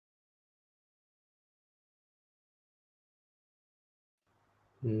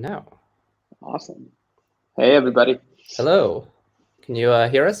No. Awesome. Hey, everybody. Hello. Can you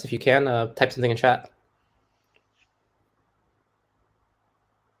hear us? If you can, type something in chat.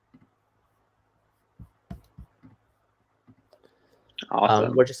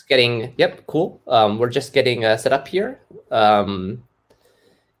 Awesome. We're just getting, yep, cool. We're just getting set up here.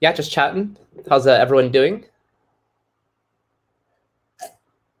 Yeah, just chatting. How's everyone doing?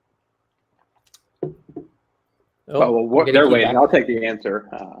 Oh, well, they're waiting. I'll take the answer.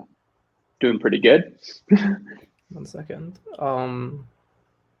 Doing pretty good. 1 second.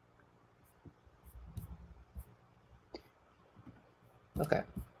 Okay.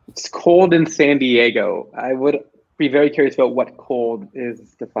 It's cold in San Diego. I would be very curious about what cold is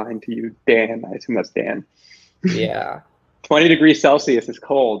defined to you, Dan. I assume that's Dan. Yeah. 20 degrees Celsius is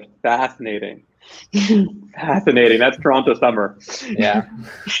cold. Fascinating. Fascinating. That's Toronto summer. Yeah.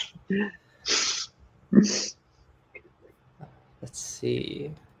 Let's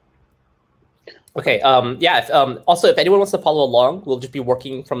see. Okay. Yeah. Also, if anyone wants to follow along, we'll just be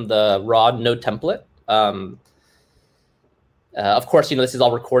working from the raw node template. Of course, this is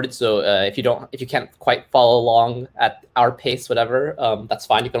all recorded, so if you can't quite follow along at our pace, whatever, that's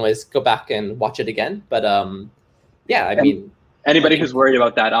fine. You can always go back and watch it again. But yeah, I mean, anybody who's worried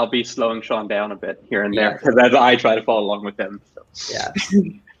about that, I'll be slowing Shawn down a bit here and there because as I try to follow along with him. So. Yeah.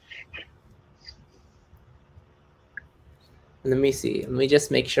 Let me see. Let me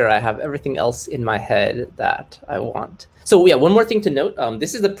just make sure I have everything else in my head that I want. So yeah, one more thing to note.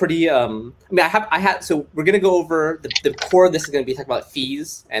 This is a pretty. So we're gonna go over the core. This is gonna be talking about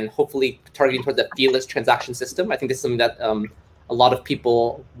fees and hopefully targeting towards the feeless transaction system. I think this is something that a lot of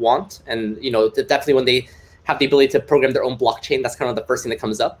people want, and definitely when they have the ability to program their own blockchain, that's kind of the first thing that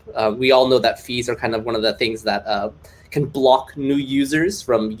comes up. We all know that fees are kind of one of the things that can block new users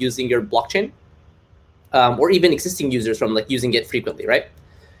from using your blockchain. Or even existing users from using it frequently, right?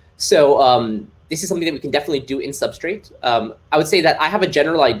 So this is something that we can definitely do in Substrate. I would say that I have a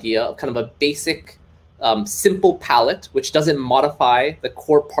general idea of kind of a basic, simple pallet, which doesn't modify the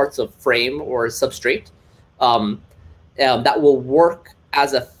core parts of Frame or Substrate, that will work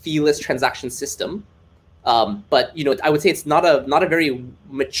as a feeless transaction system. But I would say it's not a very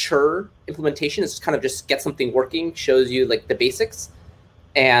mature implementation. It's kind of just get something working, shows you the basics,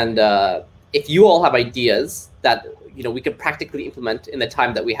 and if you all have ideas that we could practically implement in the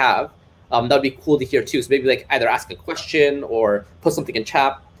time that we have, that would be cool to hear too. So maybe either ask a question or put something in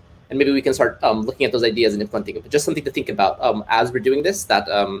chat, and maybe we can start looking at those ideas and implementing it. But just something to think about as we're doing this. That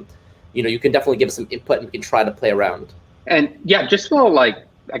you can definitely give us some input and we can try to play around. And yeah, just while I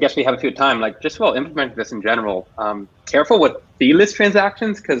guess we have a few time, just while implementing this in general, careful with feeless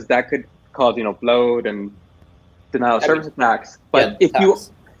transactions because that could cause bloat and denial of service attacks. But yeah,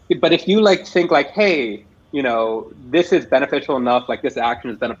 if you think hey, this is beneficial enough, this action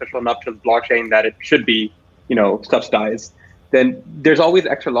is beneficial enough to the blockchain that it should be, subsidized, then there's always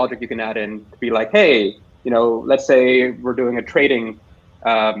extra logic you can add in to be hey, let's say we're doing a trading,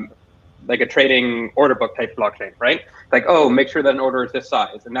 a trading order book type blockchain, right? Oh, make sure that an order is this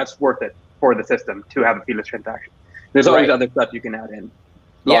size, and that's worth it for the system to have a feeless transaction. There's always other stuff you can add in.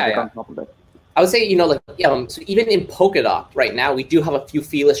 Logic on top of it. I would say, so even in Polkadot right now, we do have a few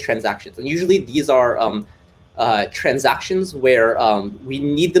feeless transactions. And usually these are transactions where we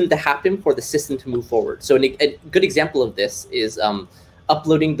need them to happen for the system to move forward. So a good example of this is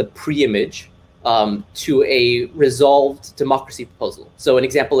uploading the pre-image to a resolved democracy proposal. So an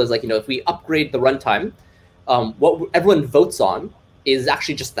example is if we upgrade the runtime, what everyone votes on is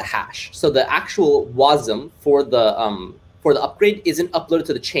actually just the hash. So the actual WASM for the upgrade isn't uploaded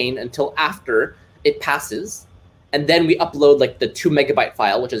to the chain until after it passes. And then we upload the 2 megabyte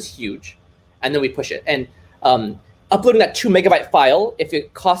file, which is huge. And then we push it. And uploading that 2 megabyte file, if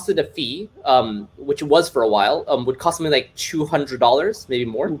it costed a fee, which it was for a while, would cost something like $200, maybe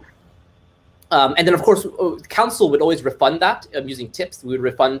more. And then, of course, council would always refund that using tips. We would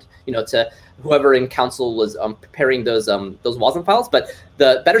refund, to whoever in council was preparing those WASM files. But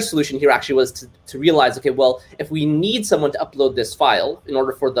the better solution here actually was to realize, okay, well, if we need someone to upload this file in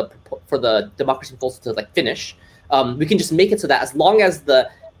order for the democracy proposal to finish, we can just make it so that as long as the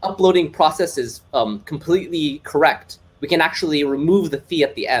uploading process is completely correct, we can actually remove the fee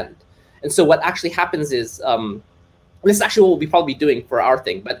at the end. And so what actually happens is, this is actually what we'll be probably doing for our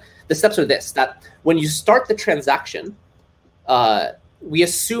thing, but the steps are this, that when you start the transaction, we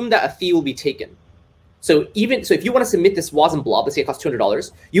assume that a fee will be taken. So if you want to submit this WASM blob, let's say it costs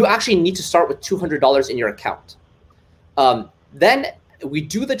 $200, you actually need to start with $200 in your account. Then we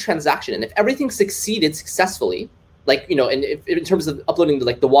do the transaction, and if everything succeeded successfully, and in terms of uploading the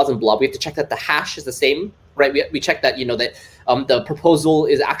WASM blob, we have to check that the hash is the same right? We check that, that the proposal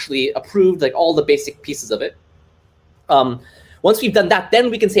is actually approved, like all the basic pieces of it. Once we've done that, then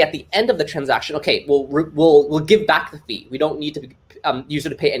we can say at the end of the transaction, okay, we'll give back the fee. We don't need to user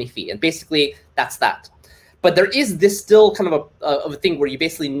to pay any fee, and basically that's that. But there is this still kind of a thing where you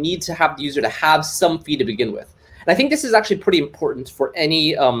basically need to have the user to have some fee to begin with. And I think this is actually pretty important for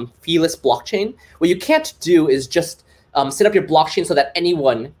any feeless blockchain. What you can't do is just set up your blockchain so that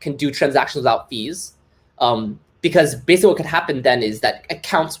anyone can do transactions without fees. Because basically what could happen then is that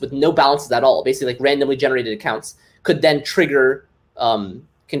accounts with no balances at all, basically like randomly generated accounts, could then trigger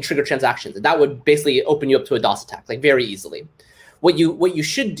transactions. And that would basically open you up to a DOS attack, like very easily. What you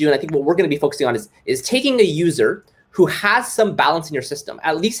should do, and I think what we're going to be focusing on is taking a user who has some balance in your system,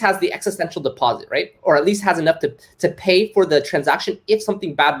 at least has the existential deposit, right? Or at least has enough to pay for the transaction if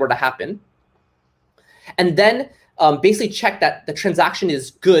something bad were to happen. And then basically check that the transaction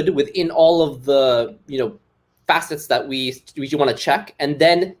is good within all of the facets that we want to check, and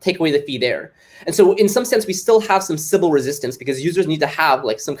then take away the fee there. And so in some sense, we still have some Sybil resistance because users need to have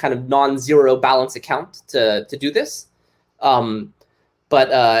like some kind of non-zero balance account to do this. And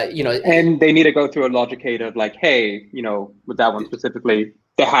they need to go through a logic gate of like, hey, with that one specifically,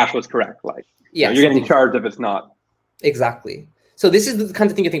 the hash was correct. Like, you're getting charged if it's not. Exactly. So this is the kind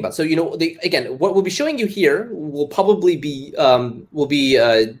of thing you think about. So again, what we'll be showing you here will probably be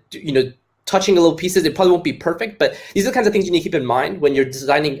touching a little pieces. It probably won't be perfect, but these are the kinds of things you need to keep in mind when you're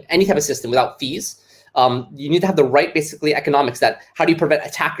designing any type of system without fees. You need to have the right, basically, economics that how do you prevent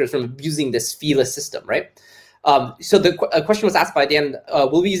attackers from abusing this feeless system, right? So the question was asked by Dan,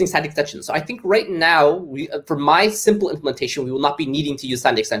 will we be using signed extensions? So I think right now, for my simple implementation, we will not be needing to use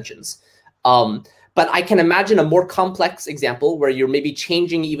signed extensions. But I can imagine a more complex example where you're maybe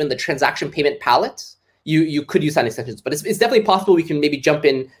changing even the transaction payment palette. You could use signed extensions, but it's definitely possible we can maybe jump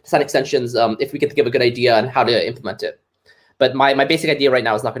in to signed extensions if we get to give a good idea on how to implement it. But my basic idea right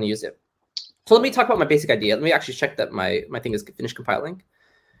now is not going to use it. So let me talk about my basic idea. Let me actually check that my thing is finished compiling.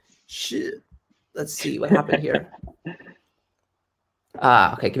 Shit. Let's see what happened here.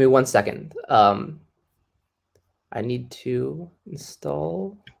 Okay, give me 1 second. I need to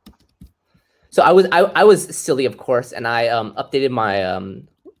install. So I was silly, of course, and I updated my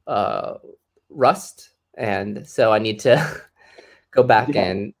Rust, and so I need to go back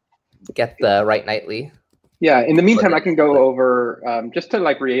and get the right nightly. Yeah, in the meantime, I can go over, just to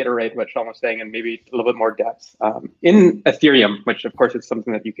like reiterate what Shawn was saying and maybe a little bit more depth. In Ethereum, which of course is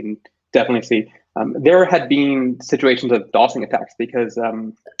something that you can definitely see, there had been situations of DOSing attacks because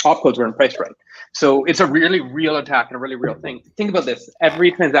opcodes weren't priced right. So it's a really real attack and a really real thing. Think about this.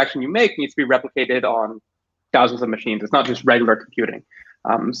 Every transaction you make needs to be replicated on thousands of machines. It's not just regular computing.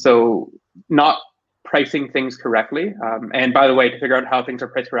 So not pricing things correctly. And by the way, to figure out how things are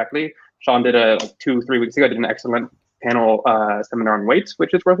priced correctly, Shawn did 2-3 weeks ago, did an excellent panel seminar on weights,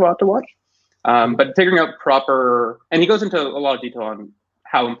 which is worthwhile to watch. But figuring out proper, and he goes into a lot of detail on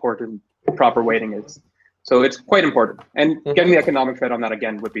how important proper weighting is. So it's quite important. And getting the economics right on that,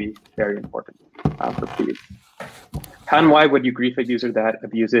 again, would be very important for fees. How and why would you grief a user that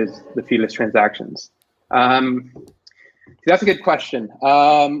abuses the feeless transactions? That's a good question.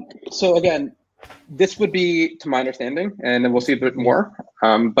 So again, this would be, to my understanding, and then we'll see a bit more,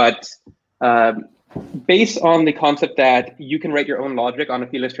 but based on the concept that you can write your own logic on a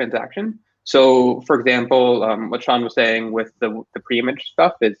feeless transaction. So for example, what Shawn was saying with the pre-image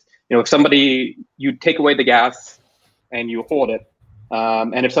stuff is, if somebody, you take away the gas and you hold it,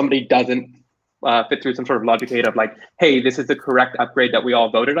 and if somebody doesn't fit through some sort of logic gate of like, hey, this is the correct upgrade that we all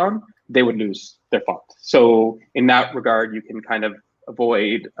voted on, they would lose their font. So in that regard, you can kind of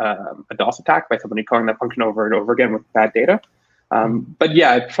avoid a DOS attack by somebody calling that function over and over again with bad data. But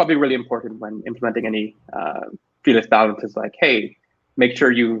yeah, it's probably really important when implementing any feeless balance is like, hey, make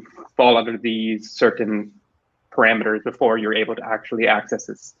sure you fall under these certain parameters before you're able to actually access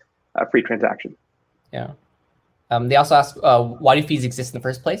this free transaction. Yeah. They also ask, why do fees exist in the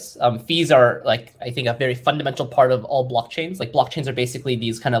first place? Fees are, like, I think, a very fundamental part of all blockchains. Like, blockchains are basically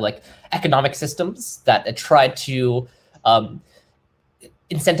these kind of like economic systems that try to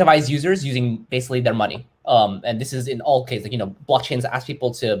incentivize users using basically their money. And this is in all cases, like, blockchains ask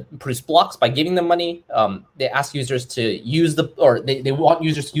people to produce blocks by giving them money. They ask users to use they want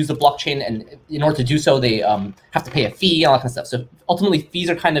users to use the blockchain, and in order to do so, they have to pay a fee and all that kind of stuff. So ultimately, fees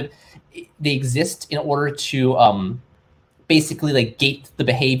are they exist in order to basically like gate the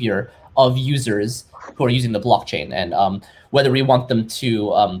behavior of users who are using the blockchain, and whether we want them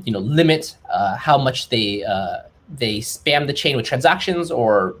to limit how much they spam the chain with transactions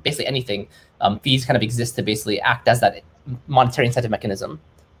or basically anything. Fees kind of exist to basically act as that monetary incentive mechanism.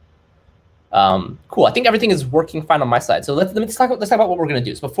 Cool. I think everything is working fine on my side. So let's talk about what we're going to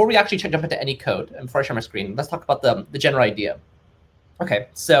do. So before we actually jump into any code, and before I share my screen, let's talk about the general idea. Okay.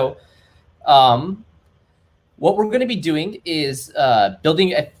 So what we're going to be doing is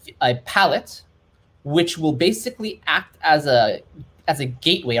building a pallet, which will basically act as a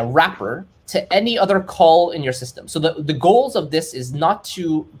gateway, a wrapper to any other call in your system. So the goals of this is not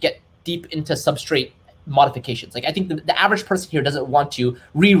to get deep into Substrate modifications. Like I think the average person here doesn't want to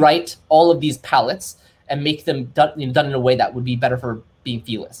rewrite all of these pallets and make them done in a way that would be better for being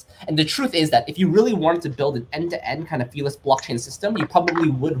feeless. And the truth is that if you really wanted to build an end-to-end kind of feeless blockchain system, you probably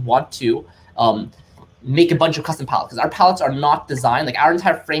would want to make a bunch of custom pallets, because our pallets are not designed, like our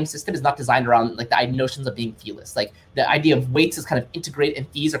entire frame system is not designed around like the notions of being feeless. Like the idea of weights is kind of integrated, and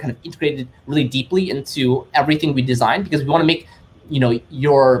fees are kind of integrated really deeply into everything we design, because we want to make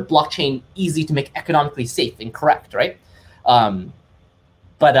your blockchain easy to make economically safe and correct, right?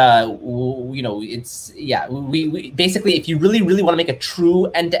 It's we basically, if you really want to make a true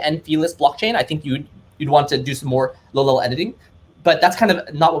end-to-end feeless blockchain, I think you'd want to do some more low-level editing. But that's kind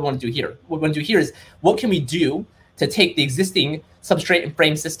of not what we want to do here. What we want to do here is, what can we do to take the existing substrate and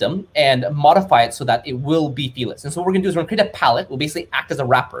frame system and modify it so that it will be feeless? And so what we're going to do is we're going to create a pallet. Will basically act as a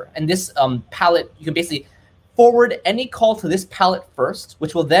wrapper. And this pallet, you can basically forward any call to this pallet first,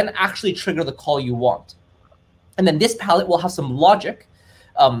 which will then actually trigger the call you want. And then this pallet will have some logic,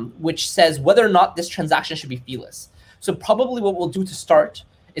 which says whether or not this transaction should be feeless. So probably what we'll do to start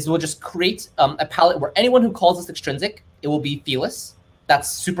is we'll just create a pallet where anyone who calls this extrinsic, it will be feeless.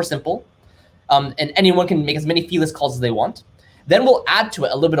 That's super simple. And anyone can make as many feeless calls as they want. Then we'll add to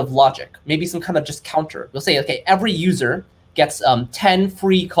it a little bit of logic, maybe some kind of just counter. We'll say, okay, every user gets 10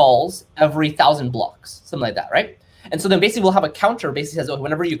 free calls every 1,000 blocks, something like that, right? And so then basically we'll have a counter, basically says, oh,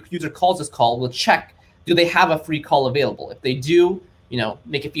 whenever your user calls this call, we'll check, do they have a free call available? If they do,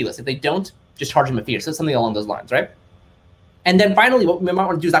 make it feeless. If they don't, just charge them a fee. So something along those lines, right? And then finally, what we might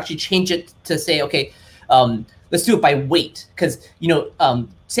want to do is actually change it to say, okay, let's do it by weight, because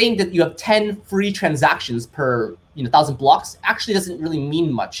saying that you have 10 free transactions per 1,000 blocks actually doesn't really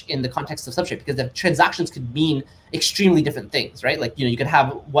mean much in the context of Substrate, because the transactions could mean extremely different things, right? Like you could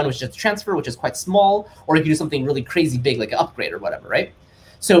have one which is just a transfer, which is quite small, or you could do something really crazy big, like an upgrade or whatever, right?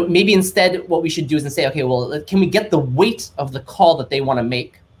 So maybe instead, what we should do is say, okay, well, can we get the weight of the call that they want to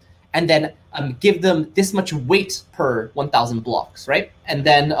make, and then give them this much weight per 1,000 blocks, right? And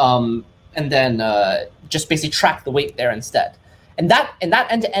then just basically track the weight there instead. And that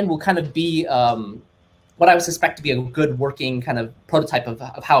end-to-end will kind of be what I would suspect to be a good working kind of prototype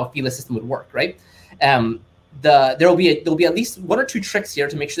of how a feeless system would work, right? There'll be at least one or two tricks here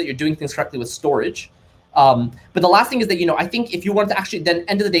to make sure that you're doing things correctly with storage. But the last thing is that I think if you want to actually then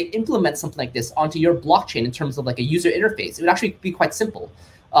end of the day implement something like this onto your blockchain in terms of like a user interface, it would actually be quite simple.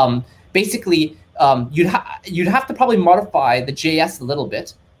 Basically, you'd have to probably modify the JS a little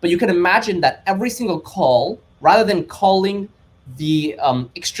bit, but you can imagine that every single call, rather than calling the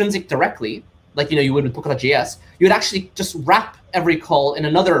extrinsic directly, like you would with Polkadot.js, you would actually just wrap every call in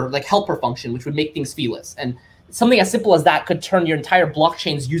another like helper function, which would make things feeless. And something as simple as that could turn your entire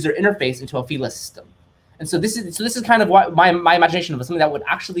blockchain's user interface into a feeless system. And so this is kind of what my imagination of something that would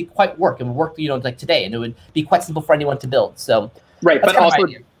actually quite work and work like today, and it would be quite simple for anyone to build. So right, but also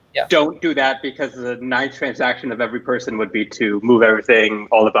don't do that, because the 9th transaction of every person would be to move everything,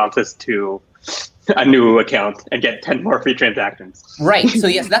 all the bounces to a new account and get 10 more free transactions. Right. So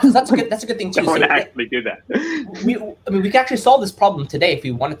yes, that's a good thing too. Don't actually do that. We could actually solve this problem today if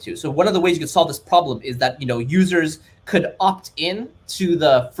we wanted to. So one of the ways you could solve this problem is that users could opt in to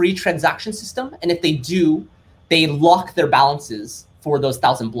the free transaction system, and if they do, they lock their balances for those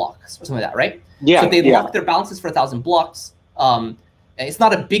 1,000 blocks or something like that, right? Yeah. So if they lock their balances for 1,000 blocks, it's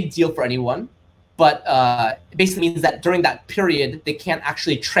not a big deal for anyone, but it basically means that during that period, they can't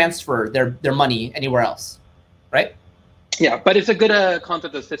actually transfer their money anywhere else, right? Yeah, but it's a good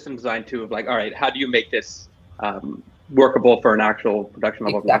concept of system design too, of like, all right, how do you make this workable for an actual production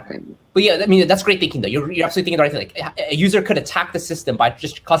level blockchain? But yeah, I mean, that's great thinking though. You're absolutely thinking the right thing. Like a user could attack the system by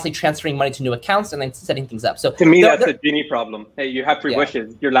just constantly transferring money to new accounts and then setting things up. So to me, that's a genie problem. Hey, you have 3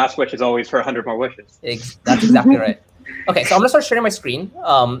 wishes. Your last wish is always for 100 more wishes. That's exactly right. Okay, so I'm gonna start sharing my screen,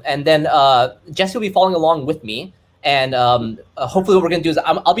 and then Jesse will be following along with me, and hopefully what we're gonna do is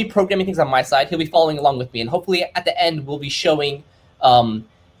I'll be programming things on my side. He'll be following along with me, and hopefully at the end we'll be showing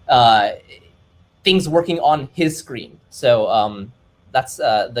things working on his screen. So that's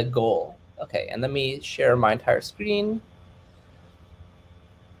the goal. Okay, and let me share my entire screen.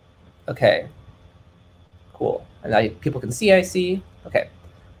 Okay, cool. And now people can see, I see. Okay.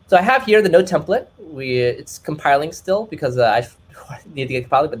 So I have here the node template. It's compiling still because I need to get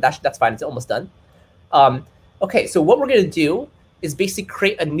compiled, but that's fine. It's almost done. Okay, so what we're going to do is basically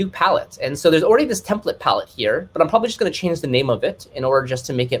create a new palette. And so there's already this template palette here, but I'm probably just going to change the name of it in order just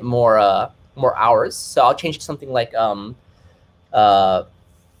to make it more ours. So I'll change it to something like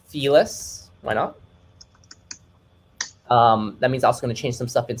feeless. Why not? That means I'm also going to change some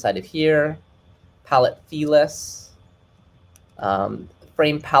stuff inside of here. Palette feeless.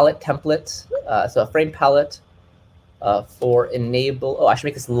 Frame palette template. So a frame palette for enable. Oh, I should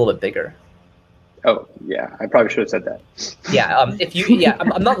make this a little bit bigger. Oh yeah, I probably should have said that. Yeah. If you, yeah,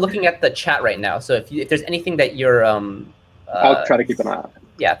 I'm not looking at the chat right now. So if there's anything that you're, I'll try to keep an eye on it.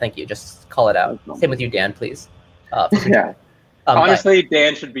 Yeah, thank you. Just call it out. Same with you, Dan, please. Yeah. Honestly,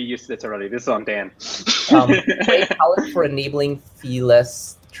 Dan should be used to this already. This is on Dan. Frame palette for enabling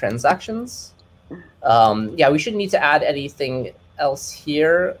feeless transactions. Yeah, we shouldn't need to add anything else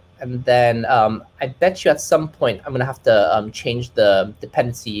here. And then I bet you at some point I'm going to have to change the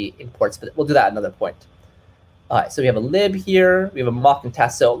dependency imports, but we'll do that at another point. All right, so we have a lib here. We have a mock and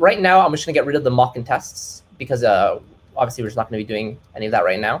test. So right now, I'm just going to get rid of the mock and tests because obviously we're just not going to be doing any of that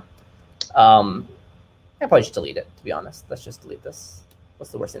right now. I'll probably just delete it, to be honest. Let's just delete this.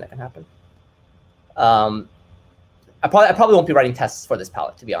 What's the worst thing that can happen? I probably won't be writing tests for this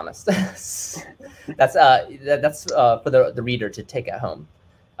palette, to be honest. That's for the reader to take at home.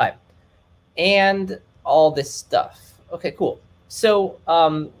 All right. And all this stuff. Okay, cool. So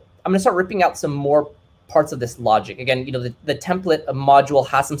I'm going to start ripping out some more parts of this logic. Again, you know, the template module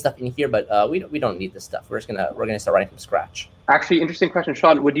has some stuff in here, but we don't need this stuff. We're gonna start writing from scratch. Actually, interesting question,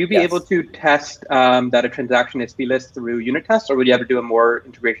 Shawn. Would you be able to test that a transaction is feeless through unit tests, or would you have to do a more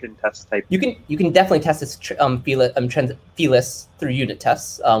integration test type? You can definitely test this feeless through unit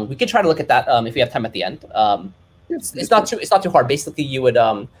tests. We could try to look at that if we have time at the end. It's not too hard. Basically, you would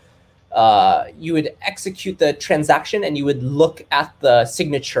execute the transaction and you would look at the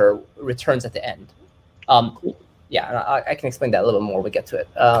signature returns at the end. Yeah, I can explain that a little bit more when we get to it.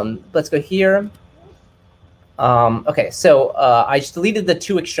 Let's go here. Okay, so I just deleted the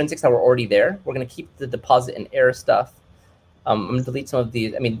two extrinsics that were already there. We're going to keep the deposit and error stuff. I'm going to delete some of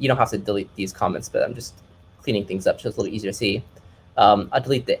these. I mean, you don't have to delete these comments, but I'm just cleaning things up so it's a little easier to see. I'll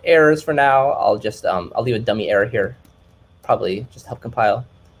delete the errors for now. I'll just I'll leave a dummy error here, probably just help compile.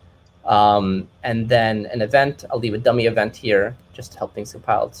 And then an event, I'll leave a dummy event here just to help things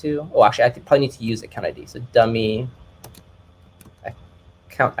compile too. Oh, actually, I probably need to use account ID. So dummy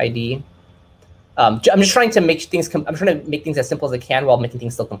account ID. I'm just trying to make things. I'm trying to make things as simple as I can while making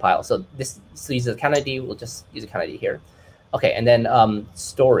things still compile. So this still uses account ID. We'll just use account ID here. Okay, and then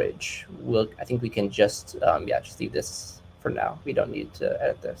storage. I think we can just just leave this for now. We don't need to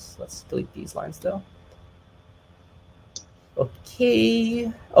edit this. Let's delete these lines though. Okay.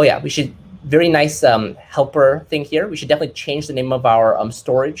 Oh yeah, we should. Very nice helper thing here. We should definitely change the name of our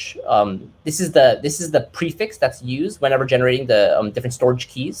storage. This is the prefix that's used whenever generating the different storage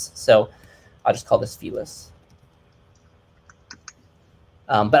keys. So I'll just call this feeless.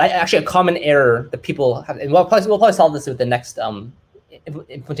 But actually, a common error that people have, and we'll probably solve this with the next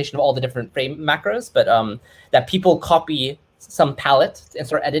implementation of all the different frame macros. But that people copy some palette and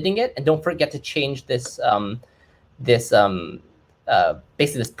start editing it, and don't forget to change this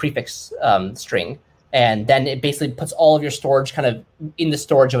basically this prefix string, and then it basically puts all of your storage kind of in the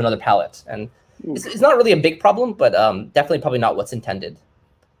storage of another palette. And it's not really a big problem, but definitely probably not what's intended.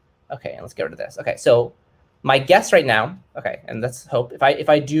 Okay, and let's get rid of this. Okay, so my guess right now, okay, and let's hope if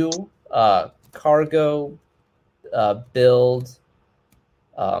I do cargo build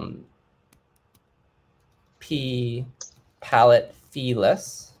p pallet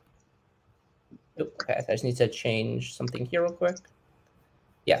feeless. Okay, I just need to change something here real quick.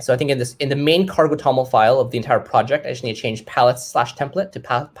 Yeah, so I think in the main cargo toml file of the entire project, I just need to change pallets/template to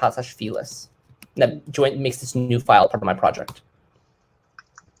pallet/feeless. And that makes this new file part of my project.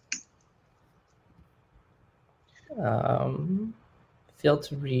 Failed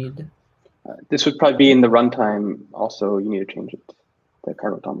to read. This would probably be in the runtime. Also, you need to change it to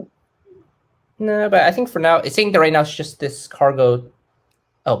cargo toml. No, but I think for now, it's saying that right now it's just this cargo.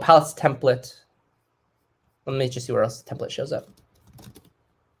 Oh, pallets template. Let me just see where else the template shows up.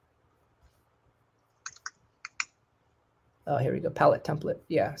 Oh, here we go. Palette template.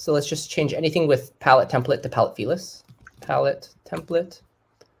 Yeah. So let's just change anything with palette template to pallet feeless. Palette template.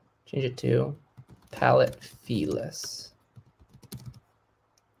 Change it to pallet feeless.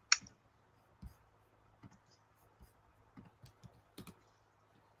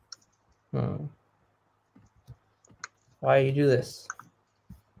 Why do you do this?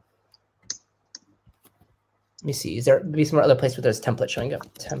 Let me see. Is there maybe some other place where there's template showing up?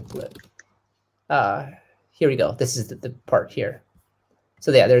 Template. here we go. This is the part here.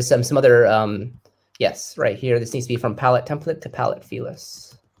 So yeah, there's some other, yes, right here. This needs to be from pallet template to pallet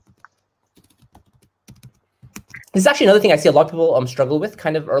feeless. This is actually another thing I see a lot of people struggle with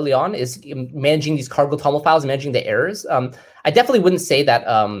kind of early on is managing these cargo toml files, managing the errors. I definitely wouldn't say that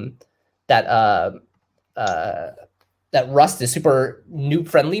that Rust is super noob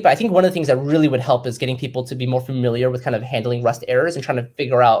friendly, but I think one of the things that really would help is getting people to be more familiar with kind of handling Rust errors and trying to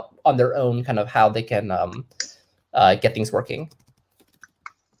figure out on their own kind of how they can get things working.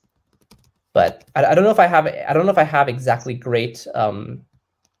 But I don't know if I have exactly great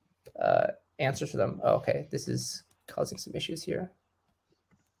answers for them. Oh, okay, this is causing some issues here.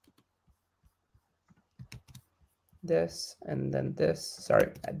 This and then this. Sorry.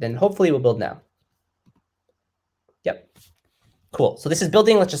 Then hopefully we'll build now. Yep. Cool. So this is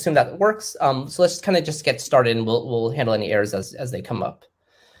building. Let's assume that it works. So let's kind of just get started, and we'll handle any errors as they come up.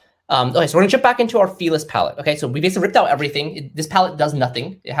 Okay, so we're gonna jump back into our feeless palette. Okay, so we basically ripped out everything. This palette does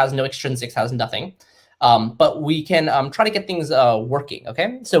nothing. It has no extrinsics, has nothing. But we can try to get things working,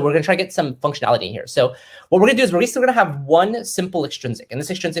 okay? So we're gonna try to get some functionality in here. So what we're gonna do is we're basically gonna have one simple extrinsic, and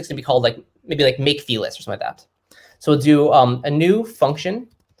this extrinsic is gonna be called maybe like make feeless or something like that. So we'll do a new function,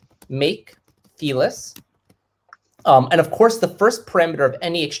 make feeless. And of course, the first parameter of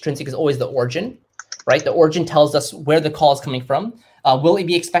any extrinsic is always the origin, right? The origin tells us where the call is coming from. Will it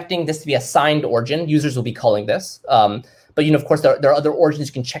be expecting this to be a signed origin? Users will be calling this. But of course, there are other origins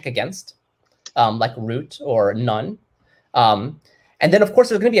you can check against, like root or none. And then, of course,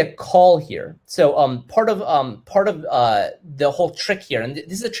 there's going to be a call here. So part of the whole trick here, and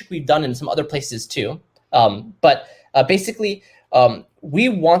this is a trick we've done in some other places too. But basically, we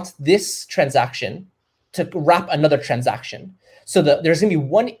want this transaction to wrap another transaction. So there's going to be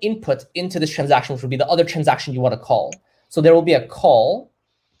one input into this transaction, which will be the other transaction you want to call. So there will be a call,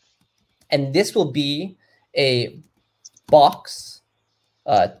 and this will be a box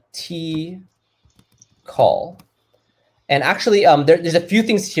T call. And actually, there's a few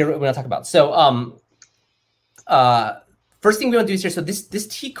things here we're going to talk about. So first thing we want to do is here, so this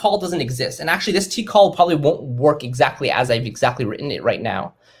T call doesn't exist. And actually, this T call probably won't work exactly as I've exactly written it right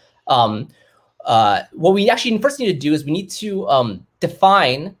now. What we actually first need to do is we need to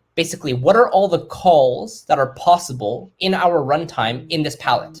define basically what are all the calls that are possible in our runtime in this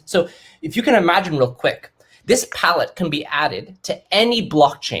pallet. So if you can imagine real quick, this pallet can be added to any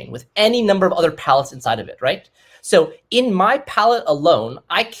blockchain with any number of other pallets inside of it, right? So in my pallet alone,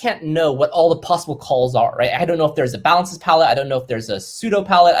 I can't know what all the possible calls are, right? I don't know if there's a balances pallet. I don't know if there's a pseudo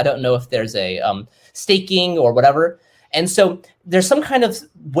pallet. I don't know if there's a staking or whatever. And so there's some kind of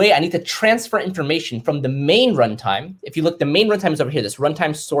way I need to transfer information from the main runtime. If you look, the main runtime is over here, this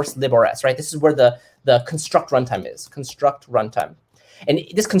runtime source librs, right? This is where the construct runtime is, construct runtime. And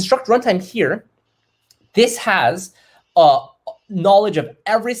this construct runtime here, this has knowledge of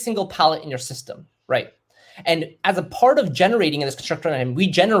every single pallet in your system, right? And as a part of generating in this construct runtime, we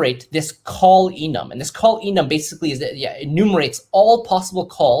generate this call enum. And this call enum basically is enumerates all possible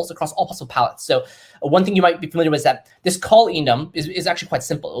calls across all possible pallets. So one thing you might be familiar with is that this call enum is actually quite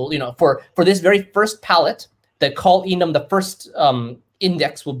simple. For this very first pallet, the call enum, the first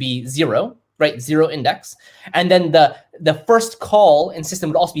index will be 0, right? 0 index. And then the first call in system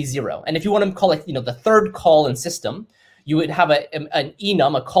would also be 0. And if you want to call the third call in system, you would have an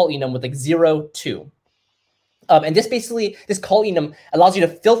enum, a call enum with 0, 2. And this call enum allows you to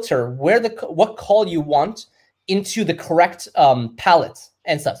filter what call you want into the correct pallet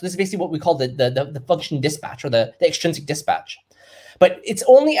and stuff. So this is basically what we call the function dispatch or the extrinsic dispatch. But it's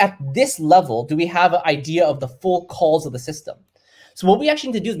only at this level do we have an idea of the full calls of the system. So what we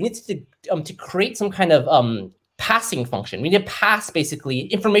actually need to do is we need to create some kind of passing function. We need to pass basically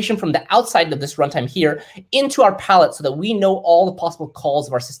information from the outside of this runtime here into our pallet so that we know all the possible calls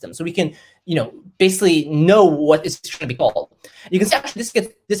of our system. So we can, basically know what is trying to be called. You can see actually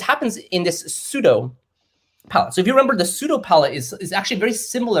this happens in this pseudo pallet. So if you remember, the pseudo pallet is actually very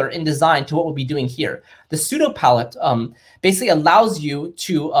similar in design to what we'll be doing here. The pseudo pallet basically allows you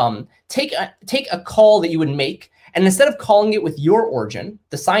to take a call that you would make, and instead of calling it with your origin,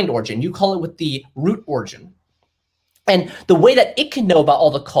 the signed origin, you call it with the root origin. And the way that it can know about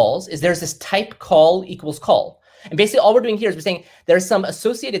all the calls is there's this type call equals call. And basically all we're doing here is we're saying there's some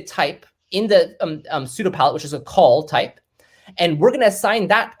associated type in the pseudo pallet, which is a call type. And we're going to assign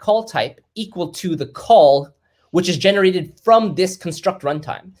that call type equal to the call, which is generated from this construct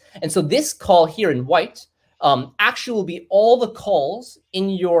runtime. And so this call here in white actually will be all the calls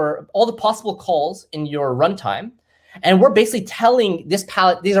all the possible calls in your runtime. And we're basically telling this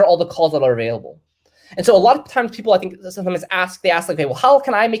pallet, these are all the calls that are available. And so a lot of times people, I think, sometimes ask like, okay, well, how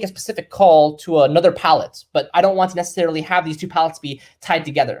can I make a specific call to another pallet, but I don't want to necessarily have these two pallets be tied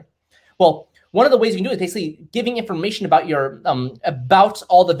together? Well, one of the ways you can do it is basically giving information about your about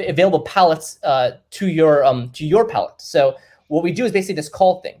all the available pallets to your pallet. So what we do is basically this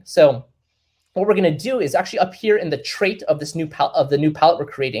call thing. So what we're going to do is actually up here in the trait of this new pallet we're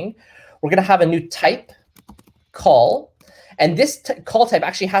creating, we're going to have a new type call, and this call type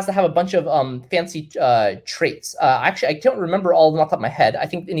actually has to have a bunch of fancy traits. Actually, I don't remember all of them off the top of my head. I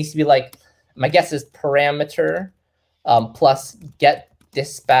think it needs to be like, my guess is parameter plus get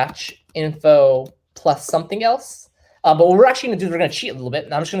dispatch info plus something else. But what we're actually going to do is we're going to cheat a little bit,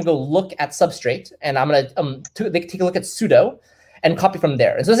 and I'm just going to go look at Substrate, and I'm going to take a look at sudo and copy from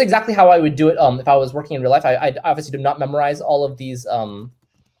there. And so this is exactly how I would do it if I was working in real life. I obviously do not memorize all of these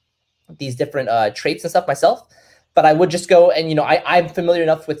different traits and stuff myself, but I would just go and, I'm familiar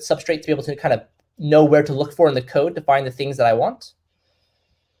enough with Substrate to be able to kind of know where to look for in the code to find the things that I want.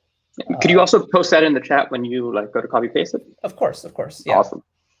 Could you also post that in the chat when you go to copy paste it? Of course, yeah. Awesome.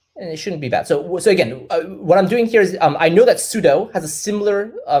 And it shouldn't be bad. So again, what I'm doing here is I know that sudo has a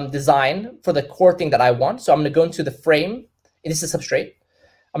similar design for the core thing that I want. So I'm going to go into the frame. This is Substrate.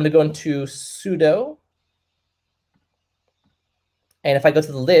 I'm going to go into sudo. And if I go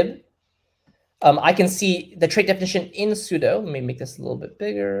to the lib, I can see the trait definition in sudo. Let me make this a little bit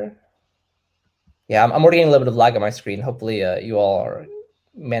bigger. Yeah, I'm already getting a little bit of lag on my screen. Hopefully you all are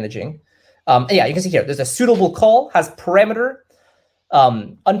managing. And yeah, you can see here, there's a suitable call, has parameter,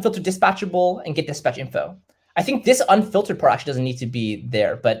 unfiltered dispatchable, and get dispatch info. I think this unfiltered part actually doesn't need to be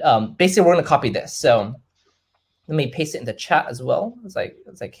there, but basically we're going to copy this. So let me paste it in the chat as well as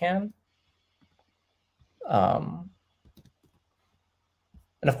I can.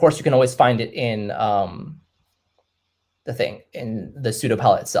 And of course, you can always find it in the thing, in the pseudo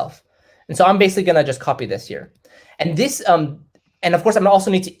palette itself. And so I'm basically going to just copy this here. And this, and of course, I'm going to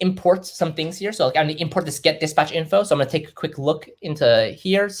also need to import some things here. So I'm going to import this get dispatch info. So I'm going to take a quick look into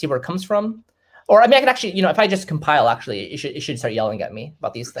here, see where it comes from. Or I mean, I could actually, if I just compile, actually, it should start yelling at me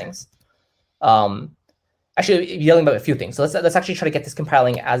about these things. Actually, yelling about a few things. So let's actually try to get this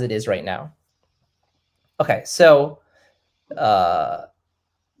compiling as it is right now. Okay, so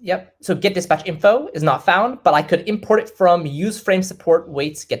yep. So get dispatch info is not found, but I could import it from use frame support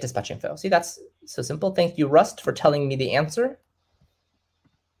waits get dispatch info. See, that's so simple. Thank you, Rust, for telling me the answer.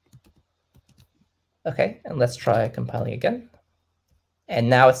 Okay, and let's try compiling again. And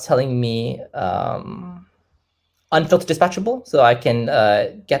now it's telling me unfiltered dispatchable. So I can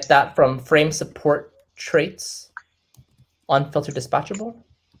get that from frame support traits, unfiltered dispatchable.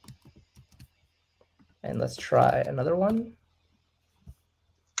 And let's try another one.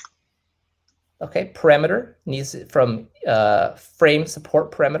 Okay, parameter needs it from frame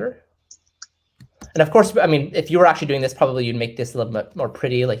support parameter. And of course, I mean, if you were actually doing this, probably you'd make this a little bit more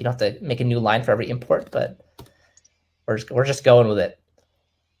pretty. Like you don't have to make a new line for every import, but we're just going with it.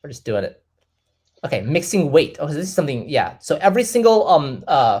 We're just doing it. Okay, mixing weight. Oh, this is something, yeah. So every single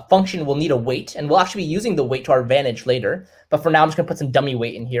function will need a weight, and we'll actually be using the weight to our advantage later. But for now, I'm just gonna put some dummy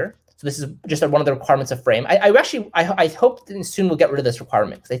weight in here. So this is just one of the requirements of frame. I hope that soon we'll get rid of this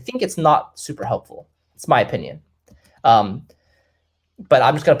requirement because I think it's not super helpful. It's my opinion. But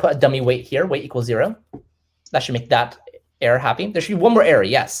I'm just going to put a dummy weight here, weight equals 0. That should make that error happy. There should be one more error,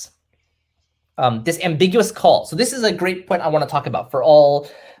 yes. This ambiguous call. So this is a great point I want to talk about for all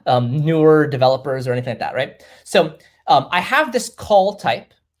newer developers or anything like that, right? So I have this call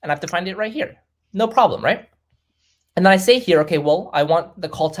type, and I've defined it right here. No problem, right? And then I say here, okay, well, I want the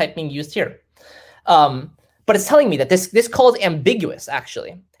call type being used here. But it's telling me that this call is ambiguous,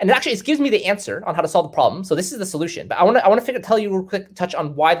 actually. And it gives me the answer on how to solve the problem. So this is the solution. But I want to tell you real quick, touch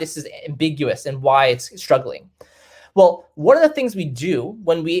on why this is ambiguous and why it's struggling. Well, one of the things we do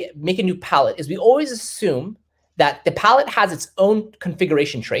when we make a new pallet is we always assume that the pallet has its own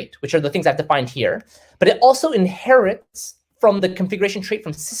configuration trait, which are the things I've defined here, but it also inherits from the configuration trait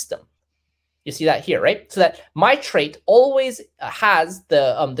from system. You see that here, right? So that my trait always has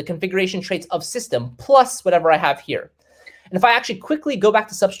the configuration traits of system plus whatever I have here. And if I actually quickly go back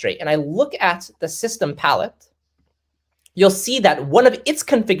to Substrate and I look at the system palette, you'll see that one of its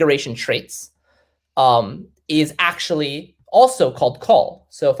configuration traits is actually also called call.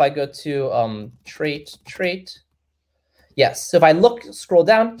 So if I go to trait, yes. So if I scroll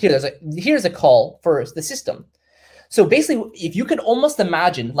down here, here's a call for the system. So basically, if you could almost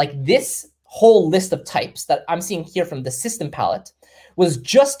imagine like this whole list of types that I'm seeing here from the system palette was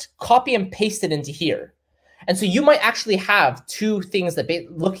just copy and pasted into here. And so you might actually have two things that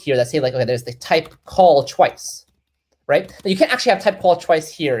look here that say like, okay, there's the type call twice, right? Now, you can't actually have type call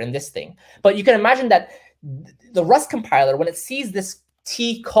twice here in this thing, but you can imagine that the Rust compiler, when it sees this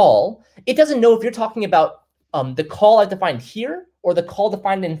T call, it doesn't know if you're talking about the call I've defined here or the call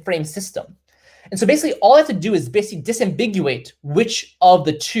defined in frame system. And so basically all I have to do is basically disambiguate which of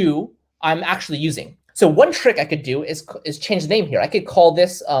the two I'm actually using. So one trick I could do is change the name here. I could call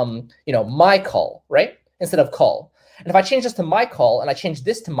this, my call, right? Instead of call. And if I change this to my call and I change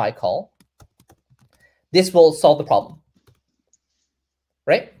this to my call, this will solve the problem,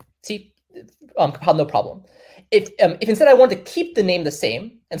 right? See, compile no problem. If instead I want to keep the name the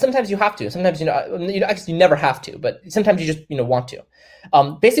same, and sometimes you have to, sometimes actually you never have to, but sometimes you just want to.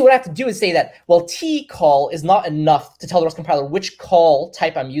 Basically, what I have to do is say that, well, T call is not enough to tell the Rust compiler which call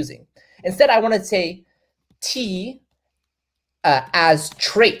type I'm using. Instead, I want to say T as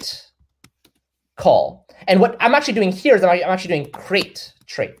trait call. And what I'm actually doing here is I'm actually doing crate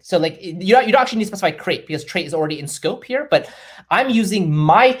trait. So like you don't actually need to specify crate because trait is already in scope here, but I'm using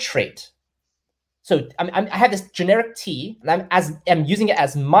my trait. So I have this generic T, and I'm using it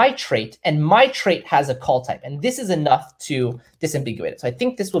as my trait, and my trait has a call type, and this is enough to disambiguate it. So I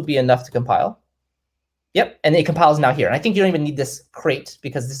think this will be enough to compile. Yep, and it compiles now here. And I think you don't even need this crate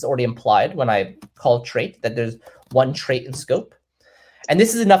because this is already implied when I call trait that there's one trait in scope. And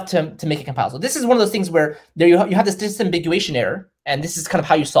this is enough to make it compile. So this is one of those things where there you have this disambiguation error, and this is kind of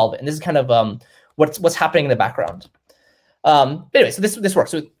how you solve it. And this is kind of what's happening in the background. But anyway, so this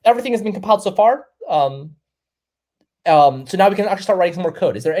works. So everything has been compiled so far. So now we can actually start writing some more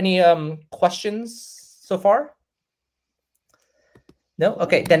code. Is there any questions so far? No?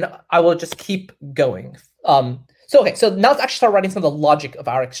 Okay, then I will just keep going. So now let's actually start writing some of the logic of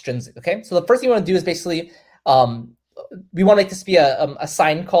our extrinsic, okay? So the first thing we want to do is basically, we want to make this be a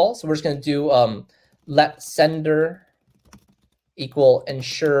sign call. So we're just going to do let sender equal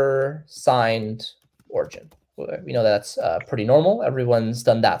ensure signed origin. We know that's pretty normal. Everyone's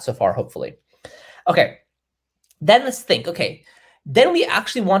done that so far, hopefully. Okay, then let's think, okay, then we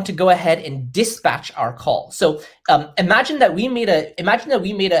actually want to go ahead and dispatch our call. So imagine that we made a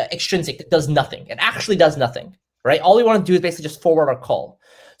extrinsic that does nothing. It actually does nothing, right? All we want to do is basically just forward our call.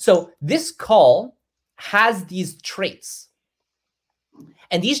 So this call has these traits.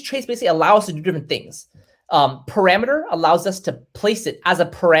 And these traits basically allow us to do different things. Parameter allows us to place it as a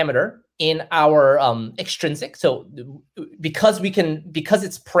parameter in our extrinsic. So because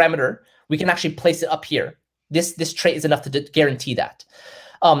it's parameter, we can actually place it up here. This trait is enough to guarantee that.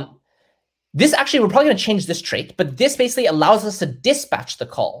 This actually, we're probably going to change this trait, but this basically allows us to dispatch the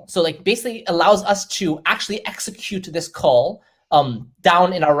call. So like basically allows us to actually execute this call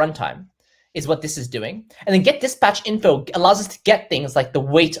down in our runtime is what this is doing. And then get dispatch info allows us to get things like the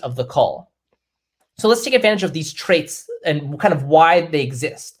weight of the call. So let's take advantage of these traits and kind of why they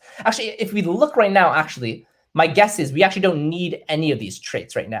exist. Actually, if we look right now, actually, my guess is we actually don't need any of these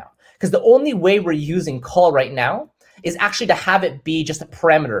traits right now. Because the only way we're using call right now is actually to have it be just a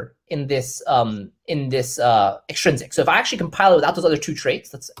parameter in this extrinsic. So if I actually compile it without those other two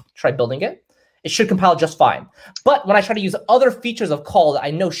traits, let's try building it. It should compile just fine. But when I try to use other features of call that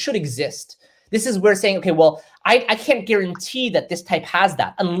I know should exist, this is where saying, okay, well, I can't guarantee that this type has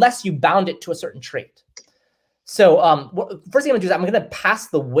that unless you bound it to a certain trait. So first thing I'm gonna do is I'm gonna pass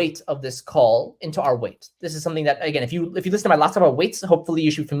the weight of this call into our weight. This is something that, again, if you listen to my last time about weights, hopefully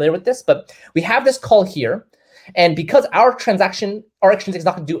you should be familiar with this, but we have this call here. And because our extrinsic is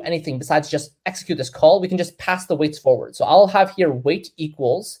not gonna do anything besides just execute this call, we can just pass the weights forward. So I'll have here weight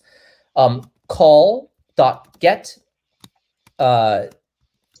equals call.get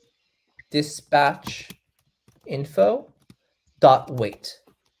dispatch info dot weight.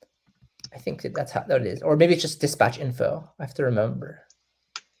 I think that's how that it is. Or maybe it's just dispatch info. I have to remember.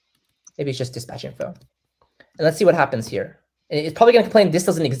 Maybe it's just dispatch info. And let's see what happens here. And it's probably going to complain this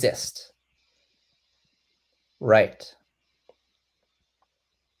doesn't exist. Right.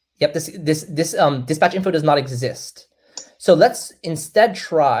 Yep, this dispatch info does not exist. So let's instead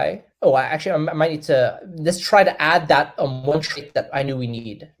try, I might need to, let's try to add that one trait that I knew we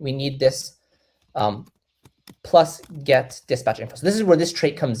need. We need this plus get dispatch info. So this is where this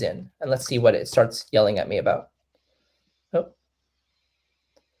trait comes in. And let's see what it starts yelling at me about. Oh,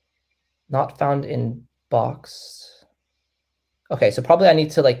 not found in box. Okay, so probably I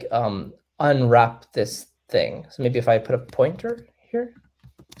need to like unwrap this thing. So maybe if I put a pointer here.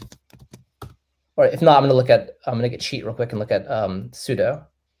 Or if not, I'm gonna get cheat real quick and look at sudo.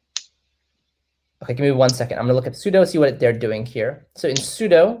 Okay, give me 1 second. I'm gonna look at sudo, see what they're doing here. So in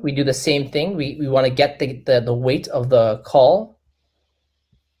sudo, we do the same thing. We want to get the weight of the call.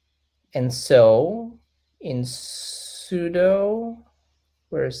 And so in sudo,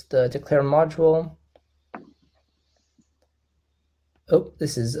 where's the declare module? Oh,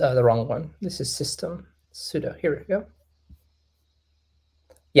 this is the wrong one. This is system sudo. Here we go.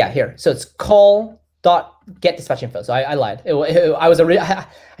 Yeah, here. So it's call dot get dispatch info. So I lied.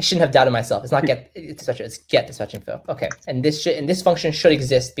 I shouldn't have doubted myself. It's not get dispatch. It's get dispatch info. Okay, and this function should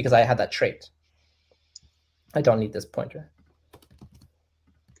exist because I had that trait. I don't need this pointer.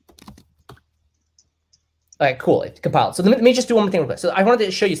 All right, cool. It compiled. So let me just do one more thing real quick. So I wanted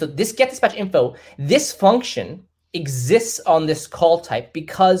to show you. So this get dispatch info, this function exists on this call type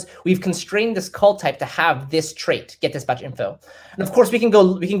because we've constrained this call type to have this trait, get dispatch info. And of course, we can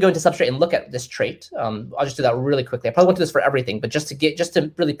go into Substrate and look at this trait. I'll just do that really quickly. I probably won't do this for everything, but just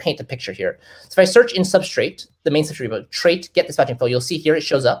to really paint a picture here. So if I search in Substrate, the main Substrate repo, trait get dispatch info, you'll see here it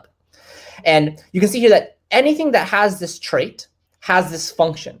shows up, and you can see here that anything that has this trait has this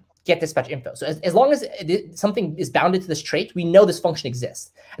function, get dispatch info. So as long as something is bounded to this trait, we know this function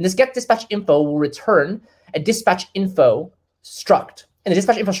exists. And this get dispatch info will return a dispatch info struct. And the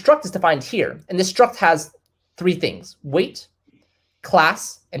dispatch info struct is defined here. And this struct has three things: weight,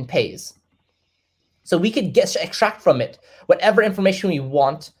 class, and pays. So we could extract from it whatever information we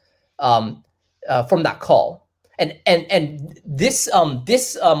want from that call. And this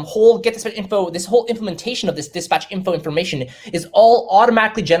whole get dispatch info, this whole implementation of this dispatch info information is all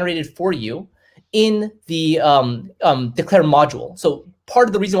automatically generated for you in the declare module. So part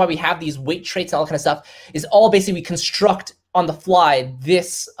of the reason why we have these weight traits and all that kind of stuff is all basically we construct on the fly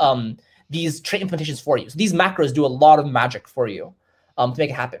these trait implementations for you. So these macros do a lot of magic for you to make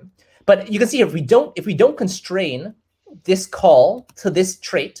it happen. But you can see if we don't constrain this call to this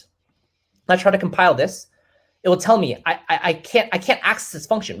trait, and I try to compile this, it will tell me I can't access this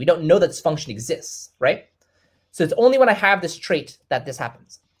function. We don't know that this function exists, right? So it's only when I have this trait that this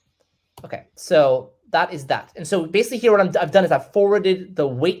happens. Okay, so that is that. And so basically here what I've done is I've forwarded the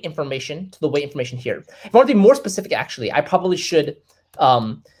weight information to the weight information here. If I want to be more specific, actually, I probably should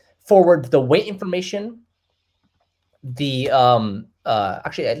forward the weight information.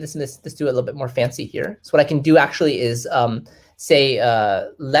 Actually, let's do a little bit more fancy here. So what I can do actually is say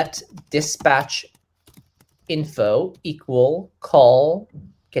let dispatch info equal call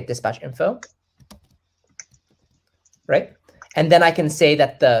get dispatch info, right? And then I can say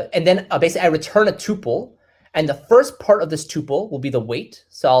that basically I return a tuple, and the first part of this tuple will be the weight.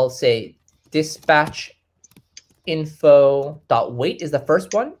 So I'll say dispatch info dot weight is the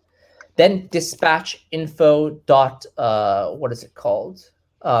first one. Then dispatch info dot what is it called?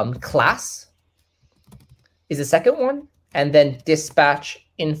 Class is the second one, and then dispatch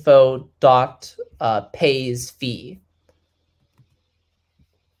info dot pays fee.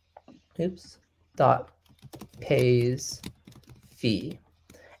 Oops. Dot pays fee.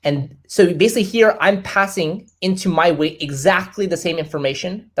 And so basically here I'm passing into my weight exactly the same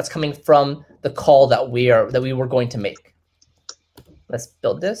information that's coming from the call that we were going to make. Let's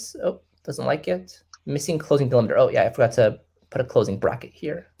build this. Oh, doesn't like it. Missing closing delimiter. Oh yeah, I forgot to put a closing bracket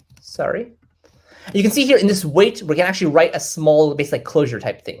here. Sorry. You can see here in this weight, we can actually write a small, basically closure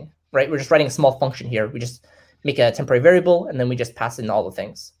type thing, right? We're just writing a small function here. We just make a temporary variable, and then we just pass in all the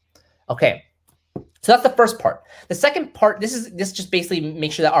things. Okay, so that's the first part. The second part, this just basically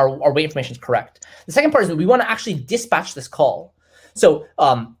makes sure that our weight information is correct. The second part is that we want to actually dispatch this call. So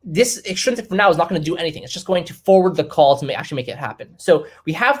this extrinsic for now is not going to do anything. It's just going to forward the call to actually make it happen. So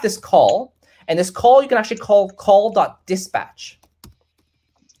we have this call, and this call you can actually call.dispatch.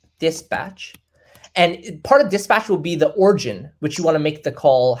 Dispatch. And part of dispatch will be the origin, which you want to make the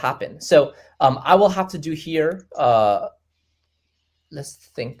call happen. So I will have to do here, let's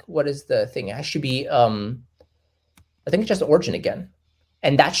think, what is the thing? It should be, I think it's just origin again.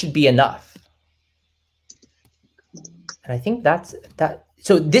 And that should be enough. And I think that's that.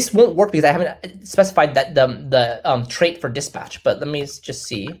 So this won't work because I haven't specified that the trait for dispatch, but let me just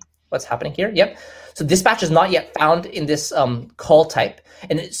see what's happening here. Yep. So dispatch is not yet found in this call type.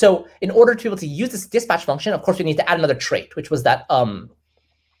 And so in order to be able to use this dispatch function, of course, we need to add another trait, which was that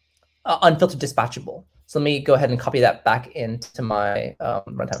unfiltered dispatchable. So let me go ahead and copy that back into my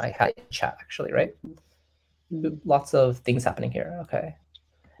runtime. I had it in chat, actually, right? Lots of things happening here. Okay.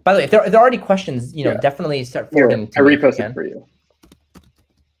 By the way, if there are any questions, definitely start forwarding. I reposted for you.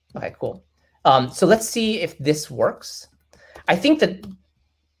 Okay, cool. So let's see if this works. I think that,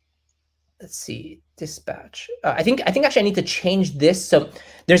 let's see, dispatch. I think actually I need to change this. So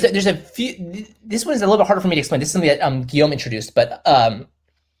there's a few. This one is a little bit harder for me to explain. This is something that Guillaume introduced, but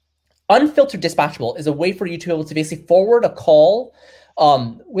unfiltered dispatchable is a way for you to be able to basically forward a call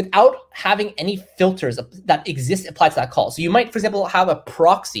without having any filters that exist applied to that call. So you might, for example, have a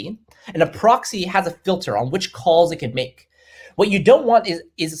proxy, and a proxy has a filter on which calls it can make. What you don't want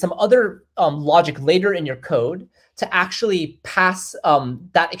is some other logic later in your code to actually pass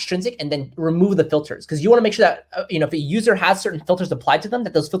that extrinsic and then remove the filters, because you want to make sure that if a user has certain filters applied to them,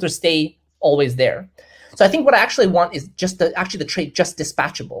 that those filters stay always there. So I think what I actually want is just the trait just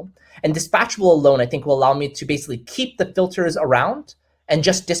dispatchable, and dispatchable alone I think will allow me to basically keep the filters around and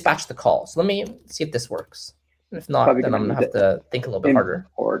just dispatch the call. So let me see if this works. If not, then I'm gonna have to think a little bit harder.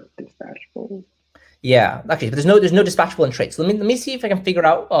 Or dispatchable. Yeah, actually, but there's no dispatchable in traits. So let me see if I can figure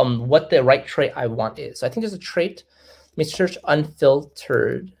out what the right trait I want is. So I think there's a trait. Let me search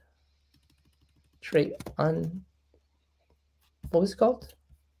unfiltered trait what was it called?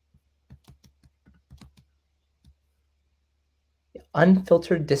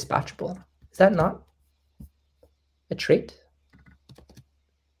 Unfiltered dispatchable. Is that not a trait?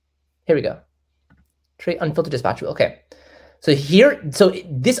 Here we go. Trait unfiltered dispatchable. Okay. So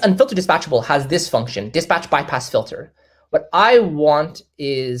this unfiltered dispatchable has this function, dispatch bypass filter. What I want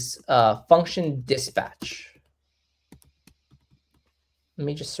is function dispatch. Let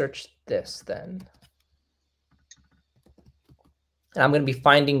me just search this then. And I'm going to be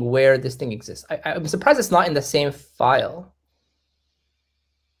finding where this thing exists. I'm surprised it's not in the same file.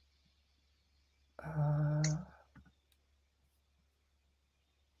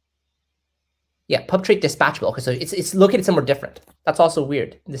 Yeah, pub trait dispatchable. Okay, so it's located somewhere different. That's also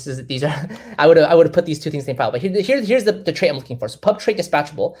weird. These are I would have put these two things in the same file, but here's the trait I'm looking for. So pub trait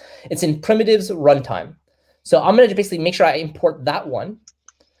dispatchable. It's in primitives runtime. So I'm gonna basically make sure I import that one.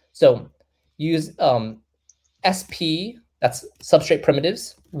 So use sp, that's substrate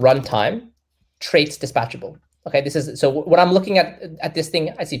primitives runtime traits dispatchable. Okay, this is so what I'm looking at this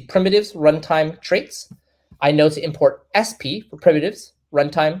thing. I see primitives runtime traits. I know to import sp for primitives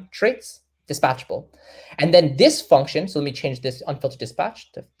runtime traits dispatchable. And then this function, so let me change this unfiltered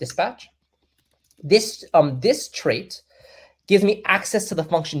dispatch to dispatch. This trait gives me access to the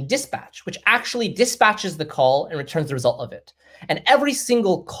function dispatch, which actually dispatches the call and returns the result of it. And every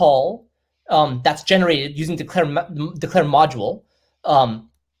single call that's generated using declare module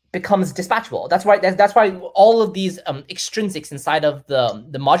becomes dispatchable. That's why all of these extrinsics inside of the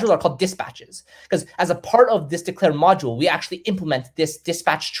module are called dispatches, because as a part of this declare module, we actually implement this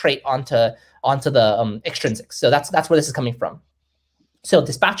dispatch trait onto the extrinsics. So that's where this is coming from. So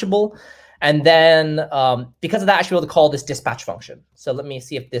dispatchable, and then because of that, I should be able to call this dispatch function. So let me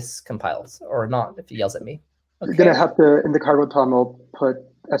see if this compiles or not, if it yells at me. Okay. You're gonna have to, in the cargo tunnel, put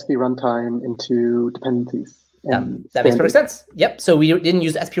SP runtime into dependencies. That makes perfect sense. Yep. So we didn't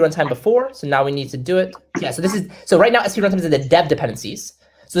use SP runtime before, so now we need to do it. Yeah. So right now SP runtime is in the dev dependencies.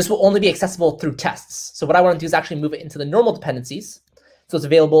 So this will only be accessible through tests. So what I want to do is actually move it into the normal dependencies, so it's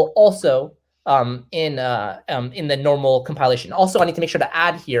available also in the normal compilation. Also, I need to make sure to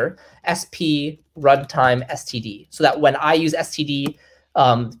add here SP runtime std, so that when I use std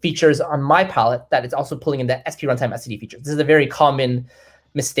features on my pallet, that it's also pulling in the SP runtime std features. This is a very common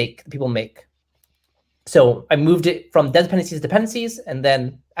mistake that people make. So I moved it from dev dependencies to dependencies, and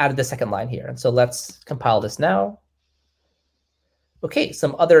then added the second line here. And so let's compile this now. Okay,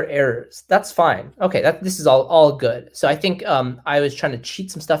 some other errors. That's fine. Okay, this is all good. So I think I was trying to cheat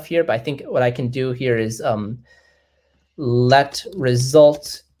some stuff here, but I think what I can do here is let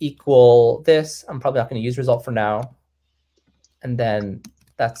result equal this. I'm probably not going to use result for now. And then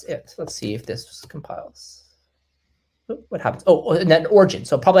that's it. Let's see if this compiles. What happens? Oh, and then origin.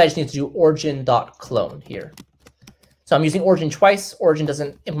 So probably I just need to do origin.clone here. So I'm using origin twice. Origin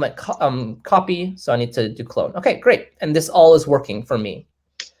doesn't implement copy, so I need to do clone. Okay, great. And this all is working for me.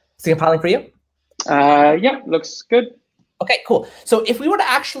 Is it compiling for you? Yeah, looks good. Okay, cool. So if we were to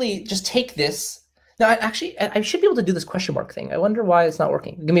actually just take this, now I should be able to do this question mark thing. I wonder why it's not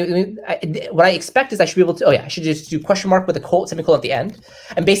working. What I expect is I should be able to, I should just do question mark with a semicolon at the end.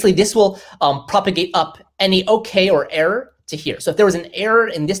 And basically this will propagate up any OK or error to here. So if there was an error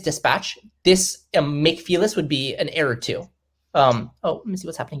in this dispatch, this make feeless would be an error too. Let me see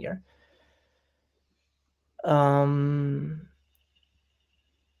what's happening here.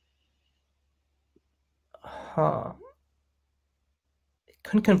 It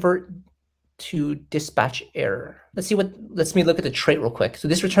couldn't convert to dispatch error. Let's me look at the trait real quick. So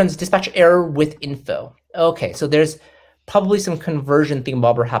this returns dispatch error with info. Okay, so there's probably some conversion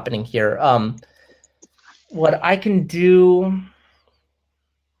thingamabobber happening here. What I can do,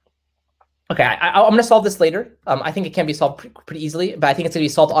 okay, I'm gonna solve this later. I think it can be solved pretty easily, but I think it's gonna be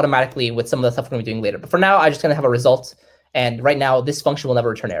solved automatically with some of the stuff we're gonna be doing later. But for now, I'm just gonna have a result, and right now this function will never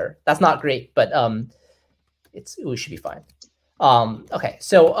return error. That's not great, but it should be fine. Okay,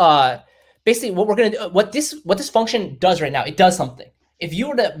 so basically what we're gonna do, what this function does right now, it does something. If you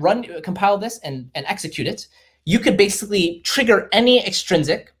were to compile this and execute it, you could basically trigger any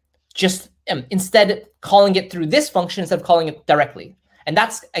extrinsic, just instead calling it through this function instead of calling it directly. And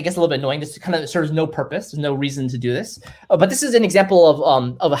that's, I guess, a little bit annoying. This kind of serves no purpose. There's no reason to do this. But this is an example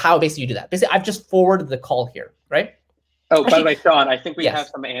of how basically you do that. Basically, I've just forwarded the call here, right? Oh, by the way, Shawn, I think we have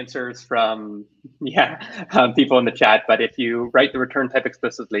some answers from people in the chat. But if you write the return type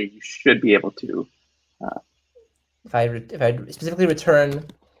explicitly, you should be able to. If I specifically return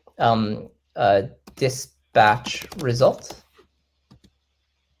dispatch result,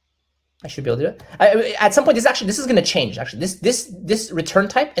 I should be able to do it. At some point, this is going to change. Actually, this return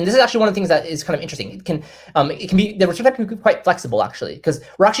type, and this is actually one of the things that is kind of interesting. It can be, the return type can be quite flexible actually, because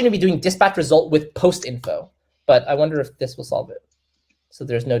we're actually going to be doing dispatch result with post info. But I wonder if this will solve it. So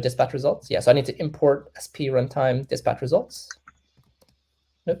there's no dispatch results. Yeah, so I need to import sp runtime dispatch results.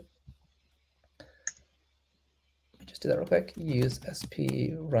 Nope. Let me just do that real quick. Use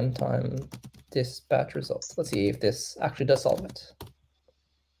sp runtime dispatch results. Let's see if this actually does solve it.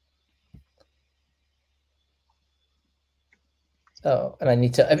 Oh, and I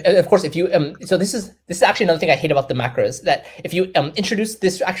need to, of course, if you, so this is actually another thing I hate about the macros, that if you introduce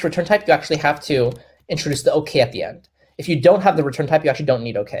this actual return type, you actually have to introduce the OK at the end. If you don't have the return type, you actually don't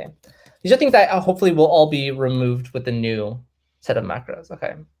need OK. These are things that hopefully will all be removed with the new set of macros.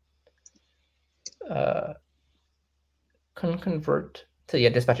 Okay. Convert to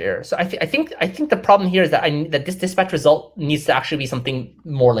dispatch error. So I think the problem here is that that this dispatch result needs to actually be something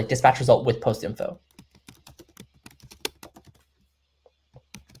more like dispatch result with post info.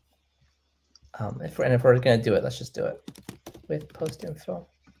 If we're going to do it, let's just do it with post info.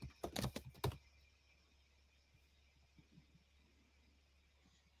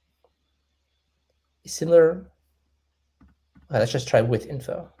 Similar. Okay, let's just try with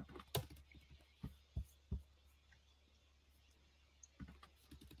info.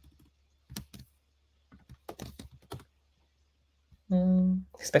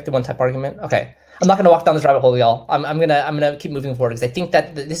 Expected one type argument. Okay, I'm not going to walk down this rabbit hole, y'all. I'm gonna keep moving forward because I think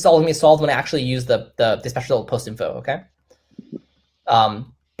that this is all going to be solved when I actually use the dispatch result post info. Okay.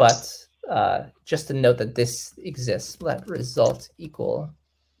 But just to note that this exists. Let result equal.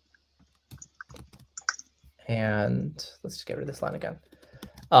 And let's just get rid of this line again.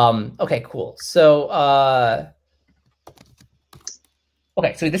 Okay, cool. So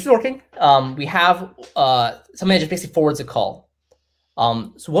okay, so this is working. We have something that just basically forwards a call.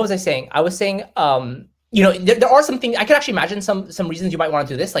 So what was I saying? I was saying, you know, there are some things I could actually imagine some reasons you might want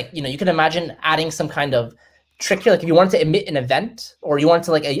to do this. Like, you know, you can imagine adding some kind of trick here. Like if you wanted to emit an event, or you wanted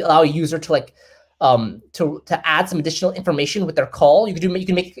to like allow a user to like to add some additional information with their call, you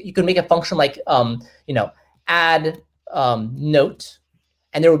can make a function like you know, add note,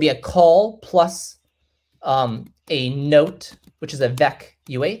 and there will be a call plus a note, which is a vec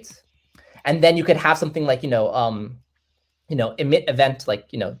u8, and then you could have something like emit event,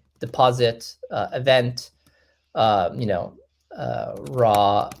 like deposit event,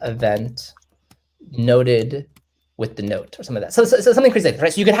 raw event noted with the note or something like that. So something crazy,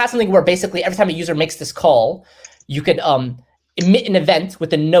 right? So you could have something where basically every time a user makes this call, you could emit an event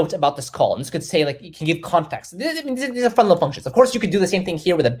with a note about this call. And this could say, like, you can give context. These are fun little functions. Of course, you could do the same thing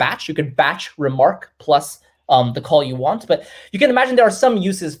here with a batch. You could batch remark plus the call you want. But you can imagine there are some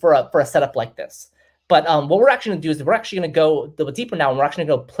uses for a setup like this. But what we're actually going to do is we're actually going to go a little deeper now, and we're actually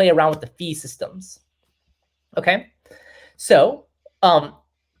going to go play around with the fee systems. Okay? So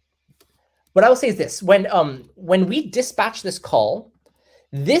what I will say is this. When we dispatch this call,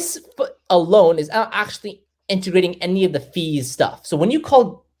 this alone is not actually integrating any of the fees stuff. So when you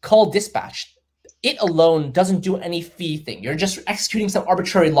call dispatch, it alone doesn't do any fee thing. You're just executing some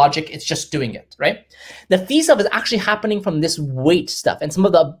arbitrary logic. It's just doing it, right? The fee stuff is actually happening from this wait stuff and some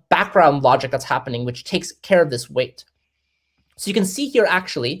of the background logic that's happening, which takes care of this wait. So you can see here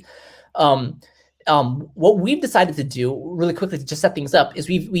actually, what we've decided to do really quickly to just set things up is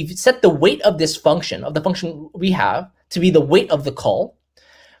we've set the weight of this function, of the function we have, to be the weight of the call.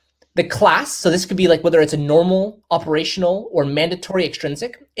 The class, so this could be like whether it's a normal, operational, or mandatory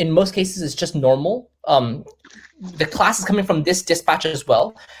extrinsic. In most cases, it's just normal. The class is coming from this dispatch as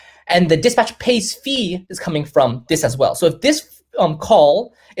well. And the dispatch pays fee is coming from this as well. So if this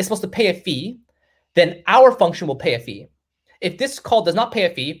call is supposed to pay a fee, then our function will pay a fee. If this call does not pay a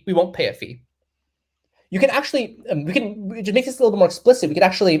fee, we won't pay a fee. You can actually, to make this a little bit more explicit, we can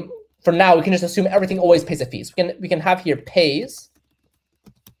actually, for now, we can just assume everything always pays a fee. So we can have here pays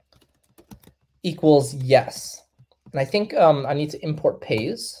equals yes. And I think I need to import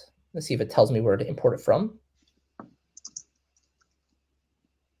pays. Let's see if it tells me where to import it from.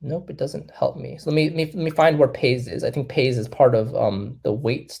 Nope, it doesn't help me. So let me find where pays is. I think pays is part of the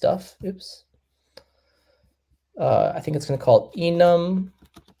weight stuff. Oops. I think it's going to call enum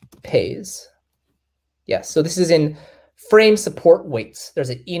pays. Yes, so this is in frame support weights. There's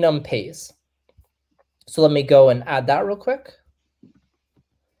an enum pays. So let me go and add that real quick.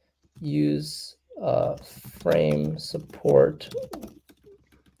 Use frame support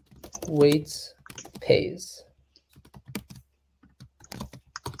weights pays.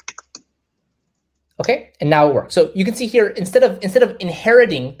 Okay, and now it works. So you can see here, instead of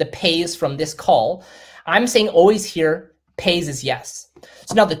inheriting the pays from this call, I'm saying always here pays is yes.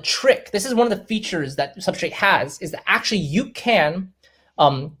 So now the trick, this is one of the features that Substrate has, is that actually you can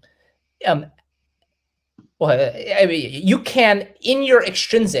you can in your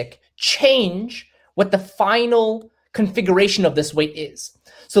extrinsic change what the final configuration of this weight is.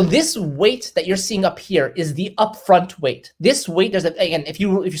 So this weight that you're seeing up here is the upfront weight. This weight, again, if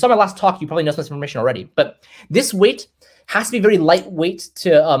you saw my last talk, you probably know some information already. But this weight has to be very lightweight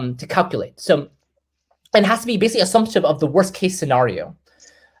to calculate. So, and has to be basically assumptive of the worst case scenario.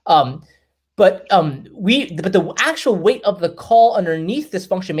 But the actual weight of the call underneath this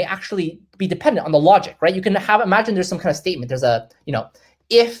function may actually be dependent on the logic, right? You can imagine there's some kind of statement. There's a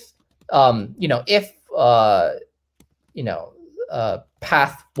if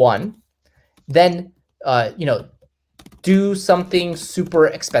path 1, then do something super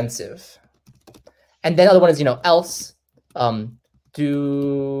expensive, and then the other one is else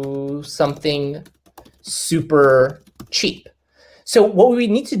do something super cheap. So what we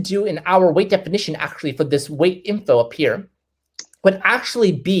need to do in our weight definition actually for this weight info up here would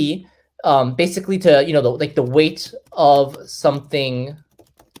actually be basically to the weight of something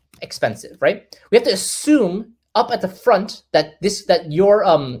expensive, right? We have to assume up at the front that your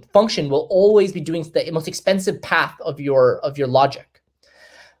function will always be doing the most expensive path of your logic.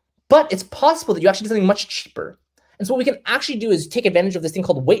 But it's possible that you actually do something much cheaper. And so what we can actually do is take advantage of this thing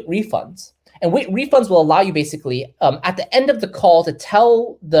called weight refunds. And weight refunds will allow you basically at the end of the call to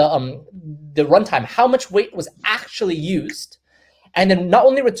tell the runtime how much weight was actually used, and then not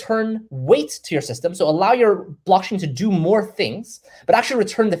only return weight to your system, so allow your blockchain to do more things, but actually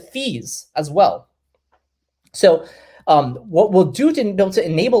return the fees as well. So what we'll do to be able to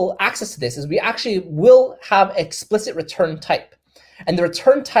enable access to this is we actually will have explicit return type. And the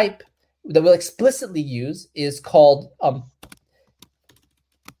return type that we'll explicitly use is called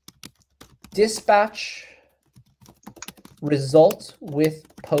dispatch result with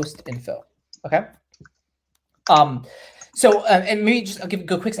post info. Okay. So and maybe just I'll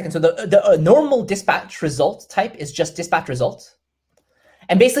go a quick second. So the normal dispatch result type is just dispatch result.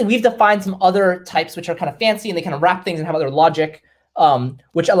 And basically we've defined some other types which are kind of fancy and they kind of wrap things and have other logic,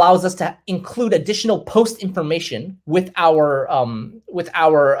 which allows us to include additional post information with our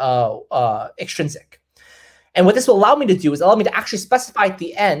extrinsic. And what this will allow me to do is allow me to actually specify at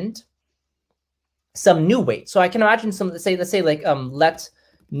the end some new weight. So I can imagine let's say like let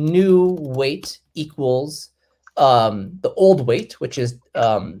new weight equals the old weight, which is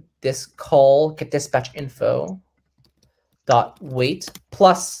this call get dispatch info dot weight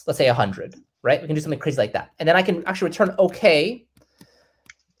plus, let's say 100, right? We can do something crazy like that. And then I can actually return okay.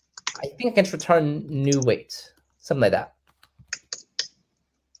 I think I can just return new weight, something like that.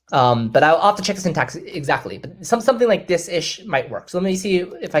 But I'll have to check the syntax exactly. But something like this-ish might work. So let me see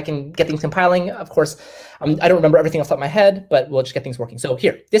if I can get things compiling. Of course, I don't remember everything off the top of my head, but we'll just get things working. So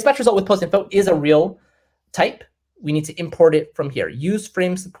here, dispatch result with post info is a real type. We need to import it from here. Use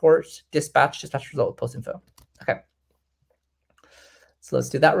frame support dispatch result with post info. Okay. So let's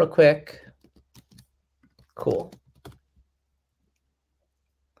do that real quick. Cool.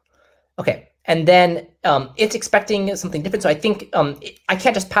 Okay. And then it's expecting something different. So I think I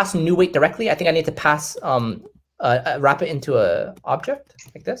can't just pass new weight directly. I think I need to pass wrap it into a object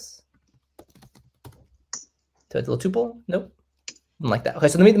like this. To a little tuple. Nope. Like that. Okay.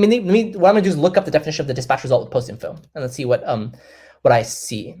 So let me what I'm gonna do is look up the definition of the dispatch result with post info, and let's see what I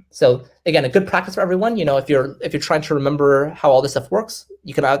see. So again, a good practice for everyone. If you're trying to remember how all this stuff works,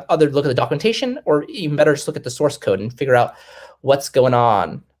 you can either look at the documentation or even better, just look at the source code and figure out what's going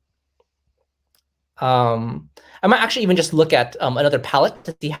on. I might actually even just look at another pallet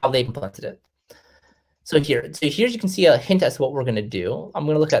to see how they implemented it. So here you can see a hint as to what we're going to do. I'm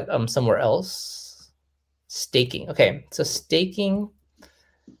going to look at somewhere else. Staking. Okay, so staking.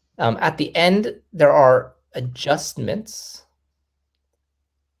 At the end, there are adjustments.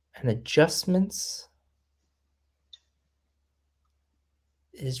 And adjustments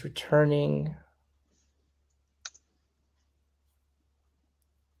is returning.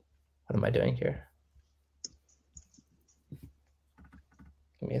 What am I doing here?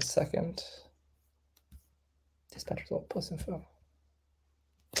 Give me a second. Dispatch result post info.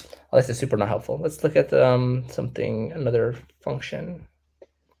 Oh, this is super not helpful. Let's look at another function.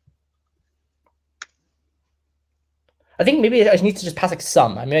 I think maybe I need to just pass like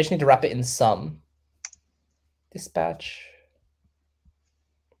sum. I mean, I just need to wrap it in sum. Dispatch.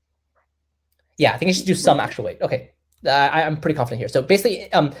 Yeah, I think I should do some actual weight. Okay, I'm pretty confident here. So basically,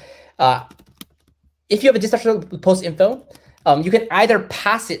 if you have a dispatch with post info, you can either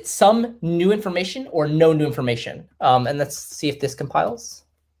pass it some new information or no new information. And let's see if this compiles.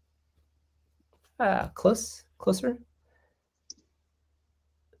 Closer.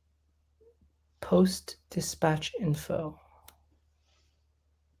 Post dispatch info.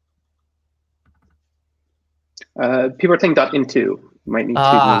 People are saying .into. Might need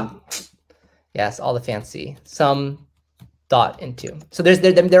to. Yes, all the fancy. Some .into. So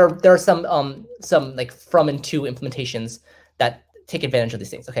there are some like from and to implementations that take advantage of these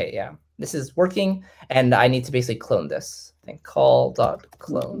things. Okay, yeah, this is working, and I need to basically clone this. I think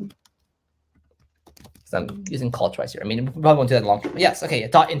call.clone. Because I'm using call twice here. I mean, we probably won't do that long term. Yes, okay,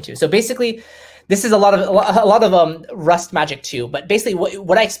 .into. So basically, this is a lot of Rust magic too. But basically,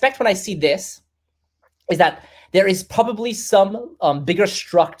 what I expect when I see this is that there is probably some bigger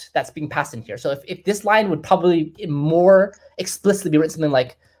struct that's being passed in here. So if this line would probably more explicitly be written something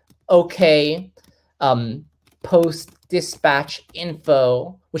like, okay, post dispatch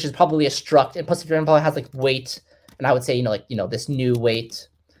info, which is probably a struct, and post dispatch info has like weight, and I would say this new weight,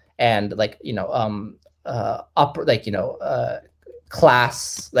 and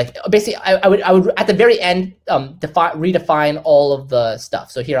class, like basically I would at the very end redefine all of the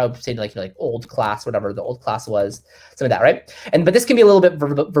stuff. So here I would say like old class, whatever the old class was, some of that, right? But this can be a little bit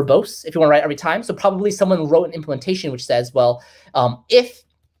verbose if you want to write every time. So probably someone wrote an implementation which says, well, if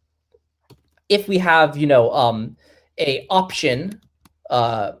we have a option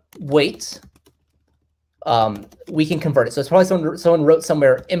weight, we can convert it. So it's probably someone wrote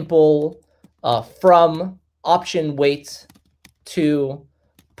somewhere impl from option weight to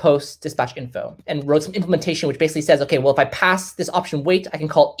post dispatch info, and wrote some implementation which basically says, okay, well, if I pass this option weight, I can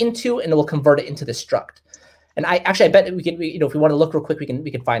call into, and it will convert it into this struct. And I bet we can, if we want to look real quick, we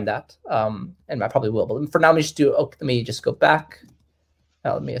can find that. And I probably will. But for now, let me just go back.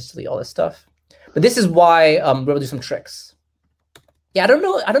 Let me just delete all this stuff. But this is why we're able to do some tricks. Yeah, I don't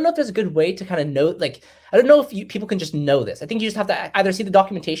know if there's a good way to kind of know, like, I don't know if people can just know this. I think you just have to either see the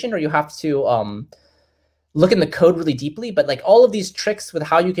documentation or you have to look in the code really deeply. But like all of these tricks with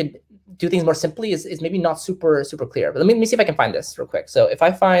how you can do things more simply is maybe not super clear. But let me see if I can find this real quick. So if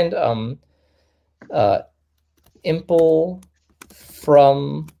I find impl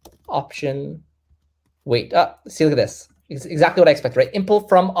from option weight, see, look at this. It's exactly what I expect, right? Impl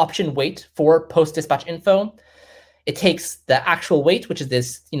from option weight for post dispatch info. It takes the actual weight, which is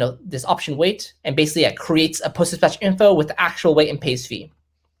this, this option weight, and basically it creates a post dispatch info with the actual weight and pays fee.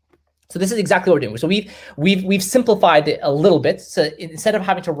 So this is exactly what we're doing. So we've simplified it a little bit. So instead of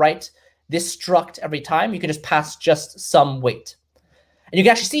having to write this struct every time, you can just pass just some weight. And you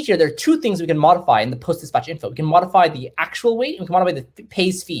can actually see here, there are two things we can modify in the post dispatch info. We can modify the actual weight, and we can modify the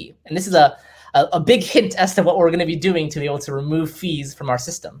pays fee. And this is a big hint as to what we're going to be doing to be able to remove fees from our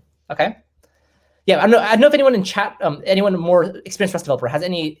system. Okay. Yeah, I don't know if anyone in chat, anyone more experienced Rust developer has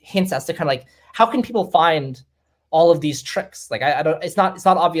any hints as to kind of like how can people find all of these tricks. Like I don't, it's not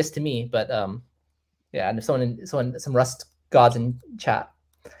obvious to me, but yeah, and if some Rust gods in chat.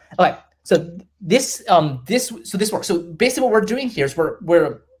 Okay, so this works. So basically what we're doing here is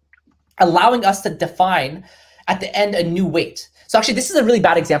we're allowing us to define at the end a new weight. So actually, this is a really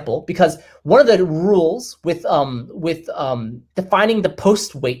bad example because one of the rules with defining the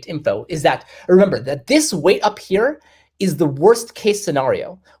post weight info is that, remember that this weight up here is the worst case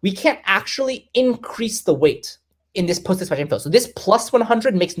scenario. We can't actually increase the weight in this post dispatch info. So this plus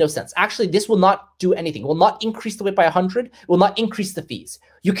 100 makes no sense. Actually, this will not do anything. It will not increase the weight by 100. It will not increase the fees.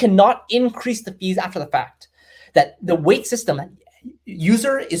 You cannot increase the fees after the fact. That the weight system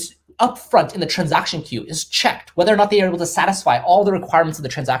user is upfront in the transaction queue is checked whether or not they are able to satisfy all the requirements of the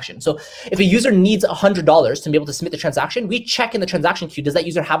transaction. So if a user needs $100 to be able to submit the transaction, we check in the transaction queue, does that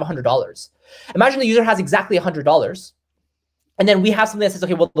user have $100? Imagine the user has exactly $100. And then we have something that says,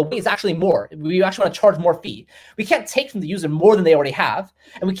 okay, well, the weight is actually more. We actually want to charge more fee. We can't take from the user more than they already have.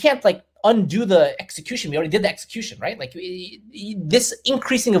 And we can't like undo the execution. We already did the execution, right? Like this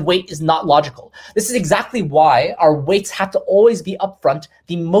increasing of weight is not logical. This is exactly why our weights have to always be upfront,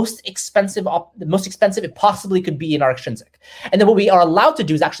 the most expensive it possibly could be in our extrinsic. And then what we are allowed to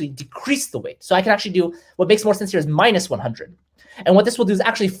do is actually decrease the weight. So I can actually do, what makes more sense here is minus 100. And what this will do is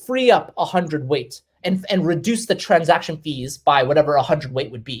actually free up 100 weight and reduce the transaction fees by whatever 100 weight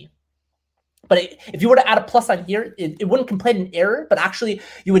would be. But if you were to add a plus sign here, it wouldn't complain an error, but actually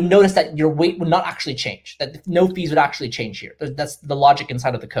you would notice that your weight would not actually change, that no fees would actually change here. That's the logic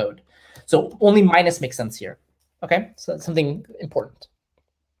inside of the code. So only minus makes sense here. Okay, so that's something important.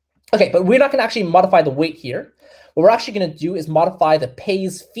 Okay, but we're not going to actually modify the weight here. What we're actually going to do is modify the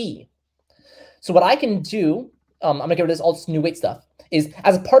pays fee. So what I can do, I'm going to get rid of all this new weight stuff, is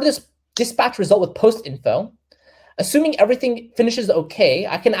as a part of this dispatch result with post info, assuming everything finishes okay,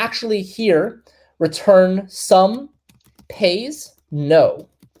 I can actually here return some pays no.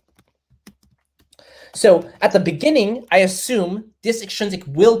 So at the beginning, I assume this extrinsic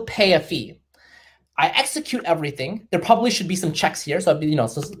will pay a fee. I execute everything. There probably should be some checks here. So,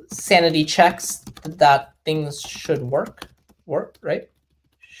 so sanity checks that things should work, right?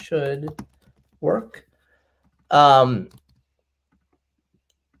 Should work. Something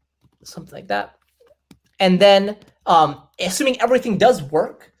like that. And then assuming everything does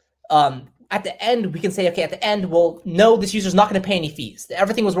work, at the end, we can say, okay, at the end, well, no, this user's not going to pay any fees.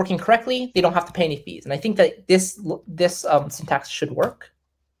 Everything was working correctly. They don't have to pay any fees. And I think that this syntax should work.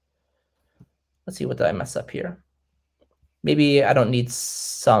 Let's see, what did I mess up here? Maybe I don't need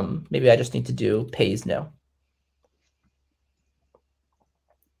some. Maybe I just need to do pays no.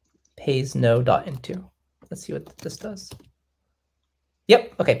 Pays no dot into. Let's see what this does.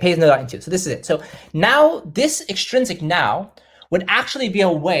 Yep, okay, pays no dot into. So this is it. So now this extrinsic now would actually be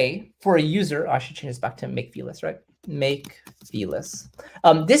a way for a user, I should change this back to make feeless, right? Make feeless.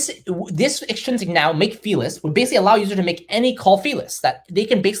 This extrinsic now, make feeless, would basically allow user to make any call feeless, that they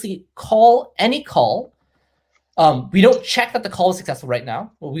can basically call any call. We don't check that the call is successful right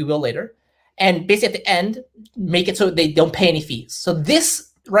now, well, we will later. And basically at the end, make it so they don't pay any fees. So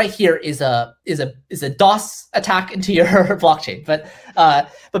this right here is a DOS attack into your blockchain, but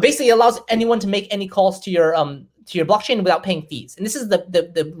basically it allows anyone to make any calls to your blockchain without paying fees. And this is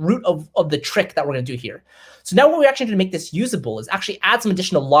the root of the trick that we're going to do here. So now what we're actually going to make this usable is actually add some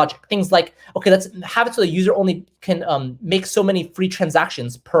additional logic. Things like, okay, let's have it so the user only can make so many free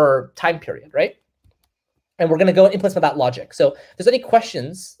transactions per time period, right? And we're going to go and implement that logic. So if there's any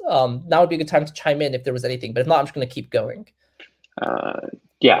questions, now would be a good time to chime in if there was anything. But if not, I'm just going to keep going.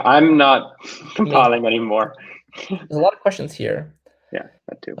 Yeah, I'm not compiling anymore. There's a lot of questions here. Yeah,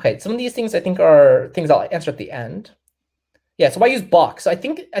 that too. Okay, some of these things I think are things I'll answer at the end. Yeah, so why use box? So I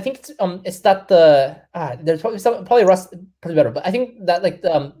think it's that there's probably Rust pretty better, but I think that like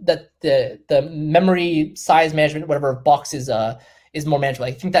the memory size management, whatever box is more manageable.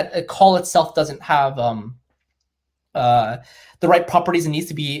 I think that a call itself doesn't have the right properties and needs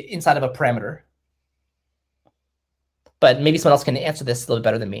to be inside of a parameter. But maybe someone else can answer this a little bit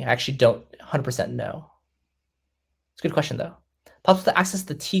better than me. I actually don't 100% know. It's a good question though. Possible to access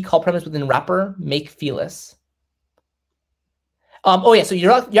the T call parameters within wrapper, make feeless. Oh yeah, so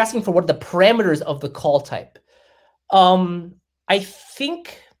you're asking for what are the parameters of the call type. I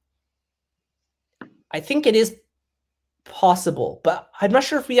think it is possible, but I'm not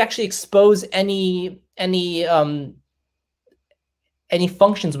sure if we actually expose any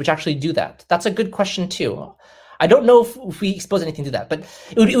functions which actually do that. That's a good question too. I don't know if we expose anything to that, but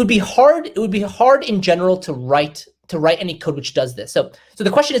it would be hard. It would be hard in general to write any code which does this. So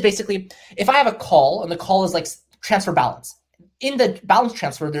the question is basically, if I have a call and the call is like transfer balance, in the balance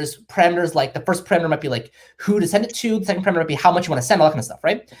transfer, there's parameters like the first parameter might be like who to send it to, the second parameter might be how much you want to send, all that kind of stuff,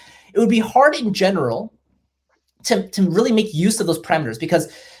 right? It would be hard in general to really make use of those parameters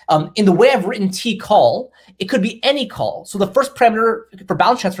because in the way I've written T call, it could be any call. So the first parameter for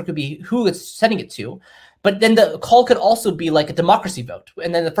balance transfer could be who it's sending it to. But then the call could also be like a democracy vote.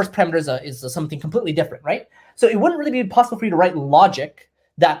 And then the first parameter is something completely different, right? So it wouldn't really be possible for you to write logic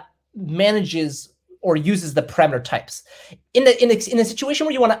that manages or uses the parameter types. In a situation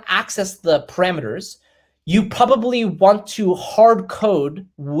where you want to access the parameters, you probably want to hard code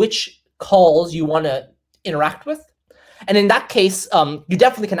which calls you want to interact with. And in that case, you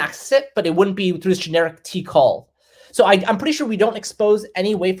definitely can access it, but it wouldn't be through this generic T call. So I'm pretty sure we don't expose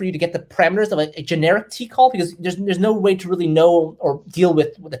any way for you to get the parameters of a generic T call because there's no way to really know or deal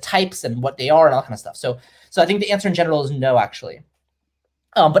with the types and what they are and all that kind of stuff. So I think the answer in general is no, actually.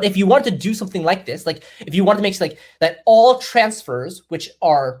 But if you want to do something like this, like if you want to make like that all transfers which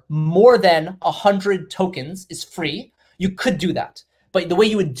are more than 100 tokens is free, you could do that. But the way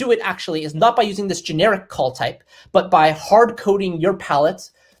you would do it actually is not by using this generic call type, but by hard coding your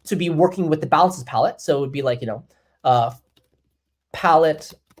pallet to be working with the balances palette. So it would be like,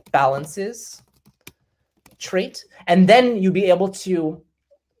 pallet balances trait, and then you'd be able to,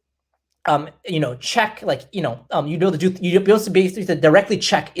 check like, you'd be able to basically directly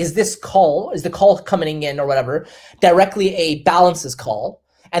check, is the call coming in or whatever directly a balances call,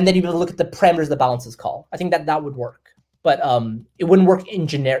 and then you would look at the parameters the balances call. I think that would work, but it wouldn't work in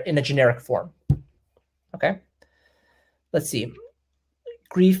a generic form. Okay, let's see.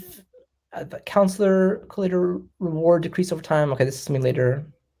 Grief, the counselor, collator, reward, decrease over time. Okay, this is something later.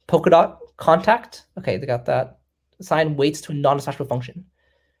 Polka dot, contact. Okay, they got that. Assign weights to a non-dispatchable function.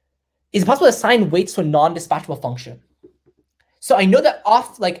 Is it possible to assign weights to a non-dispatchable function? So I know that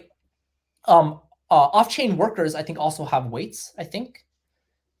off-chain workers, I think, also have weights, I think.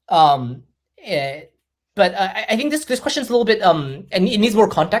 But I think this question is a little bit, and it needs more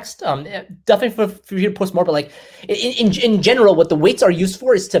context. Definitely for you to post more, but like in general, what the weights are used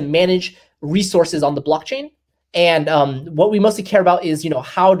for is to manage resources on the blockchain. And what we mostly care about is,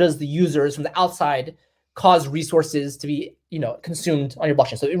 how does the users from the outside cause resources to be, consumed on your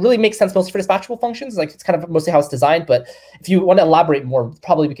blockchain. So it really makes sense mostly for dispatchable functions. Like it's kind of mostly how it's designed. But if you want to elaborate more,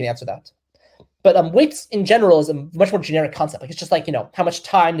 probably we can answer that. But weights in general is a much more generic concept. Like it's just like, how much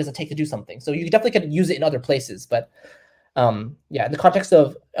time does it take to do something? So you definitely could use it in other places. But yeah, in the context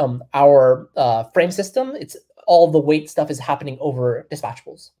of our frame system, it's all the weight stuff is happening over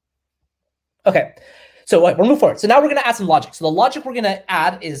dispatchables. Okay, so we'll move forward. So now we're going to add some logic. So the logic we're going to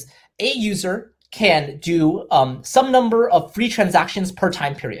add is a user can do some number of free transactions per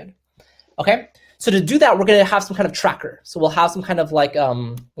time period. Okay. So to do that, we're going to have some kind of tracker. So we'll have some kind of like,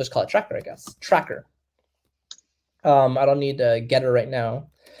 let's call it tracker, I guess. Tracker. I don't need a getter right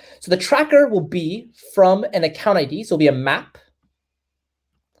now. So the tracker will be from an account ID. So it'll be a map.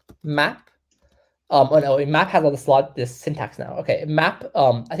 Map. Oh no, a map has all this syntax now. Okay, map.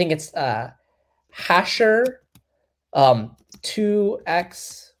 I think it's hasher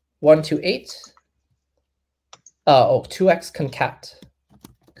 2x128. 2x concat.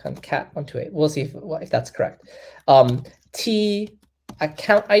 Concat 128. We'll see if that's correct. T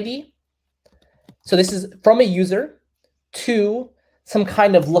account ID. So this is from a user to some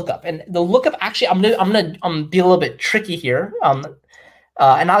kind of lookup, and the lookup actually I'm gonna be a little bit tricky here, and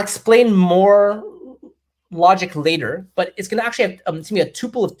I'll explain more logic later. But it's gonna actually have it's gonna be a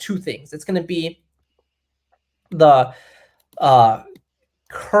tuple of two things. It's gonna be the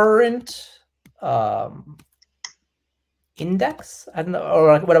current index, I don't know,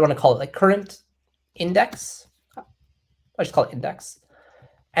 or what I want to call it, like current index. I just call it index,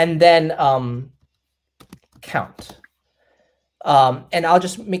 and then count. And I'll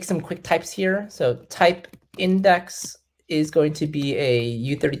just make some quick types here. So type index is going to be a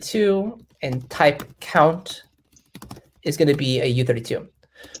U32, and type count is going to be a U32.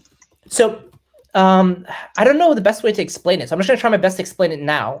 So I don't know the best way to explain it. So I'm just going to try my best to explain it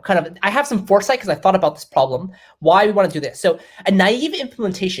now. I have some foresight because I thought about this problem, why we want to do this. So a naive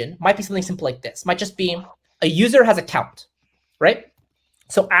implementation might be something simple like this. Might just be a user has a count, right?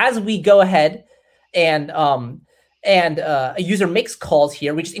 So as we go ahead and a user makes calls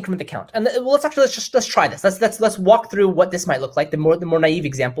here, we just increment the count. And let's try this. Let's walk through what this might look like, the more naive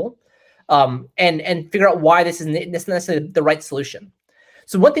example, and figure out why this isn't necessarily the right solution.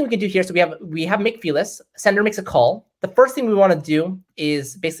 So one thing we can do here, so we have make feeless, sender makes a call. The first thing we want to do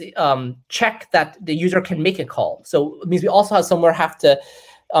is basically check that the user can make a call. So it means we also have to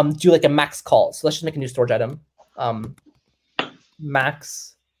do like a max call. So let's just make a new storage item.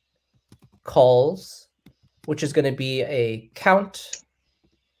 Max calls, which is going to be a count.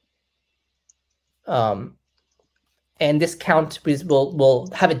 And this count will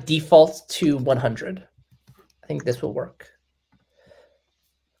have a default to 100. I think this will work.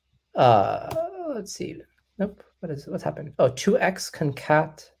 Let's see. Nope. What's happened? Oh, 2x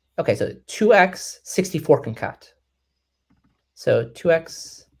concat. Okay, so 2x 64 concat. So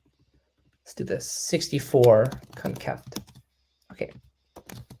 2x, let's do this, 64 concat. Okay.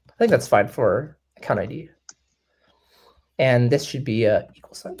 I think that's fine for account ID. And this should be a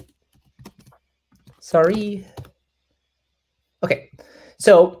equal sign. Sorry. Okay.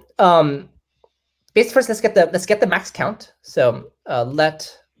 So basically first let's get the max count. So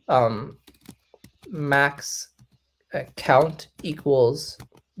let max count equals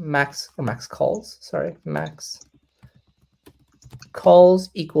max calls. Sorry, max calls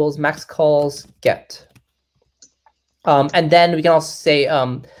equals max calls get. And then we can also say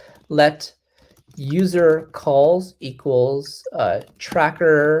let user calls equals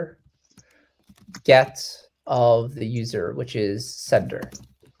tracker get of the user, which is sender.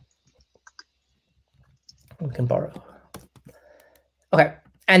 We can borrow. Okay.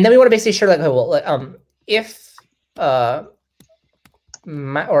 And then we want to basically ensure, like, if or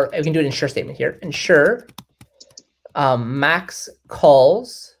we can do an ensure statement here. Ensure max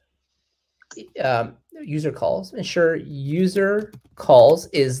calls, user calls. Ensure user calls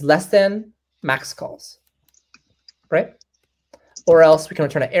is less than max calls, right? or else we can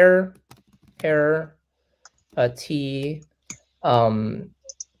return an error, t. Let's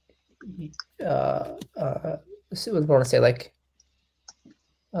see what we want to say, like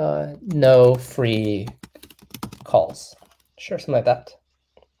no free calls. Sure, something like that.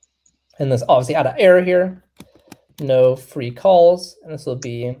 And let's obviously add an error here. No free calls, and this will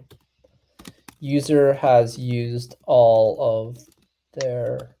be user has used all of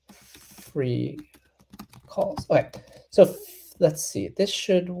their free calls. Okay, so let's see. This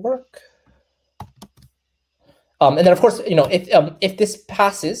should work. And then of course, if this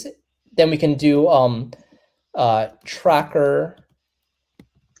passes, then we can do tracker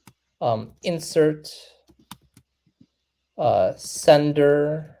insert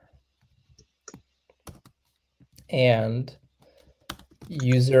sender and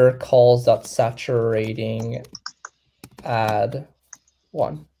user calls dot saturating add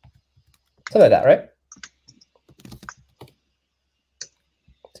 1. Something like that, right?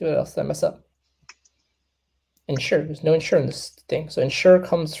 Let's see what else did I mess up. Ensure, there's no ensure in this thing. So ensure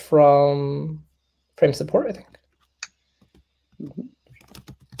comes from frame support, I think. Mm-hmm.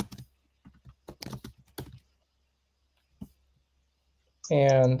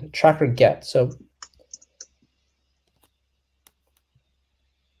 And tracker get. So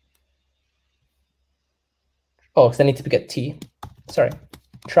because I need to get t. Sorry,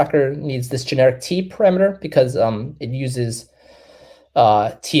 tracker needs this generic t parameter because it uses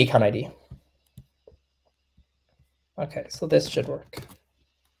t account ID. Okay, so this should work.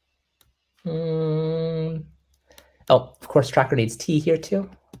 Oh, of course, tracker needs t here too.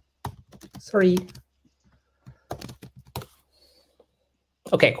 Sorry.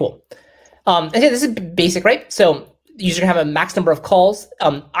 Okay, cool. And this is basic, right? So the user can have a max number of calls.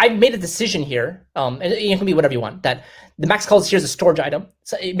 I've made a decision here, and it can be whatever you want, that the max calls here is a storage item.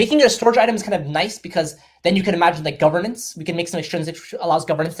 So making it a storage item is kind of nice because then you can imagine like governance. We can make some extrinsic which allows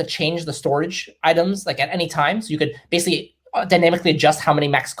governance to change the storage items like at any time. So you could basically dynamically adjust how many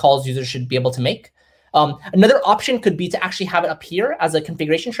max calls users should be able to make. Another option could be to actually have it up here as a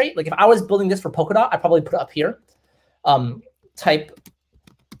configuration trait. Like if I was building this for Polkadot, I'd probably put it up here. Type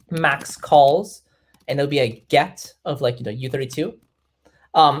max calls, and it'll be a get of like U32,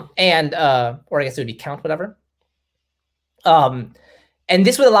 or I guess it would be count, whatever. And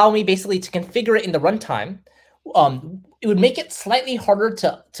this would allow me basically to configure it in the runtime. It would make it slightly harder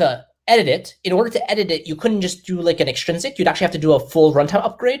to edit it. In order to edit it, you couldn't just do like an extrinsic. You'd actually have to do a full runtime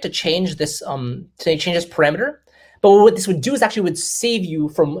upgrade to change this parameter. But what this would do is actually would save you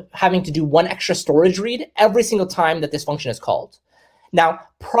from having to do one extra storage read every single time that this function is called. Now,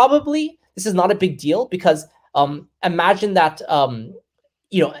 probably this is not a big deal because imagine that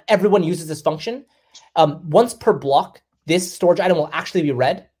everyone uses this function. Once per block, this storage item will actually be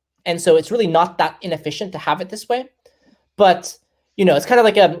read, and so it's really not that inefficient to have it this way. But it's kind of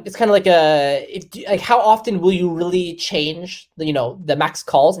like how often will you really change the max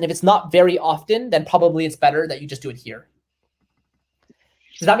calls? And if it's not very often, then probably it's better that you just do it here.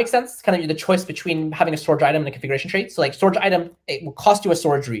 Does that make sense? It's kind of the choice between having a storage item and a configuration trait. So like storage item, it will cost you a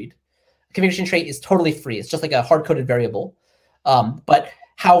storage read. A configuration trait is totally free. It's just like a hard-coded variable. But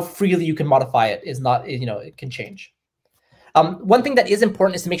how freely you can modify it is not, it can change. One thing that is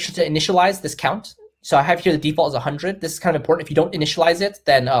important is to make sure to initialize this count. So I have here the default is 100. This is kind of important. If you don't initialize it,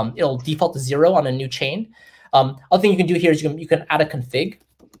 then it'll default to 0 on a new chain. Other thing you can do here is you can add a config,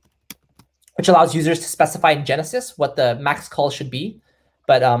 which allows users to specify in Genesis what the max call should be.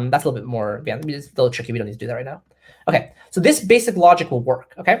 But that's a little bit more advanced. It's a little tricky. We don't need to do that right now. Okay, so this basic logic will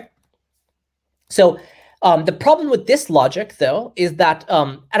work, okay? So the problem with this logic, though, is that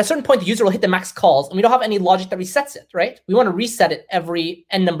at a certain point, the user will hit the max calls, and we don't have any logic that resets it, right? We want to reset it every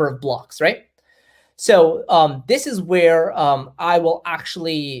n number of blocks, right? So this is where I will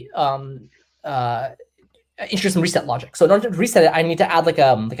actually introduce some reset logic. So in order to reset it, I need to add like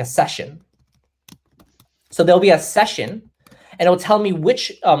a session. So there'll be a session, and it will tell me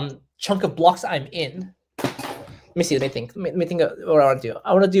which chunk of blocks I'm in. Let me see. Let me think of what I want to do.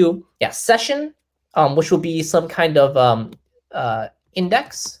 I want to do session, which will be some kind of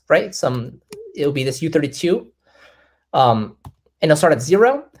index, right? It'll be this U32, and it'll start at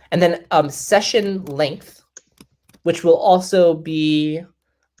 0, and then session length, which will be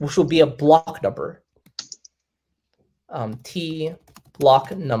a block number. T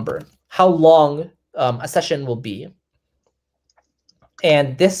block number. How long a session will be.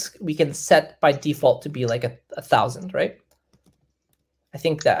 And this we can set by default to be like 1,000, right? I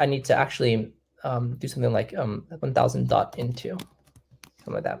think that I need to actually do something like 1,000 dot into,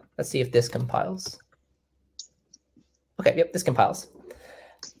 something like that. Let's see if this compiles. Okay, yep, this compiles.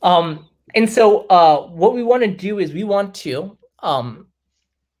 And so what we want to do is we want to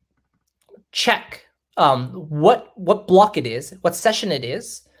check what block it is, what session it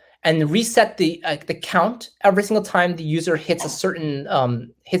is, and reset the count every single time the user hits a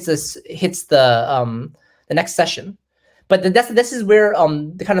certain hits the next session. But this is where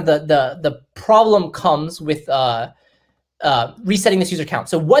the kind of the problem comes with resetting this user count.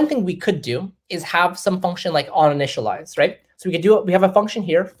 So one thing we could do is have some function like on initialize, right? So we could do it. We have a function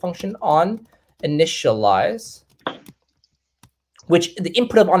here, function on initialize, which the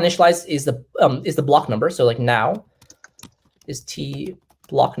input of on initialize is the block number. So like now is t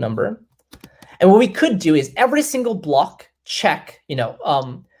block number, and what we could do is every single block check,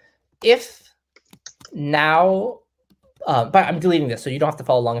 if now. But I'm deleting this, so you don't have to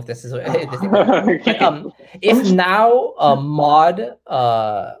follow along if this is. If now mod,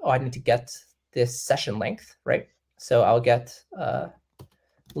 I need to get this session length, right? So I'll get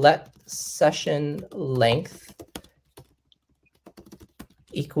let session length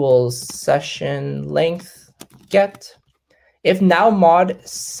equals session length get. If now mod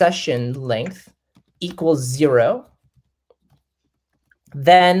session length equals 0,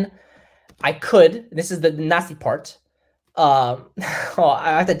 then I could. This is the nasty part. I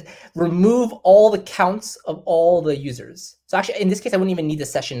have to remove all the counts of all the users. So actually, in this case, I wouldn't even need the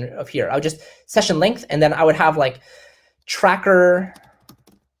session of here. I would just session length, and then I would have like tracker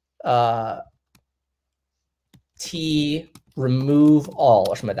t remove all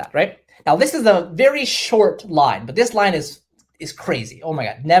or something like that, right? Now this is a very short line, but this line is crazy. Oh my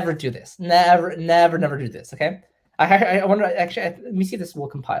god, never do this. Never do this. Okay. I wonder. Actually, let me see if this will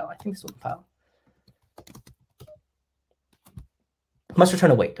compile. I think this will compile. Must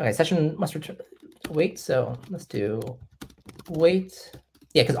return a wait. Okay, session must return wait. So let's do wait.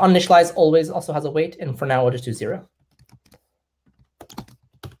 Yeah, because uninitialize always also has a wait, and for now we'll just do 0.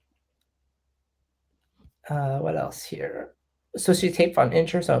 What else here? Associate tape from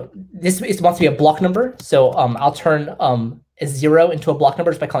integer. So this wants to be a block number. So I'll turn a 0 into a block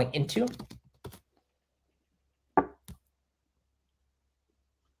number just by calling into.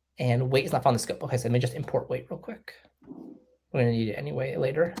 And wait is not found in the scope. Okay, so let me just import wait real quick. We're going to need it anyway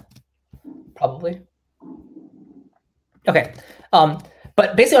later, probably. Okay,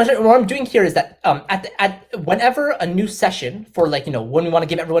 but basically what I'm doing here is that whenever a new session for when we want to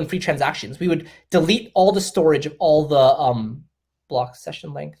give everyone free transactions, we would delete all the storage of all the block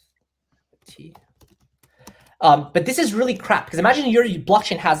session length t. But this is really crap because imagine your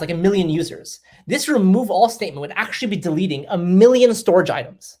blockchain has like 1 million users. This remove all statement would actually be deleting 1 million storage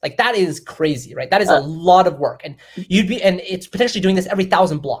items. Like that is crazy, right? That is a lot of work, and it's potentially doing this every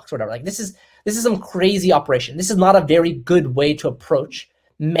 1,000 blocks or whatever. Like this is some crazy operation. This is not a very good way to approach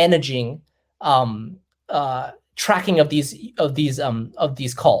managing tracking of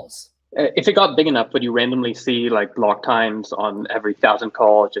these calls. If it got big enough, would you randomly see like block times on every 1,000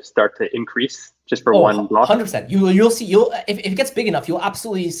 calls just start to increase just for one block? 100%. You'll see. If it gets big enough, you'll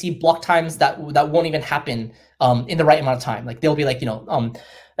absolutely see block times that won't even happen in the right amount of time. Like they'll be like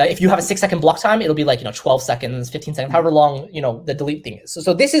if you have a 6-second block time, it'll be like 12 seconds, 15 seconds, however long the delete thing is.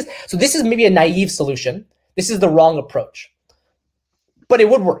 So this is maybe a naive solution. This is the wrong approach, but it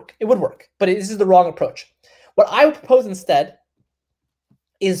would work. It would work, but this is the wrong approach. What I would propose instead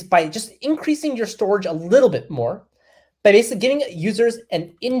is by just increasing your storage a little bit more, by basically giving users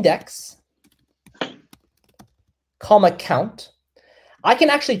an index, comma count. I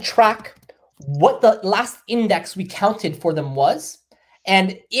can actually track what the last index we counted for them was,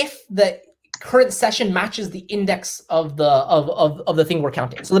 and if the current session matches the index of the thing we're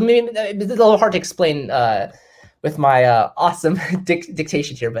counting. So it's a little hard to explain with my awesome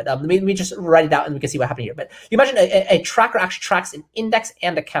dictation here, but let me just write it out and we can see what happened here. But you imagine a tracker actually tracks an index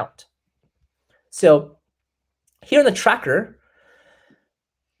and a count. So here in the tracker,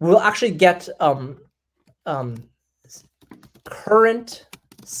 we'll actually get current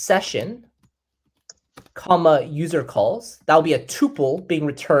session, comma user calls. That'll be a tuple being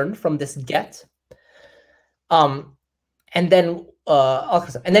returned from this get. And then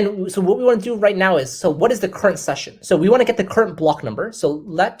so what we want to do right now is, so what is the current session? So we want to get the current block number. So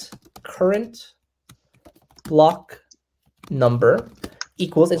let current block number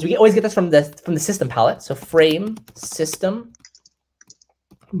equals, as we always get this from the system palette. So frame system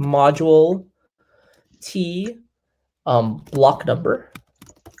module t block number.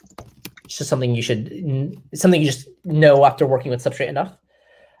 It's just something you just know after working with Substrate enough.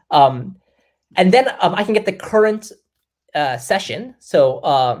 And then I can get the current session.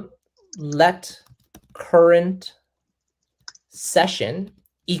 So let current session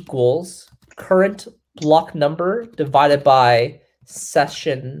equals current block number divided by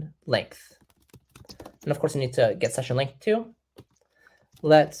session length. And of course, I need to get session length too.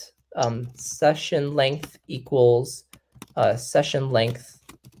 let session length equals session length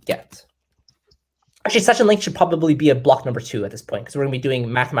get. Actually, session length should probably be a block number 2 at this point, because we're going to be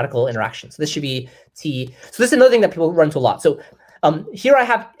doing mathematical interactions. So this should be T. So this is another thing that people run into a lot. So here I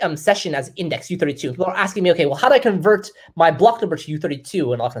have session as index U32. People are asking me, okay, well, how do I convert my block number to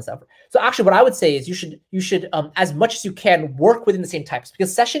U32 and all that kind of stuff? So actually, what I would say is you should as much as you can work within the same types,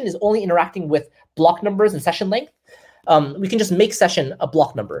 because session is only interacting with block numbers and session length. We can just make session a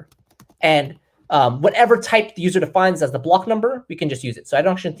block number, and whatever type the user defines as the block number, we can just use it. So I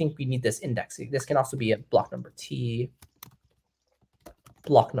don't actually think we need this index. This can also be a block number, T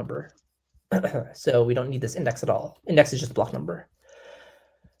block number. So we don't need this index at all. Index is just block number.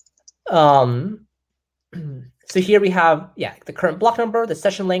 So here we have, the current block number, the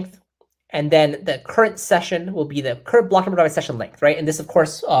session length, and then the current session will be the current block number divided by session length, right? And this, of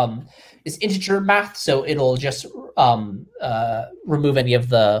course, is integer math, so it'll just remove any of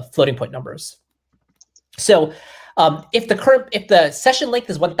the floating point numbers. So if the session length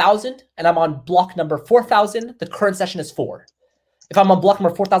is 1,000 and I'm on block number 4,000, the current session is 4. If I'm on block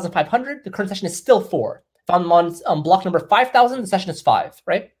number 4,500, the current session is still 4. If I'm on block number 5,000, the session is 5,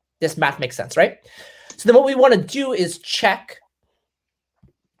 right? This math makes sense, right? So then what we want to do is check.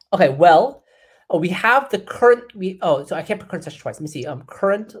 Okay, well, we have the current. So I can't put current session twice. Let me see.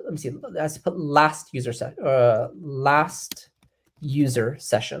 Current. Let me see. Let's put last user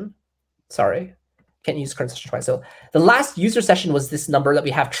session. Sorry, can't use current session twice. So the last user session was this number that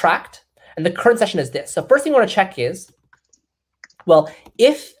we have tracked, and the current session is this. So first thing we want to check is, well,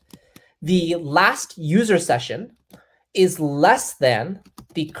 if the last user session is less than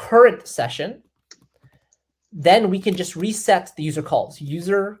the current session, then we can just reset the user calls.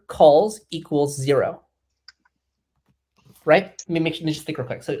 User calls equals 0, right? Let me just think real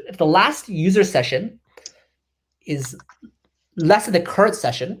quick. So if the last user session is less than the current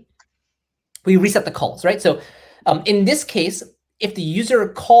session, we reset the calls, right? So in this case, if the user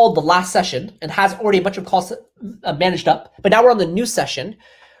called the last session and has already a bunch of calls managed up, but now we're on the new session,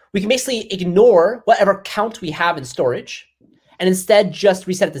 we can basically ignore whatever count we have in storage and instead just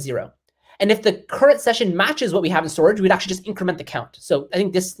reset it to 0. And if the current session matches what we have in storage, we'd actually just increment the count. So I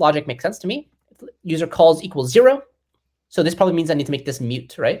think this logic makes sense to me. User calls equals 0. So this probably means I need to make this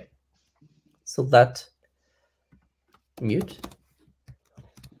mute, right? So let mute.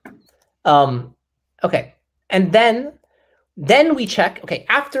 Okay, and then we check, okay,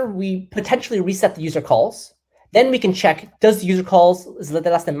 after we potentially reset the user calls, then we can check, does the user calls, is it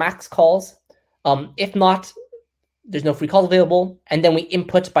less than max calls? If not, there's no free calls available. And then we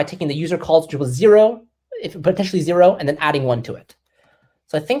input by taking the user calls, which was 0, if potentially 0, and then adding 1 to it.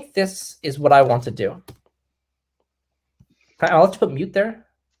 So I think this is what I want to do. I'll just put mute there.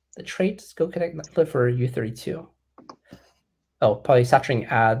 The traits, go connect put for U32. Oh, probably saturating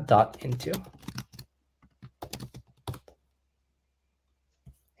add dot into.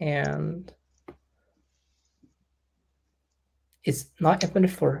 And it's not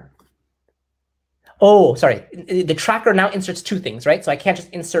implemented for. Oh, sorry. The tracker now inserts 2 things, right? So I can't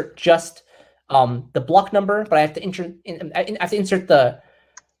just insert just the block number, but I have to insert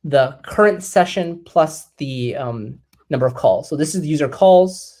the current session plus the number of calls. So this is the user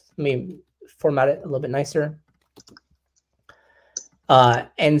calls. Let me format it a little bit nicer.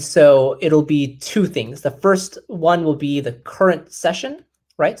 And so it'll be 2 things. The first one will be the current session,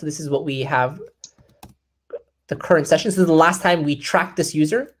 right? So this is what we have, the current session. This is the last time we tracked this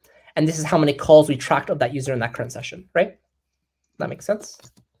user. And this is how many calls we tracked of that user in that current session, right? That makes sense.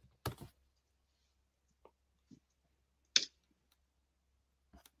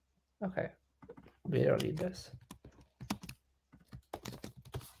 Okay, we don't need this.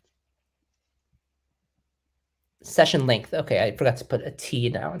 Session length. Okay, I forgot to put a T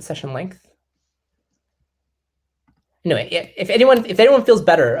now in session length. Anyway, if anyone feels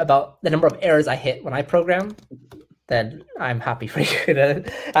better about the number of errors I hit when I program, then I'm happy for you.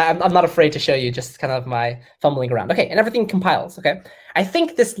 I'm not afraid to show you just kind of my fumbling around. Okay, and everything compiles, okay? I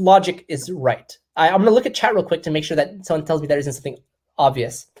think this logic is right. I'm going to look at chat real quick to make sure that someone tells me there isn't something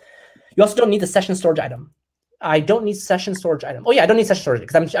obvious. You also don't need the session storage item. I don't need session storage item. Oh yeah, I don't need session storage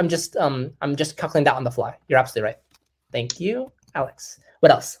because I'm just calculating that on the fly. You're absolutely right. Thank you, Alex.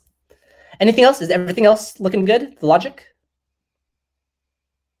 What else? Anything else? Is everything else looking good? The logic?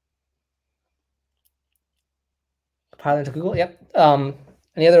 Pilot into Google. Yep.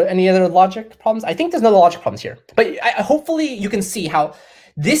 Any other logic problems? I think there's no logic problems here. But hopefully you can see how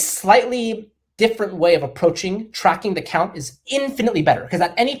this slightly different way of approaching tracking the count is infinitely better. Because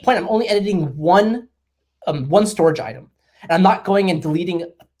at any point I'm only editing one storage item, and I'm not going and deleting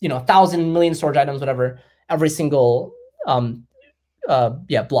 1,000 million storage items, whatever, every single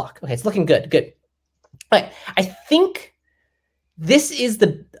yeah, block. Okay, it's looking good. Good. All right, I think this is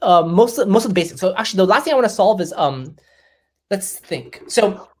the most of the basics. So actually, the last thing I want to solve is let's think.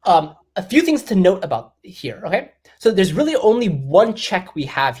 So a few things to note about here. Okay, so there's really only one check we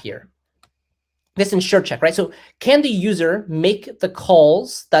have here. This ensure check, right? So can the user make the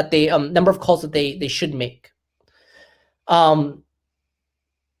calls that they number of calls that they should make?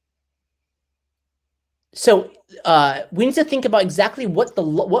 So we need to think about exactly what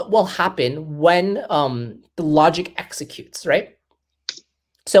will happen when the logic executes, right?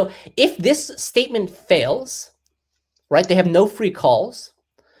 So if this statement fails, right, they have no free calls.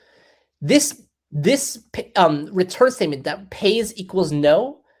 This return statement that pays equals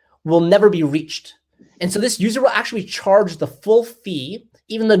no will never be reached, and so this user will actually charge the full fee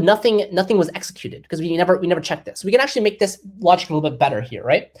even though nothing was executed, because we never checked this. So we can actually make this logic a little bit better here,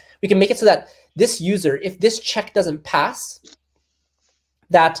 right? We can make it so that this user, if this check doesn't pass,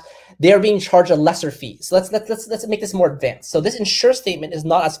 that they're being charged a lesser fee. So let's make this more advanced. So this ensure statement is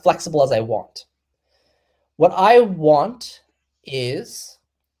not as flexible as I want. What I want is,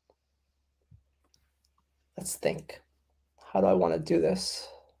 let's think. How do I want to do this?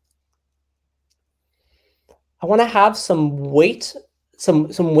 I want to have some weight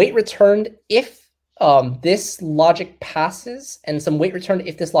returned if this logic passes, and some weight returned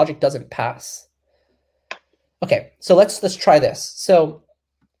if this logic doesn't pass. Okay, so let's try this. So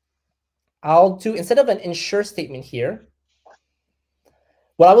I'll do, instead of an ensure statement here,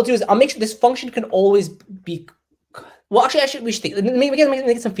 what I will do is I'll make sure this function can always be. Well, actually, we should think. Let me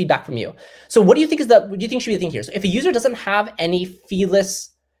get some feedback from you. So what do you think should be the thing here? So if a user doesn't have any feeless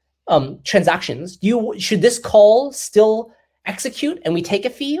transactions, should this call still execute and we take a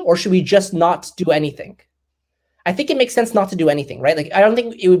fee, or should we just not do anything? I think it makes sense not to do anything, right? Like, I don't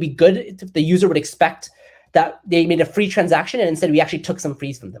think it would be good if the user would expect that they made a free transaction and instead we actually took some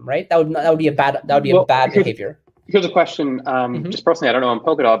fees from them, right? That would be a bad behavior. Here's a question. Just personally, I don't know on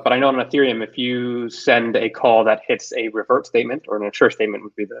Polkadot, but I know on Ethereum, if you send a call that hits a revert statement, or an ensure statement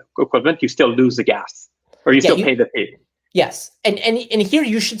would be the equivalent, you still lose the gas, or you still pay the fee. Yes, and here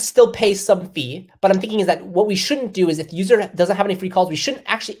you should still pay some fee, but I'm thinking is that what we shouldn't do is, if the user doesn't have any free calls, we shouldn't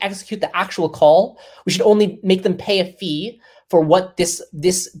actually execute the actual call. We should only make them pay a fee for what this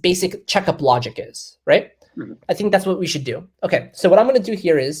basic checkup logic is, right? Mm-hmm. I think that's what we should do. Okay, so what I'm going to do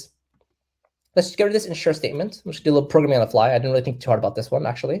here is, let's get rid of this ensure statement. We'll just do a little programming on the fly. I didn't really think too hard about this one,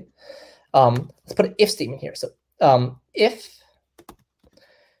 actually. Let's put an if statement here. So if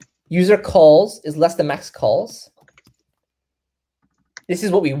user calls is less than max calls, this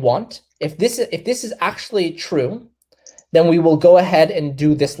is what we want. If this is actually true, then we will go ahead and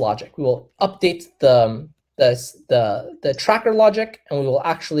do this logic. We will update the tracker logic, and we will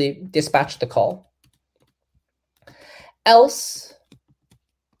actually dispatch the call. Else,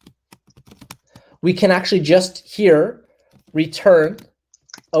 we can actually just here return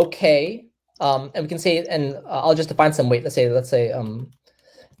okay, and we can say, and I'll just define some weight. Let's say what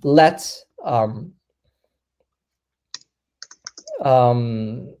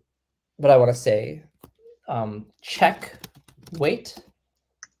I want to say, check weight,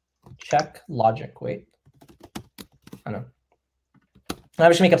 check logic weight. I don't know.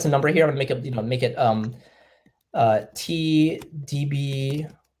 I should make up some number here. I'm gonna make it t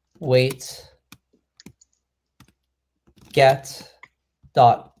db weight get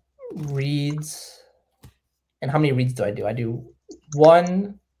dot reads, and how many reads do? I do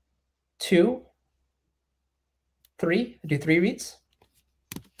 1, 2, 3. I do 3 reads.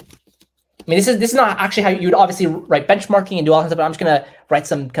 I mean, this is not actually how you would obviously write benchmarking and do all kinds of stuff, but I'm just gonna write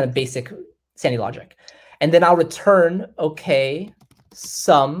some kind of basic Sandy logic, and then I'll return okay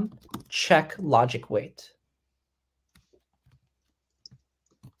sum check logic weight.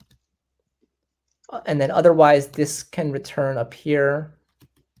 And then otherwise, this can return up here.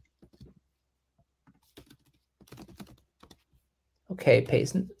 Okay,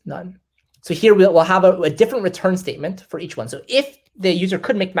 pays none. So here we'll have a different return statement for each one. So if the user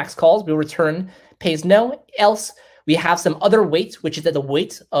could make max calls, we'll return pays no. Else, we have some other weight, which is at the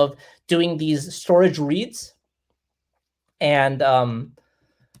weight of doing these storage reads. And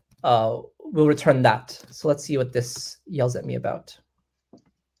we'll return that. So let's see what this yells at me about.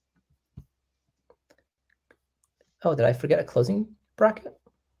 Oh, did I forget a closing bracket?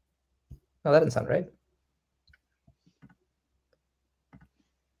 No, that doesn't sound right.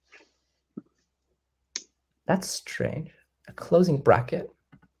 That's strange. A closing bracket.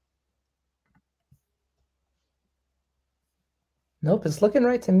 Nope, it's looking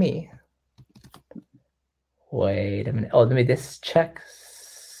right to me. Wait a minute. Oh, let me just check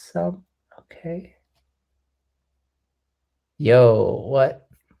some. Okay. Yo,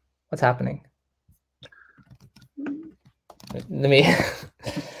 what's happening? Let me.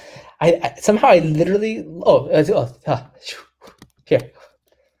 I somehow I literally. Here.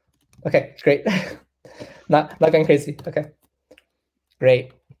 Okay, great. not going crazy. Okay,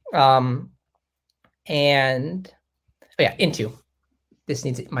 great. And oh yeah, into. This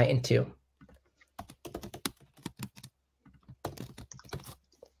needs my into.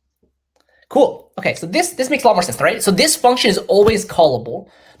 Cool. Okay, so this makes a lot more sense, right? So this function is always callable.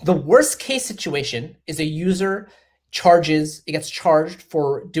 The worst case situation is a user gets charged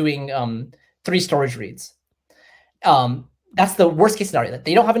for doing 3 storage reads. That's the worst case scenario. That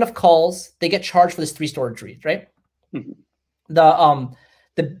they don't have enough calls, they get charged for this 3 storage reads, right? Mm-hmm.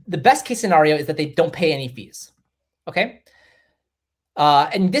 The best case scenario is that they don't pay any fees. Okay.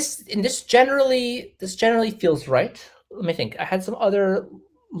 And this generally feels right. Let me think. I had some other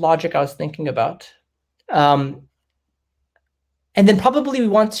logic I was thinking about. And then probably we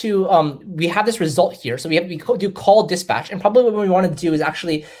want to, we have this result here. So we do call dispatch. And probably what we want to do is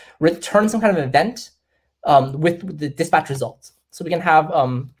actually return some kind of event with the dispatch results. So we can have,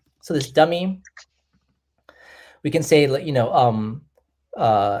 so this dummy, we can say, just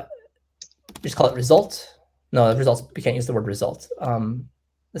call it result. No, results, we can't use the word result.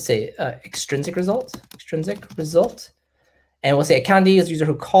 Let's say extrinsic result. And we'll say a candidate is the user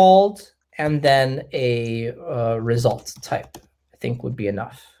who called, and then a result type, I think would be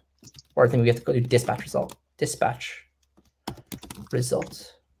enough. Or I think we have to go to dispatch result. Dispatch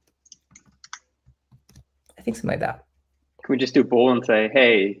result. I think something like that. Can we just do bool and say,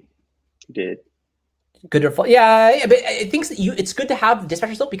 hey, you did? Good or false? Yeah, but I think it's good to have the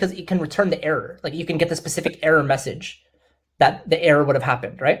dispatch result because it can return the error. Like you can get the specific error message that the error would have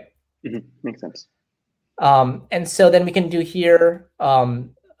happened, right? Mm-hmm. Makes sense. And so then we can do here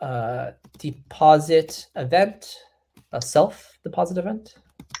deposit event, a self deposit event,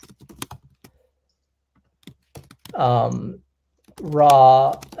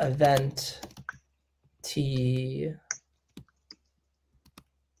 raw event t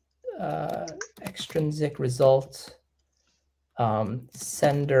extrinsic result,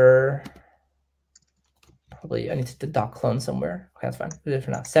 sender. Probably I need to dot clone somewhere. Okay, that's fine. We'll do it for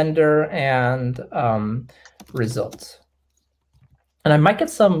now. Sender and result. And I might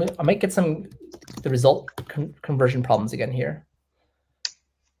get some the result conversion problems again here.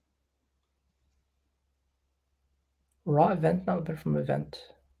 Raw event, not better from event.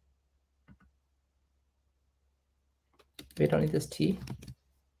 We don't need this T.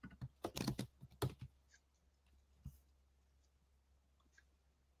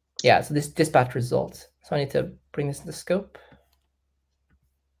 Yeah, so this dispatch result. So I need to bring this into scope.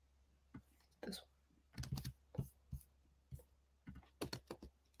 This one.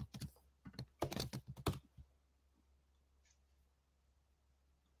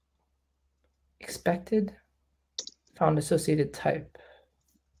 Expected, found associated type.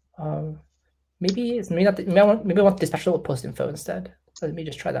 Maybe I want dispatch result post info instead. So let me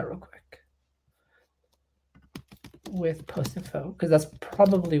just try that real quick. With post info, because that's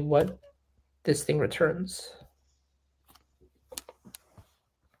probably what this thing returns.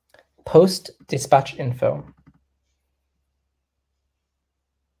 Post dispatch info.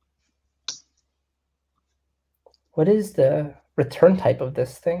 What is the return type of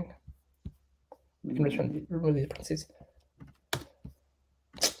this thing? We can remove these parentheses.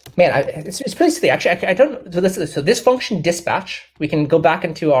 Man, it's pretty silly. Actually, I don't. So this function dispatch, we can go back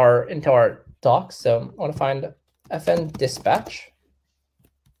into our docs. So I want to find fn dispatch.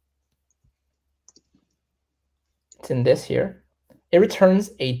 It's in this here. It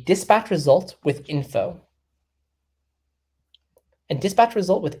returns a dispatch result with info. And dispatch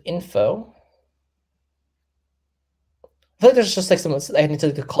result with info. I feel like there's just like some, I need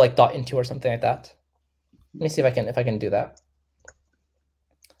to call like dot into or something like that. Let me see if I can do that.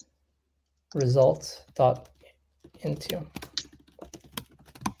 Result dot into.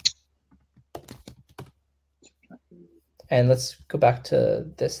 And let's go back to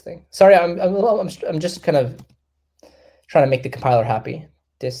this thing. Sorry, I'm just kind of trying to make the compiler happy.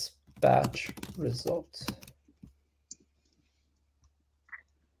 Dispatch result.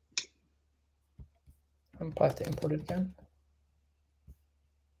 I'm probably have to import it again.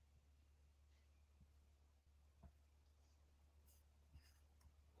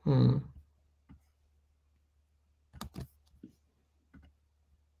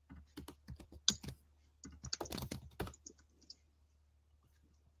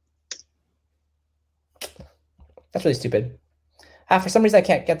 That's really stupid. For some reason I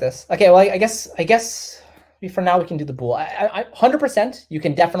can't get this. Okay, well I guess for now we can do the bool. I 100% you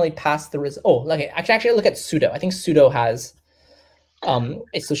can definitely pass the result. Oh, okay. Actually look at sudo. I think sudo has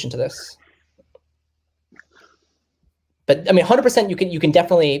a solution to this. But I mean, 100% you can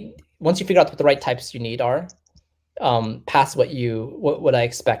definitely, once you figure out what the right types you need are, past what I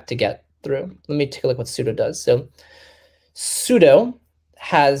expect to get through. Let me take a look what sudo does. So sudo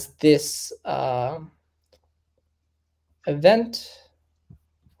has this event.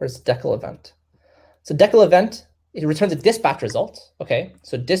 Where's decal event? So decal event, it returns a dispatch result. Okay,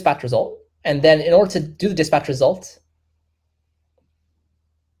 so dispatch result. And then in order to do the dispatch result,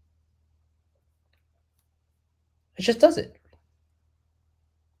 it just does it.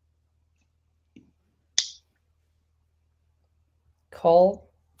 Call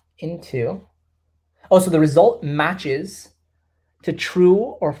into. Oh, so the result matches to true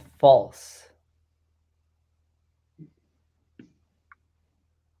or false.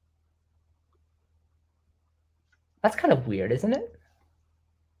 That's kind of weird, isn't it?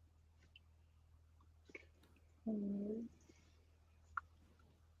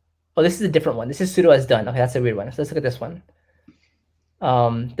 Oh, this is a different one. This is sudo as done. Okay, that's a weird one. So let's look at this one.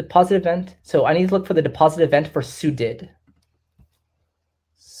 Deposit event. So I need to look for the deposit event for sudid.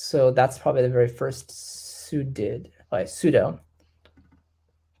 So that's probably the very first sudid. All right, sudo.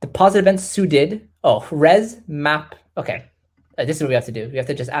 Deposit event sudid. Oh, res map. Okay. This is what we have to do. We have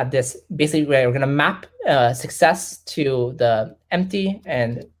to just add this. Basically, we're going to map success to the empty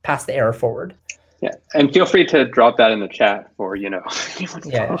and pass the error forward. Yeah, and feel free to drop that in the chat for, Yeah,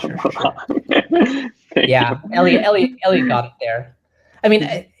 sure. Yeah, Ellie got it there. I mean,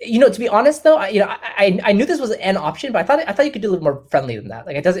 to be honest though, I knew this was an option, but I thought you could do a little more friendly than that.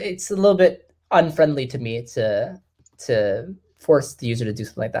 Like it's a little bit unfriendly to me to force the user to do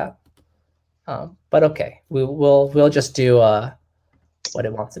something like that. But okay, we'll just do what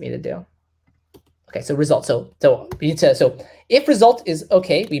it wants me to do. Okay, so result. So we need to. So if result is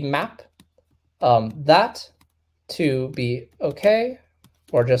okay, we map that to be okay,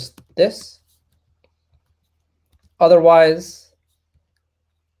 or just this. Otherwise,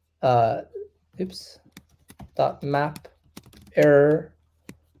 dot map error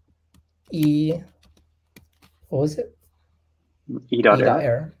e. What was it? E dot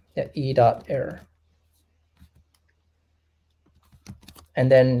error. Yeah, e dot error. And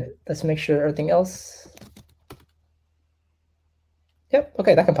then let's make sure everything else. Yep.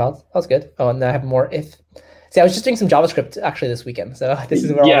 Okay, that compiled. That was good. Oh, and then I have more if. See, I was just doing some JavaScript actually this weekend, so this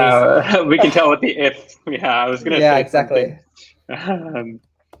is where all we can tell with the if. Yeah, I was gonna. Yeah, exactly.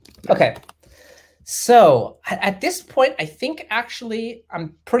 Okay. So at this point, I think actually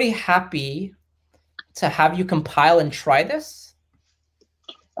I'm pretty happy to have you compile and try this.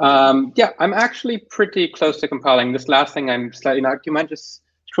 Yeah, I'm actually pretty close to compiling. This last thing I'm slightly not. Do you mind just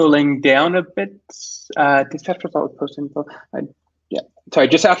scrolling down a bit? Dispatch result post info. Yeah, sorry.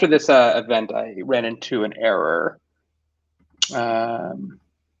 Just after this event, I ran into an error. I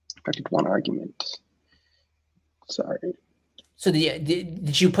did one argument. Sorry. So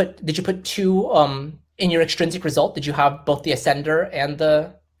did you put two in your extrinsic result? Did you have both the ascender and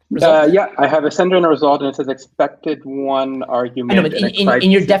the result? Yeah, I have ascender and a result, and it says expected one argument. I know, but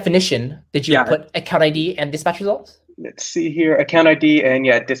in your definition, did you put account ID and dispatch results? Let's see here, account ID and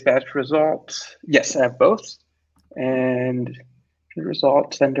dispatch results. Yes, I have both. And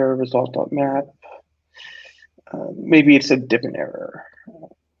result, sender, result.map. Maybe it's a different error.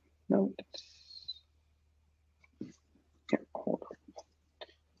 No. Hold on.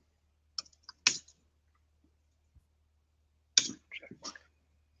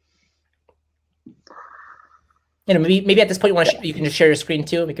 Maybe at this point you can just share your screen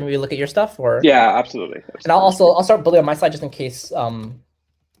too. We can maybe look at your stuff, or yeah, absolutely. And I'll start building on my side just in case.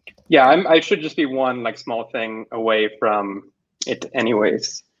 Yeah, I should just be one small thing away from it,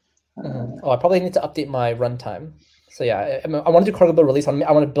 anyways. I probably need to update my runtime. So yeah, I want to do cargo build release. I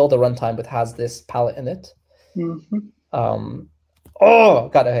want to build a runtime that has this pallet in it. Oh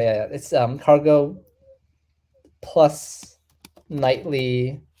god, yeah. It's cargo plus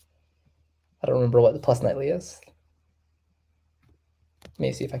nightly. I don't remember what the plus nightly is. Let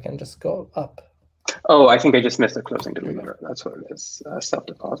me see if I can just go up. Oh, I think I just missed the closing delimiter. That's what it is.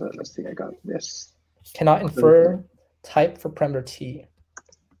 Self-deposit. Let's see. I got this. Cannot infer type for parameter t.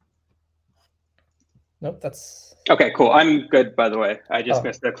 Nope, that's okay. Cool. I'm good. By the way, I just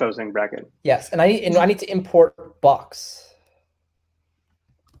missed the closing bracket. Yes, and I need to import box,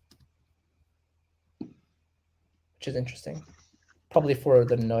 which is interesting. Probably for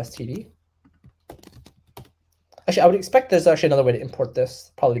the NoSTD. Actually, I would expect there's actually another way to import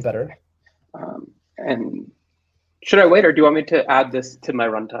this. Probably better. And should I wait, or do you want me to add this to my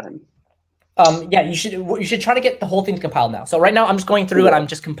runtime? Yeah, you should try to get the whole thing compiled now. So right now I'm just going through and I'm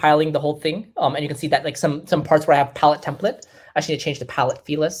just compiling the whole thing. And you can see that like some parts where I have palette template, actually need to change the pallet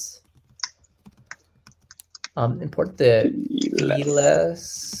feeless. Import the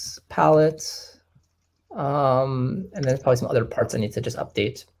feeless palette. And then probably some other parts I need to just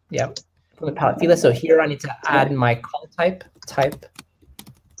update. Yeah, from the palette feeless. So here I need to add my call type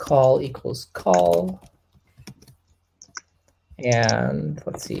call equals call. And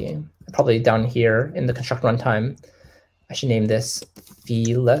let's see, probably down here in the construct runtime, I should name this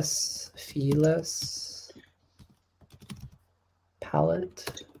feeless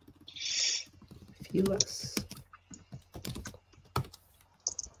palette feeless.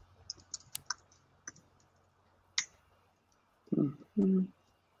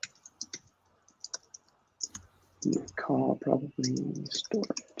 Call probably storage.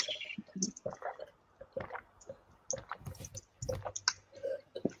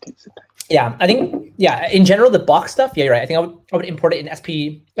 Yeah, I think, yeah, in general, the box stuff, yeah, you're right. I think I would import it in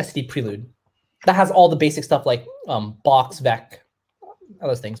STD prelude. That has all the basic stuff like box, vec, all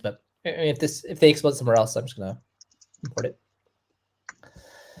those things. But I mean, if they explode somewhere else, I'm just gonna import it.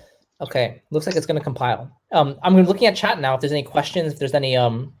 Okay, looks like it's gonna compile. I'm looking at chat now. If there's any questions, if there's any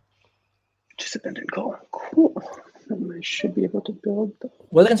Just abandoned call. Cool. I should be able to build.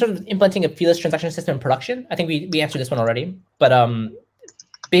 What are the concerns with implementing a feeless transaction system in production? I think we answered this one already, but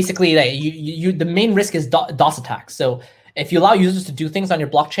basically, the main risk is DOS attacks. So if you allow users to do things on your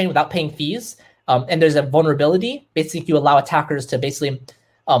blockchain without paying fees, and there's a vulnerability, basically you allow attackers to basically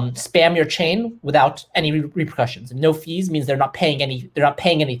spam your chain without any repercussions. And no fees means they're not paying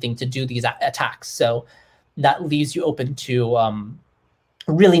anything to do these attacks. So that leaves you open to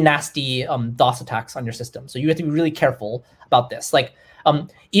really nasty DOS attacks on your system. So you have to be really careful about this. Like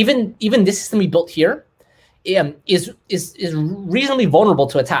even this system we built here is reasonably vulnerable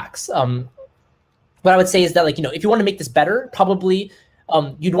to attacks. What I would say is that, like, if you want to make this better, probably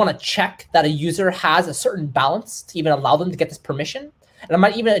you'd want to check that a user has a certain balance to even allow them to get this permission. And I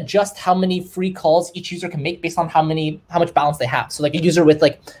might even adjust how many free calls each user can make based on how much balance they have. So like a user with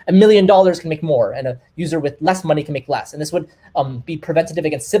like $1 million can make more, and a user with less money can make less. And this would be preventative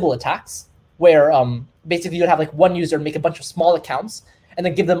against Sybil attacks, where basically you'd have like one user make a bunch of small accounts and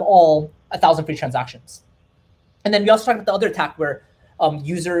then give them all 1,000 free transactions. And then we also talked about the other attack where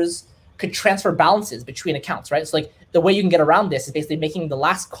users could transfer balances between accounts, right? So like the way you can get around this is basically making the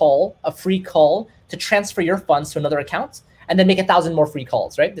last call a free call to transfer your funds to another account, and then make 1,000 more free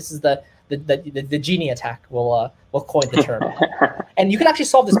calls, right? This is the genie attack. We'll coin the term, and you can actually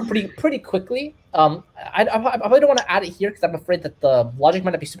solve this pretty quickly. I probably don't want to add it here because I'm afraid that the logic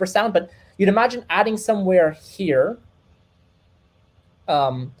might not be super sound. But you'd imagine adding somewhere here,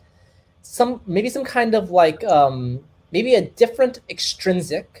 maybe some kind of like maybe a different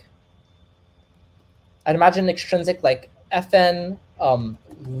extrinsic. I'd imagine an extrinsic like fn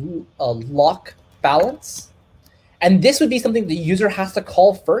lock balance. And this would be something the user has to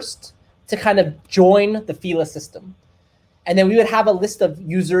call first to kind of join the feeless system. And then we would have a list of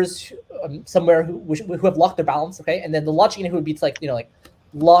users somewhere who have locked their balance, okay? And then the logic in it would be to like, like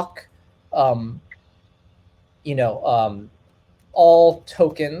lock, all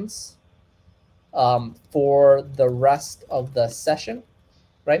tokens for the rest of the session,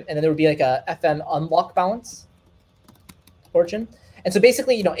 right? And then there would be like a FN unlock balance origin. And so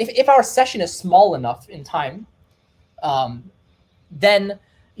basically, if our session is small enough in time, then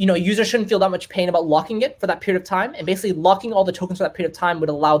a user shouldn't feel that much pain about locking it for that period of time, and basically locking all the tokens for that period of time would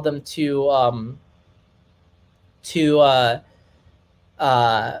allow them to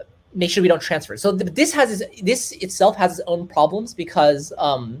make sure we don't transfer. So this itself has its own problems because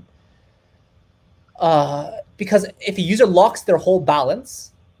if a user locks their whole balance,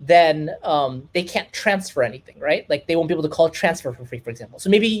 then they can't transfer anything, right? Like they won't be able to call transfer for free, for example. So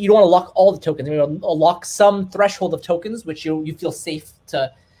maybe you don't want to lock all the tokens. Maybe you want to lock some threshold of tokens, which you feel safe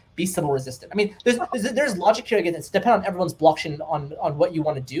to be Sybil resistant. I mean, there's logic here. Again, it's dependent on everyone's blockchain on what you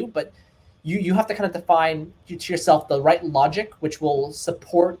want to do, but you have to kind of define to yourself the right logic, which will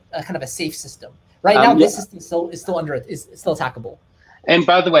support a kind of a safe system. Right now, this system is still attackable. And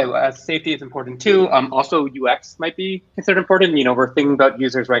by the way, safety is important too. Also, UX might be considered important. We're thinking about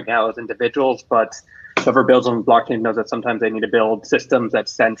users right now as individuals, but whoever builds on blockchain knows that sometimes they need to build systems that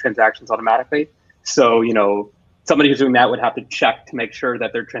send transactions automatically. So, somebody who's doing that would have to check to make sure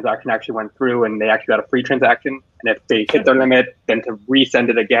that their transaction actually went through and they actually got a free transaction. And if they hit their limit, then to resend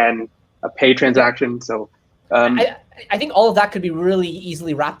it again, a pay transaction. So I think all of that could be really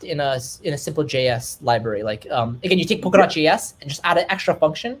easily wrapped in a simple JS library. Like again, you take Polkadot.js and just add an extra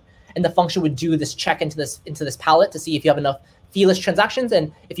function, and the function would do this check into this palette to see if you have enough feeless transactions,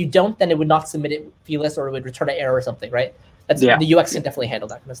 and if you don't, then it would not submit it feeless, or it would return an error or something, right? The UX can definitely handle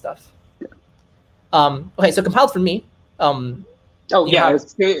that kind of stuff. Okay, so compiled for me. Oh yeah,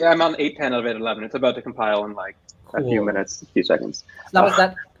 I'm on 8.10 of 8.11. It's about to compile in like a few minutes, a few seconds. So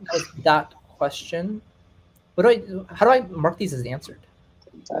that was that question. How do I mark these as answered?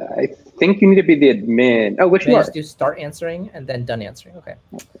 I think you need to be the admin. Oh, which one? Just do start answering and then done answering. Okay.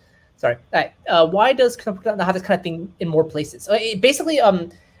 Sorry. All right. Why does Polkadot have this kind of thing in more places? So basically,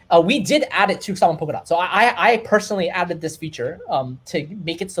 we did add it to Example Polkadot. So I personally added this feature to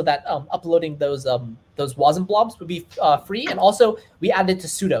make it so that uploading those WASM blobs would be free, and also we added it to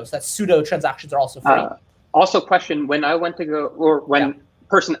pseudo, so that pseudo transactions are also free. Also, question: when I went to go, or when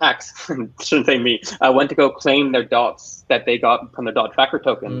person X, shouldn't say me, went to go claim their dots that they got from the dot tracker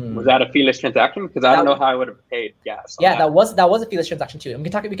token, was that a feeless transaction? Because I don't know how I would have paid gas. Yeah, that was a feeless transaction too. And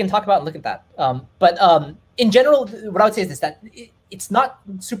we can talk about and look at that. But in general, what I would say is this: that it's not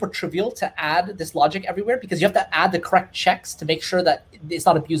super trivial to add this logic everywhere, because you have to add the correct checks to make sure that it's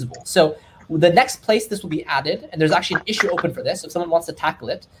not abusable. So the next place this will be added, and there's actually an issue open for this, so if someone wants to tackle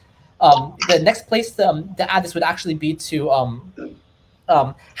it, the next place to add this would actually be to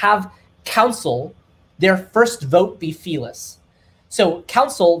have council, their first vote be feeless. So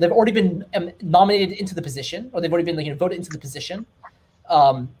council, they've already been nominated into the position, or they've already been voted into the position.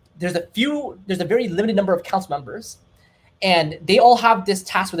 There's a very limited number of council members, and they all have this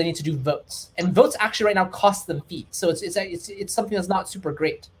task where they need to do votes. And votes actually right now cost them fees. So it's something that's not super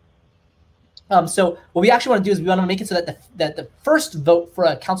great. So what we actually want to do is we want to make it so that the first vote for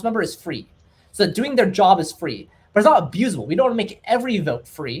a council member is free. So that doing their job is free. But it's not abusable. We don't want to make every vote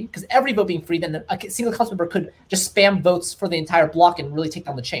free, because every vote being free, then a single council member could just spam votes for the entire block and really take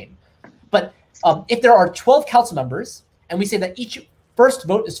down the chain. But if there are 12 council members, and we say that each first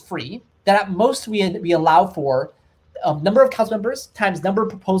vote is free, then at most we allow for number of council members times number of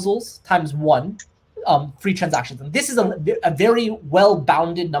proposals times 1 free transactions. And this is a very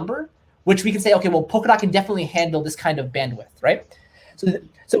well-bounded number, which we can say, okay, well, Polkadot can definitely handle this kind of bandwidth, right?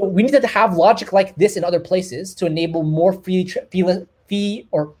 So we need to have logic like this in other places to enable more feeless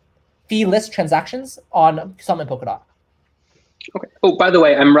transactions on some in Polkadot. Okay. Oh, by the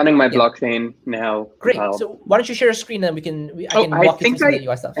way, I'm running my blockchain now. Great. So why don't you share your screen, and I can walk you through some of the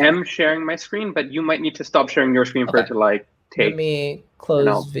UI stuff. I am sharing my screen, but you might need to stop sharing your screen for it to take. Let me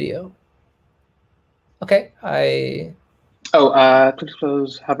close video. Okay. Click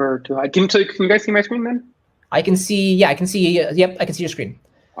close, hover to hide. Can you guys see my screen then? I can see. Yeah, I can see. Yep, I can see your screen.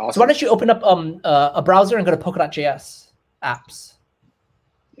 Awesome. So why don't you open up a browser and go to Polkadot.js apps?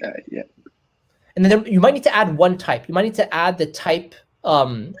 Yeah. And then you might need to add one type. You might need to add the type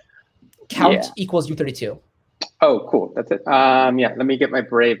count equals U32. Oh, cool. That's it. Yeah. Let me get my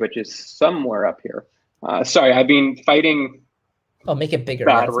Brave, which is somewhere up here. Sorry, I've been fighting. Oh, make it bigger.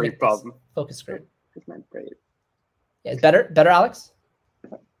 Battery problem. Focus screen. Where's my Brave? Yeah, it's better, Alex.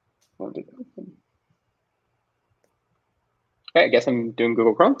 Okay, I guess I'm doing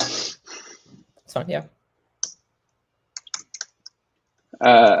Google Chrome. That's fine, yeah.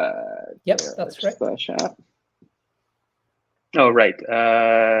 Yep, that's right. Oh, right.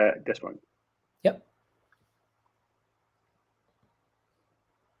 This one. Yep.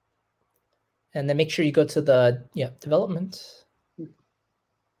 And then make sure you go to the development.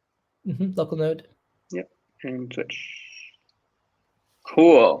 Local node. Yep, and switch.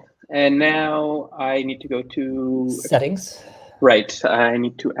 Cool. And now I need to go to settings. Right. I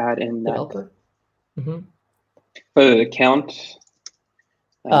need to add in that. Developer. For the count.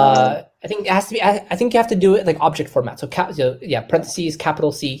 I think it has to be. I think you have to do it like object format. So parentheses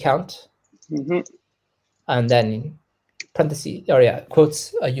capital C count, and then parentheses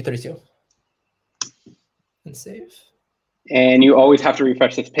quotes U32, and save. And you always have to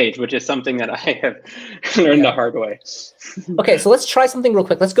refresh this page, which is something that I have learned the hard way. Okay, so let's try something real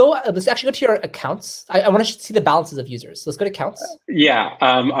quick. Let's actually go to your accounts. I want to see the balances of users. So let's go to accounts.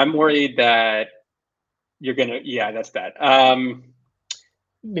 I'm worried that you're gonna. Yeah, that's bad.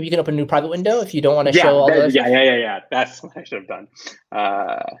 Maybe you can open a new private window if you don't want to show all those. Yeah. That's what I should have done.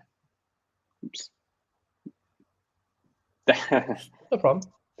 Oops. No problem.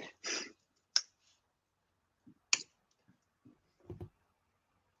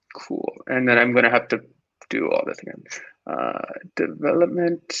 Cool. And then I'm going to have to do all this again.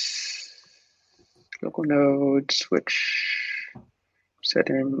 Development, local node, switch,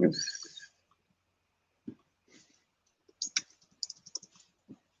 settings.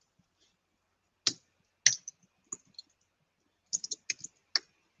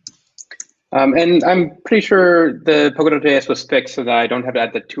 And I'm pretty sure the Polkadot.js was fixed so that I don't have to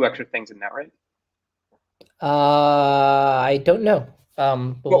add the 2 extra things in that, right? I don't know.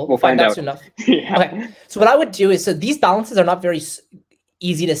 We'll find out soon enough. Yeah. Okay. So what I would do is, so these balances are not very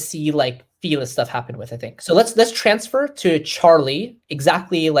easy to see like feeless stuff happen with, I think. So let's transfer to Charlie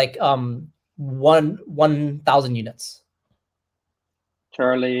exactly like 1,000 units.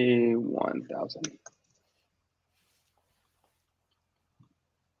 Charlie 1,000.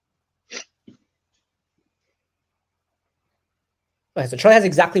 Okay, so Charlie has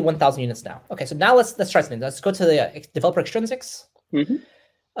exactly 1,000 units now. Okay, so now let's try something. Let's go to the developer extrinsics.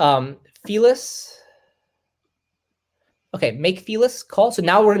 Feeless. Okay, make feeless call. So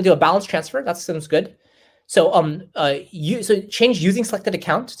now we're going to do a balance transfer. That sounds good. So so change using selected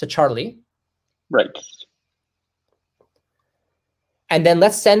account to Charlie. Right. And then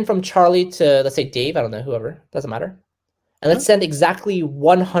let's send from Charlie to, let's say, Dave. I don't know, whoever. Doesn't matter. And let's send exactly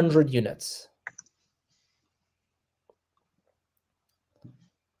 100 units.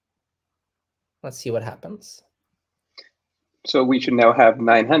 Let's see what happens. So we should now have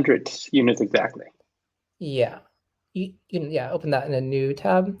 900 units exactly. Yeah. You can open that in a new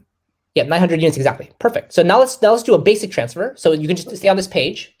tab. Yeah, 900 units exactly. Perfect. So now let's do a basic transfer. So you can just stay on this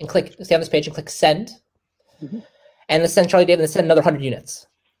page and click send. And let's send Charlie Dave and let's send another 100 units.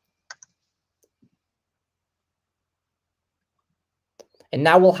 And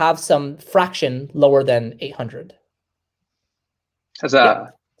now we'll have some fraction lower than 800.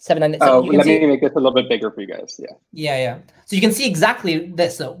 Huzzah. 790. So let me make this a little bit bigger for you guys. Yeah. So you can see exactly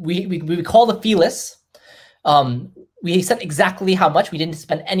this. So we call the feeless. We set exactly how much. We didn't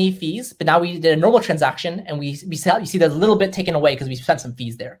spend any fees, but now we did a normal transaction, and you see there's a little bit taken away because we spent some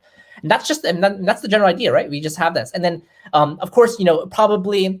fees there. And that's the general idea, right? We just have this, and then of course,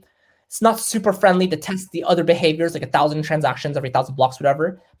 probably it's not super friendly to test the other behaviors, like 1,000 transactions every 1,000 blocks,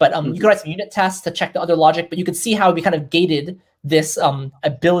 whatever. But you can write some unit tests to check the other logic. But you can see how we kind of gated this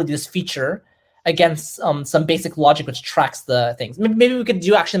ability, this feature, against some basic logic which tracks the things. Maybe we could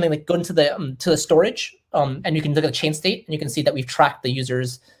do actually like go into the to the storage, and you can look at the chain state, and you can see that we've tracked the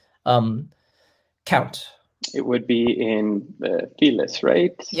user's count. It would be in the feeless,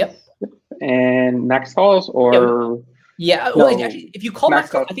 right? Yep. And max calls or well, actually, if you call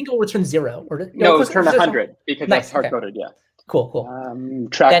max calls, I think it will return 0. Or no, it'll return 100 because that's hard-coded. Yeah. Cool.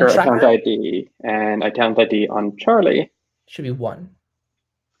 Tracker account ID and account ID on Charlie should be 1.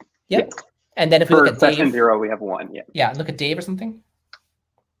 Yep. And then if we look at session Dave, 0, we have 1. Yeah. Look at Dave or something.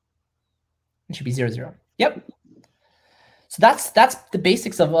 It should be 0, 0. Yep. So that's the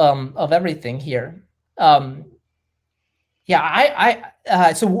basics of everything here. So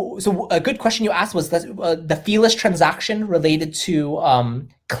a good question you asked was the feeless transaction related to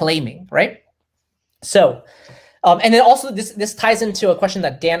claiming, right? So, and then also this ties into a question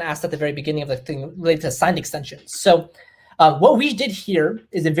that Dan asked at the very beginning of the thing related to signed extensions. So what we did here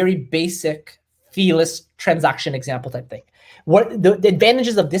is a very basic feeless transaction example type thing. What the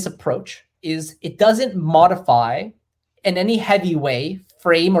advantages of this approach is it doesn't modify in any heavy way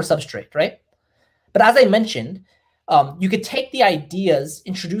frame or substrate, right? But as I mentioned, you could take the ideas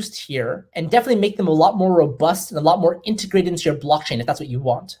introduced here and definitely make them a lot more robust and a lot more integrated into your blockchain if that's what you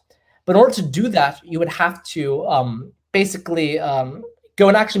want. But in order to do that, you would have to basically go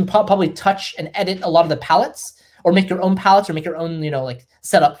and actually probably touch and edit a lot of the pallets, or make your own pallets, or make your own like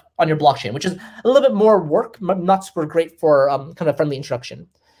setup on your blockchain, which is a little bit more work, not super great for kind of friendly introduction.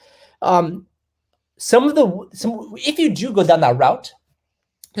 If you do go down that route,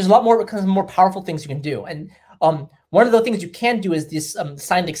 there's a lot more kind of more powerful things you can do. And one of the things you can do is this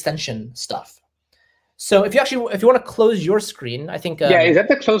signed extension stuff. So if you want to close your screen, I think is that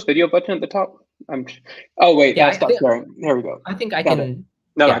the close video button at the top? Oh wait, yeah, stop sharing. There we go. I think I can.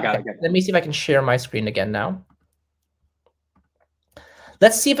 No, I got it. Let me see if I can share my screen again now.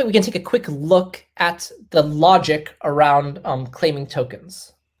 Let's see if we can take a quick look at the logic around claiming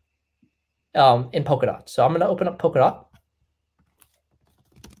tokens in Polkadot. So I'm going to open up Polkadot.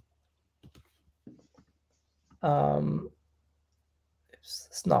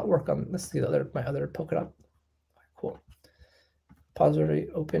 Let's not work on. Let's see my other Polkadot. Cool. Repository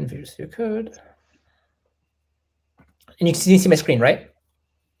open Visual Studio Code. And you can see my screen, right?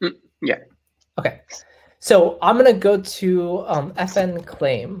 Yeah. Okay. So I'm going to go to FN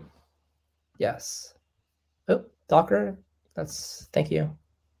claim. Yes. Oh, Docker. Thank you.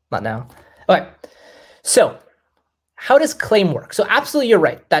 Not now. Okay. So how does claim work? So absolutely, you're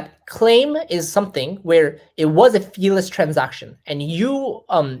right. That claim is something where it was a feeless transaction, and you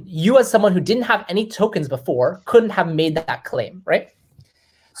as someone who didn't have any tokens before couldn't have made that claim, right?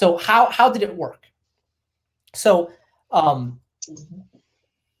 So how did it work? So let's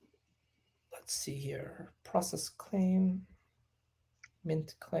see here. Process claim,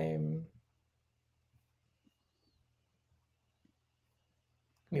 mint claim.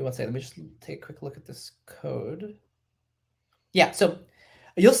 Give me one second. Let me just take a quick look at this code. Yeah, so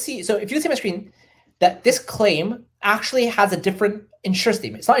you'll see, so if you see my screen, that this claim actually has a different ensure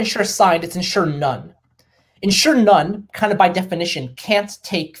statement. It's not ensure signed, it's ensure none. Ensure none, kind of by definition, can't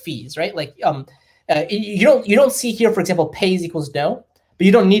take fees, right? Like you don't see here, for example, pays equals no, but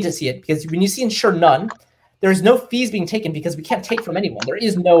you don't need to see it because when you see ensure none, there's no fees being taken because we can't take from anyone. There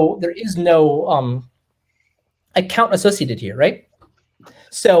is no account associated here, right?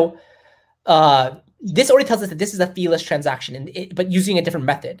 So this already tells us that this is a feeless transaction, but using a different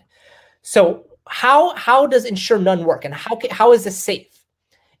method. So how does ensure none work, and how is this safe?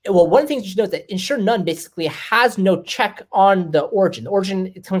 Well, one thing you should know is that ensure none basically has no check on the origin. The origin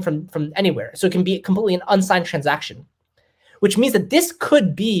is coming from anywhere, so it can be completely an unsigned transaction, which means that this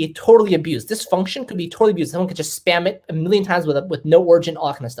could be totally abused. This function could be totally abused. Someone could just spam it a million times with no origin, all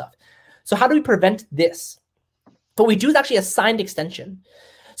that kind of stuff. So how do we prevent this? What we do is actually a signed extension.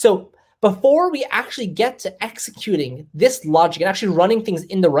 So before we actually get to executing this logic and actually running things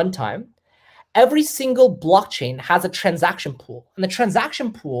in the runtime, every single blockchain has a transaction pool. And the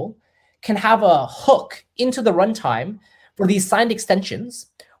transaction pool can have a hook into the runtime for these signed extensions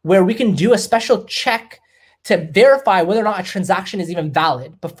where we can do a special check to verify whether or not a transaction is even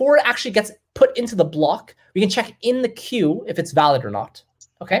valid. Before it actually gets put into the block, we can check in the queue if it's valid or not,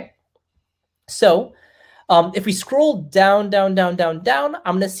 okay? So if we scroll down, I'm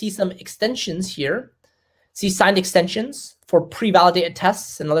gonna see some extensions here. See signed extensions for pre-validated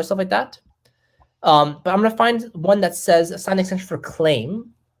tests and other stuff like that. But I'm gonna find one that says a signed extension for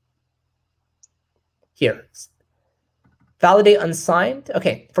claim. Here, validate unsigned,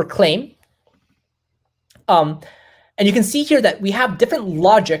 okay, for claim. And you can see here that we have different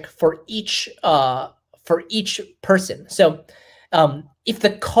logic for each person. So if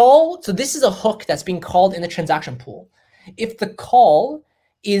the call, so this is a hook that's being called in the transaction pool. If the call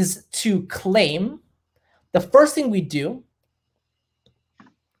is to claim, the first thing we do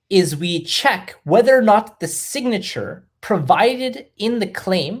is we check whether or not the signature provided in the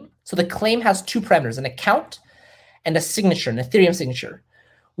claim, so the claim has two parameters, an account and a signature, an Ethereum signature.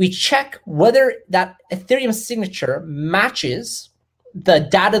 We check whether that Ethereum signature matches the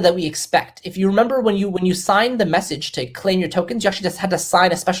data that we expect. If you remember when you signed the message to claim your tokens, you actually just had to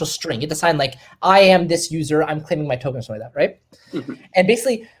sign a special string. You had to sign like, I am this user, I'm claiming my token, or something like that, right? Mm-hmm. And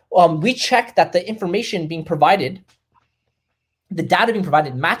basically, we check that the information being provided, the data being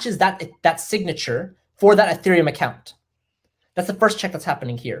provided matches that signature for that Ethereum account. That's the first check that's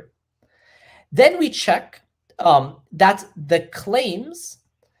happening here. Then we check that the claims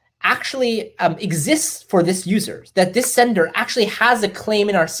actually exists for this user, that this sender actually has a claim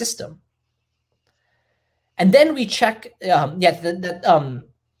in our system. And then we check, I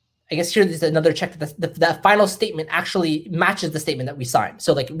guess here is another check that the final statement actually matches the statement that we signed.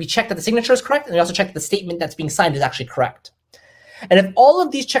 So like we check that the signature is correct, and we also check that the statement that's being signed is actually correct. And if all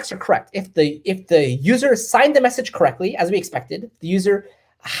of these checks are correct, if the user signed the message correctly, as we expected, the user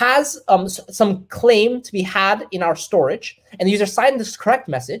has some claim to be had in our storage, and the user signed this correct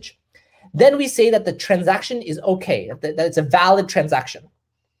message, then we say that the transaction is okay, that it's a valid transaction.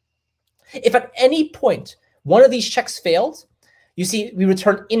 If at any point one of these checks failed, you see we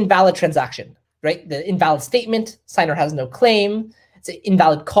return invalid transaction, right? The invalid statement, signer has no claim, it's an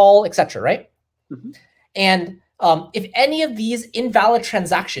invalid call, etc., right? Mm-hmm. And if any of these invalid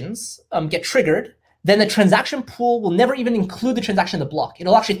transactions get triggered, then the transaction pool will never even include the transaction in the block.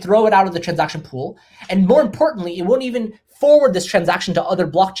 It'll actually throw it out of the transaction pool. And more importantly, it won't even forward this transaction to other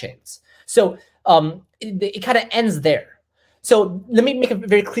blockchains. So it kind of ends there. So let me make a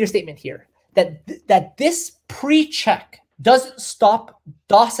very clear statement here, that this pre-check doesn't stop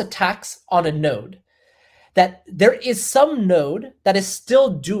DOS attacks on a node. That there is some node that is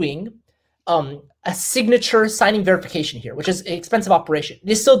still doing a signature signing verification here, which is an expensive operation. It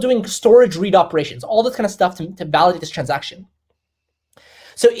is still doing storage read operations, all this kind of stuff to validate this transaction.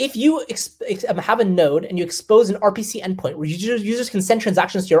 So if you have a node and you expose an RPC endpoint where users can send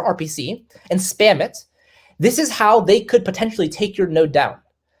transactions to your RPC and spam it, this is how they could potentially take your node down.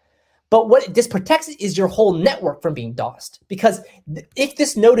 But what this protects is your whole network from being DOSed. Because if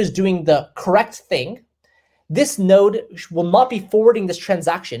this node is doing the correct thing, this node will not be forwarding this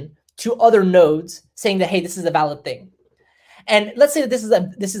transaction to other nodes saying that, hey, this is a valid thing. And let's say that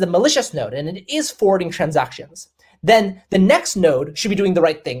this is a malicious node and it is forwarding transactions. Then the next node should be doing the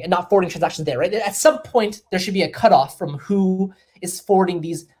right thing and not forwarding transactions there, right? At some point, there should be a cutoff from who is forwarding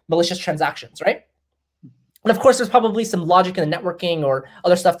these malicious transactions, right? And of course, there's probably some logic in the networking or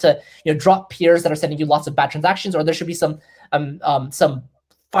other stuff to drop peers that are sending you lots of bad transactions, or there should be some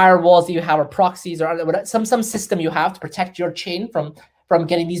firewalls that you have or proxies or some system you have to protect your chain from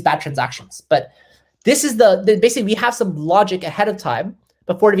getting these bad transactions. But this is basically we have some logic ahead of time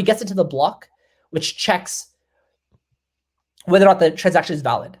before it even gets into the block, which checks whether or not the transaction is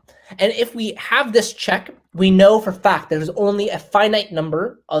valid. And if we have this check, we know for a fact there's only a finite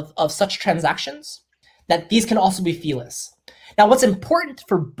number of such transactions, that these can also be feeless. Now, what's important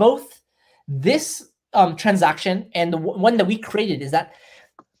for both this transaction and the one that we created is that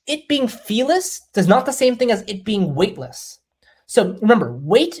it being feeless does not the same thing as it being weightless. So remember,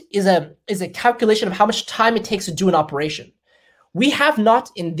 weight is a calculation of how much time it takes to do an operation. We have not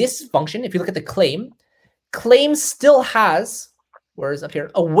in this function, if you look at the claim still has, where is up here,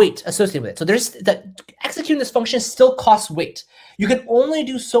 a weight associated with it. So there's that executing this function still costs weight. You can only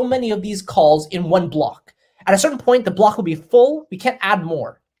do so many of these calls in one block. At a certain point, the block will be full. We can't add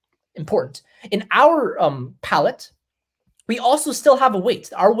more. Important. In our pallet, we also still have a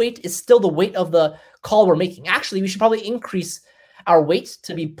weight. Our weight is still the weight of the call we're making. Actually, we should probably increase our weight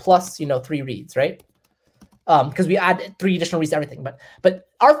to be plus, 3 reads, right? Because we add 3 additional reads to everything. But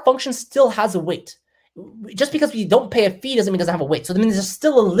our function still has a weight. Just because we don't pay a fee doesn't mean it doesn't have a weight. So that means there's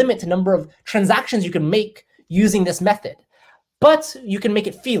still a limit to number of transactions you can make using this method. But you can make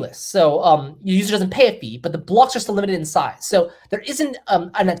it feeless. So your user doesn't pay a fee, but the blocks are still limited in size. So there isn't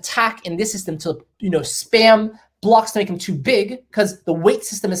an attack in this system to spam blocks to make them too big, because the weight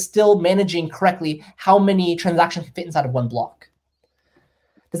system is still managing correctly how many transactions can fit inside of one block.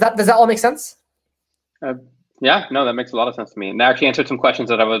 Does that all make sense? Yeah, no, that makes a lot of sense to me. And that actually answered some questions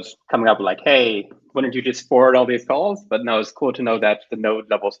that I was coming up with, like, hey, wouldn't you just forward all these calls? But no, it's cool to know that the node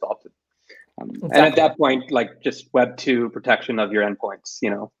level stops it. Exactly. And at that point, like, just Web 2 protection of your endpoints,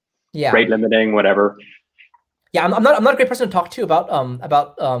 yeah, rate limiting, whatever. Yeah, I'm not a great person to talk to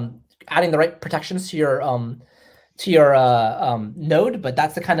about adding the right protections to your node, but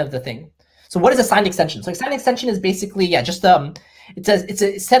that's the kind of the thing. So what is a signed extension? So a signed extension is basically, just it's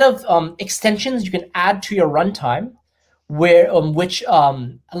a set of extensions you can add to your runtime, which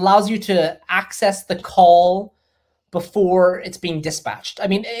allows you to access the call before it's being dispatched. I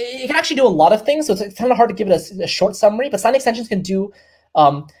mean, it can actually do a lot of things, so it's kind of hard to give it a short summary. But signed extensions can do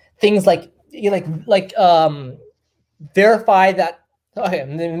things like verify that. Okay,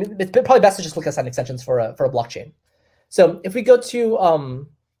 it's probably best to just look at signed extensions for a blockchain. So if we go to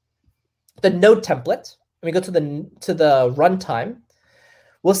the node template and we go to the runtime,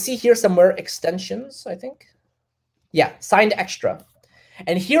 we'll see here somewhere extensions, I think. Yeah, signed extra.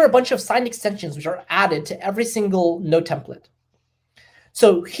 And here are a bunch of signed extensions which are added to every single node template.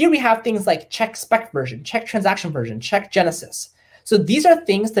 So here we have things like check spec version, check transaction version, check genesis. So these are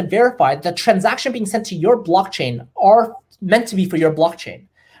things that verify that the transaction being sent to your blockchain are meant to be for your blockchain.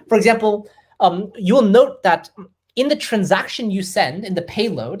 For example, you will note that in the transaction you send, in the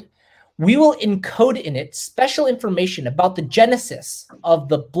payload, we will encode in it special information about the genesis of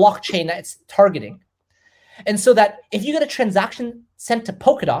the blockchain that it's targeting. And so that if you get a transaction sent to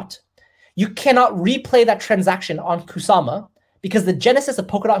Polkadot, you cannot replay that transaction on Kusama because the genesis of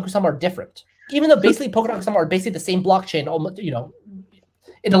Polkadot and Kusama are different. Even though basically Polkadot and Kusama are basically the same blockchain, almost, in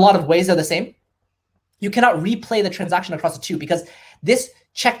a lot of ways they're the same. You cannot replay the transaction across the two because this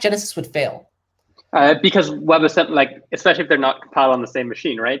check genesis would fail. Because WebAssembly, especially if they're not compiled on the same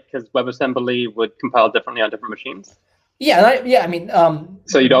machine, right? Because WebAssembly would compile differently on different machines. Yeah, I mean.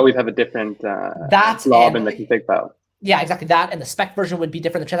 So you'd always have a different blob in the config file. Yeah, exactly that, and the spec version would be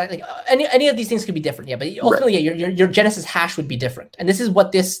different. The any of these things could be different. Yeah, but ultimately, right. your Genesis hash would be different, and this is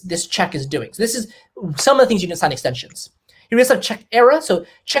what this check is doing. So this is some of the things you can assign extensions. Here we also have check error. So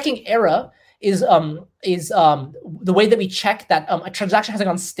checking error is the way that we check that a transaction hasn't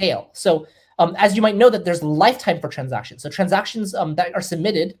gone stale. So as you might know, that there's lifetime for transactions. So transactions that are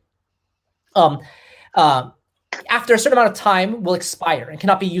submitted after a certain amount of time will expire and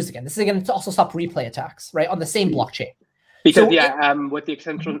cannot be used again. This is again to also stop replay attacks, right, on the same blockchain. Because with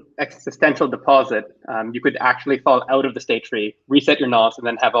the existential deposit, you could actually fall out of the state tree, reset your NOS, and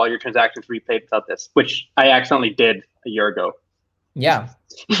then have all your transactions replayed without this, which I accidentally did a year ago. Yeah,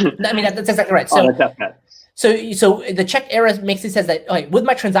 I mean that's exactly right. So the check error makes it says that okay, with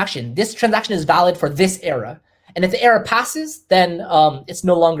my transaction, this transaction is valid for this era, and if the error passes, then it's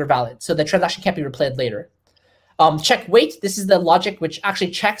no longer valid. So the transaction can't be replayed later. Check weight. This is the logic which actually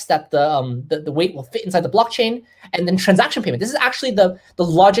checks that the weight will fit inside the blockchain, and then transaction payment. This is actually the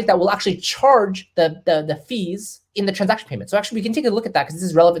logic that will actually charge the fees in the transaction payment. So actually, we can take a look at that because this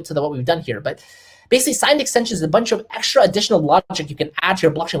is relevant to what we've done here. But basically, signed extensions is a bunch of extra additional logic you can add to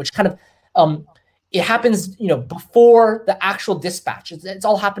your blockchain, which kind of it happens before the actual dispatch. It's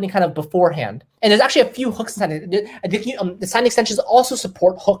all happening kind of beforehand. And there's actually a few hooks inside it. I think the signed extensions also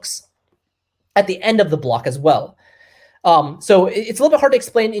support hooks at the end of the block as well. So it's a little bit hard to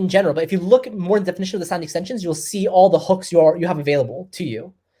explain in general, but if you look more in the definition of the signed extensions, you'll see all the hooks you have available to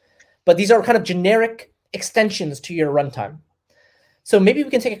you. But these are kind of generic extensions to your runtime. So maybe we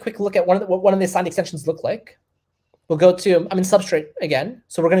can take a quick look at what one of the signed extensions look like. We'll go to, I'm in Substrate again.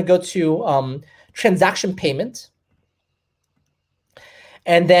 So we're going to go to transaction payment.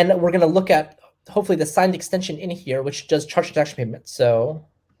 And then we're going to look at, hopefully, the signed extension in here, which does charge transaction payment. So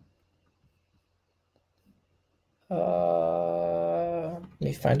let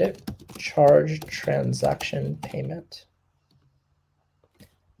me find it. Charge transaction payment.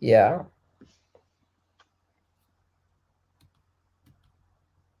 Yeah.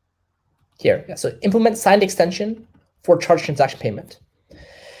 Here, yeah. So implement signed extension for charge transaction payment.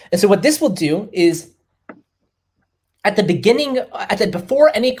 And so what this will do is at the beginning,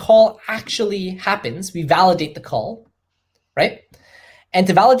 before any call actually happens, we validate the call, right? And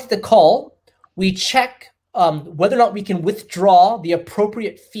to validate the call, we check whether or not we can withdraw the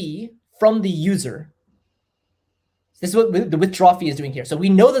appropriate fee from the user. This is what the withdraw fee is doing here. So we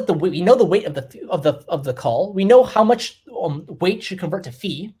know that we know the weight of the call. We know how much weight should convert to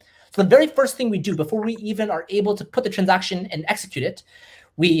fee. So the very first thing we do before we even are able to put the transaction and execute it,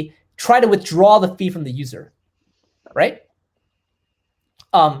 we try to withdraw the fee from the user, right?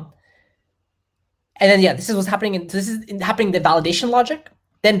 And then yeah, this is what's happening. This is happening in the validation logic.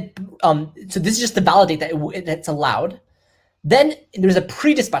 Then so this is just to validate that it's allowed. Then there's a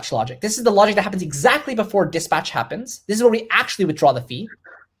pre-dispatch logic. This is the logic that happens exactly before dispatch happens. This is where we actually withdraw the fee.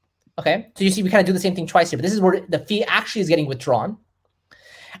 Okay, so you see we kind of do the same thing twice here, but this is where the fee actually is getting withdrawn.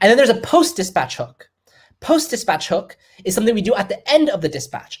 And then there's a post-dispatch hook. Post-dispatch hook is something we do at the end of the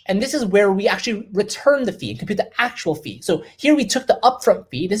dispatch. And this is where we actually return the fee and compute the actual fee. So here we took the upfront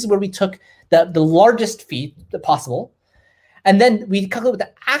fee. This is where we took the largest fee possible. And then we calculate what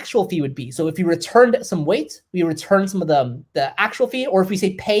the actual fee would be. So if we returned some weight, we return some of the actual fee. Or if we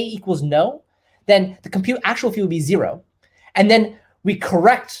say pay equals no, then the compute actual fee would be 0. And then we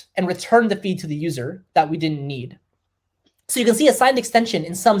correct and return the fee to the user that we didn't need. So you can see a signed extension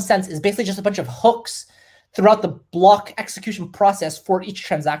in some sense is basically just a bunch of hooks throughout the block execution process for each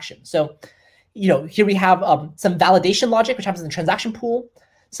transaction. So, here we have some validation logic, which happens in the transaction pool,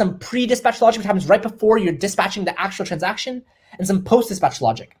 some pre-dispatch logic, which happens right before you're dispatching the actual transaction, and some post-dispatch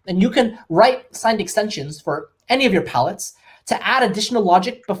logic. And you can write signed extensions for any of your pallets to add additional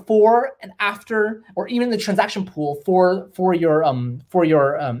logic before and after, or even the transaction pool for your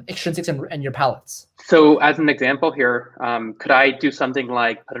extrinsics and your pallets. So as an example here, could I do something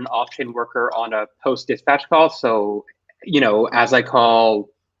like put an off-chain worker on a post-dispatch call? So, as I call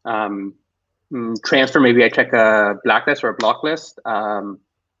transfer, maybe I check a blacklist or a block list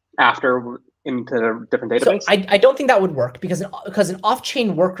after into a different database? So I don't think that would work because an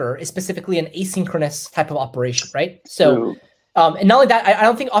off-chain worker is specifically an asynchronous type of operation, right? So. And not only that, I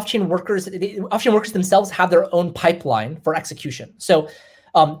don't think off-chain workers themselves have their own pipeline for execution. So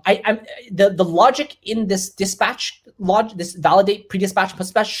the logic in this dispatch, this validate, pre-dispatch,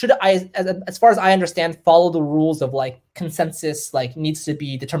 post-dispatch should, as far as I understand, follow the rules of like consensus, like needs to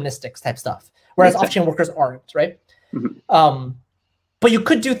be deterministics type stuff, whereas off-chain workers aren't, right? Mm-hmm. But you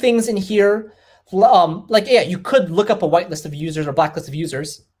could do things in here, you could look up a whitelist of users or blacklist of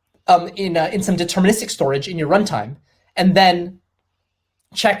users in some deterministic storage in your runtime, and then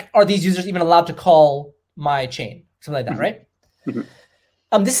check, are these users even allowed to call my chain? Something like that, right?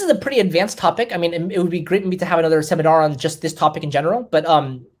 Mm-hmm. This is a pretty advanced topic. I mean, it would be great maybe to have another seminar on just this topic in general, but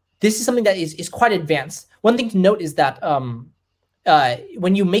this is something that is quite advanced. One thing to note is that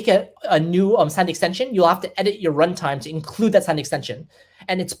when you make a new signed extension, you'll have to edit your runtime to include that signed extension.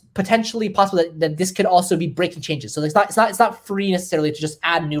 And it's potentially possible that this could also be breaking changes. So it's not free necessarily to just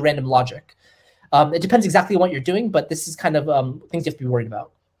add new random logic. It depends exactly on what you're doing, but this is kind of things you have to be worried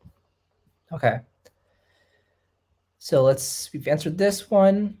about. Okay. So we've answered this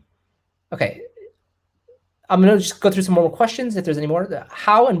one. Okay. I'm going to just go through some more questions if there's any more.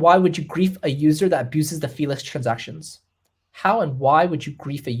 How and why would you grief a user that abuses the feeless transactions? How and why would you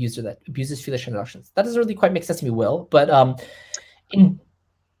grief a user that abuses feeless transactions? That doesn't really quite make sense to me, Will, but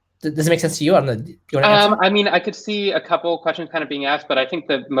does it make sense to you? I don't know. Do you want to answer? I mean, I could see a couple questions kind of being asked, but I think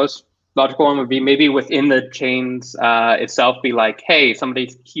the most logical one would be maybe within the chains itself be like, hey, somebody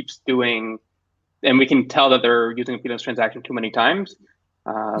keeps doing, and we can tell that they're using a feeless transaction too many times.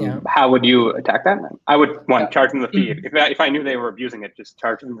 How would you attack that? I would charge them the fee. If I knew they were abusing it, just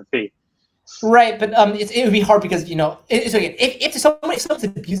charge them the fee. Right, but it would be hard because if someone's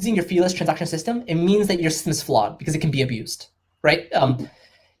abusing your feeless transaction system, it means that your system is flawed because it can be abused, right?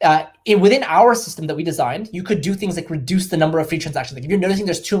 within our system that we designed, you could do things like reduce the number of free transactions. Like if you're noticing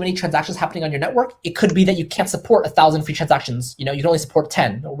there's too many transactions happening on your network, it could be that you can't support 1,000 free transactions. You can only support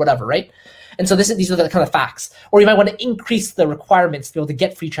 10 or whatever, right? And so these are the kind of facts. Or you might want to increase the requirements to be able to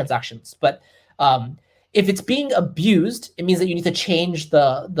get free transactions. But if it's being abused, it means that you need to change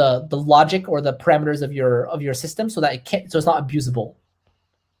the logic or the parameters of your system so that it's not abusable.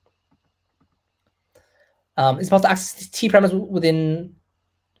 It's supposed to access T parameters within.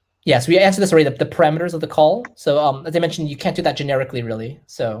 Yeah, so we answered this already, the parameters of the call. So as I mentioned, you can't do that generically, really.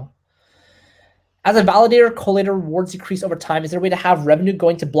 So as a validator, collator rewards decrease over time. Is there a way to have revenue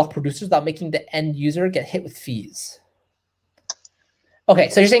going to block producers without making the end user get hit with fees? Okay,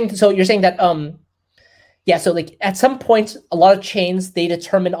 so you're saying that yeah, so like at some point, a lot of chains, they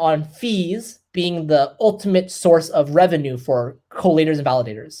determine on fees being the ultimate source of revenue for collators and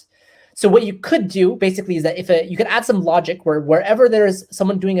validators. So what you could do basically is that you could add some logic where wherever there's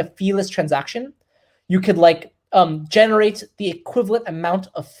someone doing a feeless transaction, you could like generate the equivalent amount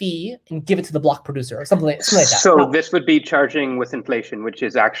of fee and give it to the block producer or something like that. So this would be charging with inflation, which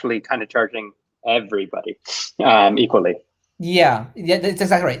is actually kind of charging everybody equally. Yeah, that's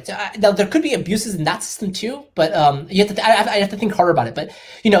exactly right. Now, there could be abuses in that system too, but I have to think harder about it. But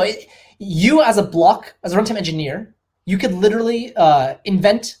you as a runtime engineer, you could literally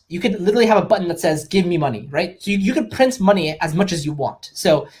you could literally have a button that says, give me money, right? So you could print money as much as you want.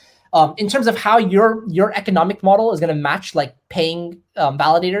 So in terms of how your economic model is going to match like paying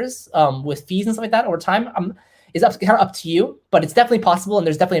validators with fees and stuff like that over time is kind of up to you, but it's definitely possible. And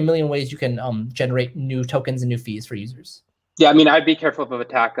there's definitely a million ways you can generate new tokens and new fees for users. Yeah, I mean, I'd be careful of an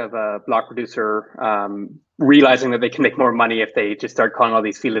attack of a block producer realizing that they can make more money if they just start calling all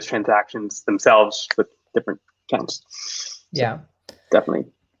these feeless transactions themselves with different counts. Yeah, so, definitely.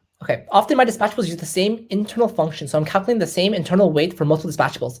 Okay. Often my dispatchables use the same internal function, so I'm calculating the same internal weight for multiple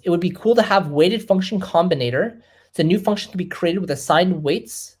dispatchables. It would be cool to have weighted function combinator. So a new function can be created with assigned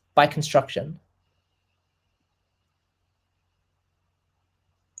weights by construction.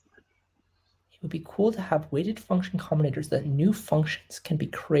 It would be cool to have weighted function combinators that new functions can be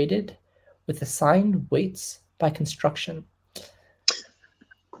created with assigned weights by construction.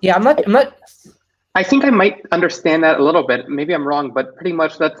 Yeah, I'm not. I think I might understand that a little bit. Maybe I'm wrong, but pretty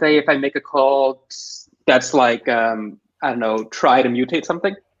much, let's say if I make a call that's like, I don't know, try to mutate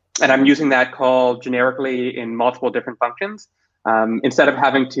something, and I'm using that call generically in multiple different functions, instead of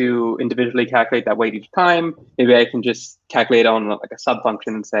having to individually calculate that weight each time, maybe I can just calculate on like a sub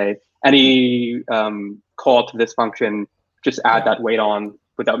function and say, any call to this function, just add that weight on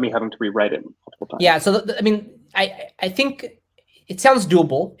without me having to rewrite it multiple times. Yeah, so I mean, I think it sounds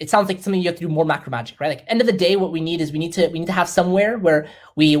doable. It sounds like something you have to do more macro magic, right? Like end of the day, what we need is we need to have somewhere where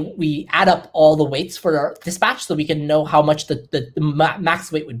we add up all the weights for our dispatch so we can know how much the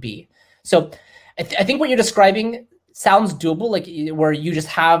max weight would be. So I think what you're describing sounds doable, like where you just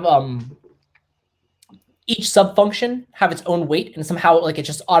have each sub function have its own weight and somehow like it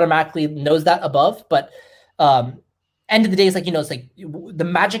just automatically knows that above. But end of the day, it's like it's like the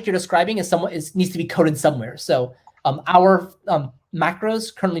magic you're describing needs to be coded somewhere. So our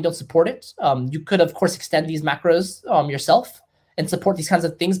macros currently don't support it. You could, of course, extend these macros yourself and support these kinds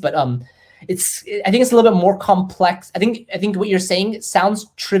of things, but I think it's a little bit more complex. I think what you're saying sounds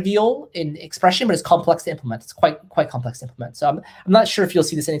trivial in expression, but it's complex to implement. It's quite complex to implement. So I'm not sure if you'll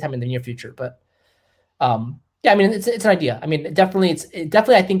see this anytime in the near future, but yeah, I mean it's an idea. I mean definitely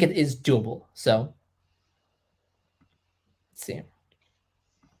I think it is doable. So let's see.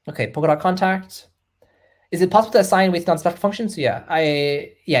 Okay, Polkadot contact. Is it possible to assign weights non-special functions? Yeah,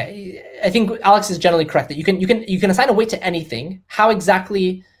 I think Alex is generally correct that you can assign a weight to anything. How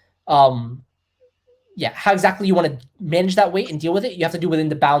exactly you want to manage that weight and deal with it, you have to do within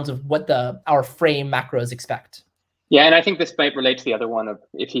the bounds of what our frame macros expect. Yeah, and I think this might relate to the other one of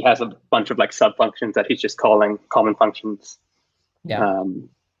if he has a bunch of like sub functions that he's just calling common functions. Yeah.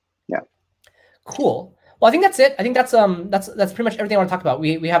 Yeah. Cool. Well, I think that's it. I think that's pretty much everything I want to talk about.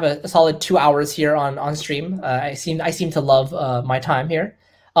 We have a solid 2 hours here on stream. I seem to love my time here.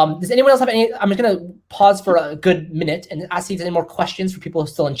 Does anyone else have any? I'm just gonna pause for a good minute and ask if there's any more questions for people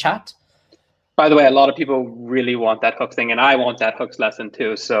still in chat. By the way, a lot of people really want that hooks thing, and I want that hooks lesson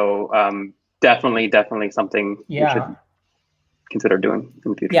too. So definitely something you should consider doing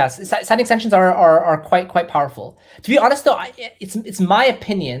in the future. Yes, side extensions are quite powerful. To be honest, though, it's my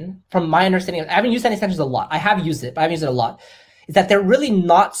opinion from my understanding. I haven't used side extensions a lot. I have used it, but I haven't used it a lot. Is that they're really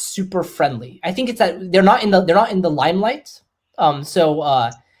not super friendly. I think it's that they're not in the limelight. People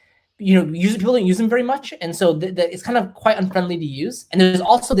don't use them very much, and so it's kind of quite unfriendly to use. And there's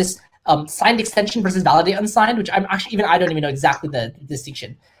also this signed extension versus validate unsigned, which I don't even know exactly the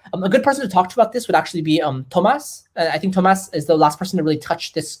distinction. A good person to talk to about this would actually be Thomas. I think Thomas is the last person to really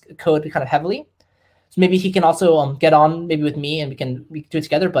touch this code kind of heavily. So maybe he can also get on maybe with me and we can do it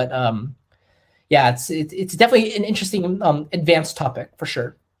together. But yeah, it's definitely an interesting advanced topic for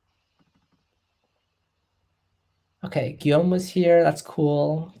sure. Okay, Guillaume was here. That's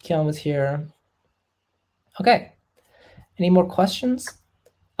cool. Guillaume was here. Okay. Any more questions?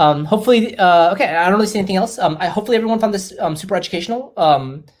 Hopefully, okay, I don't really see anything else. Hopefully everyone found this super educational.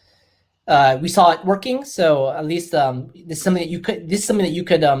 We saw it working, so at least this is something that you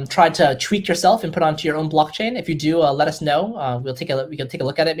could try to tweak yourself and put onto your own blockchain. If you do, let us know. We can take a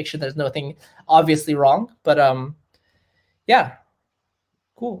look at it, make sure there's nothing obviously wrong. But yeah,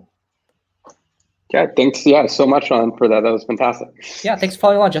 cool. Yeah, thanks. Yeah, so much, Shawn, for that. That was fantastic. Yeah, thanks for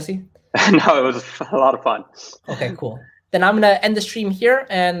following along, Jesse. No, it was a lot of fun. Okay, cool. Then I'm gonna end the stream here,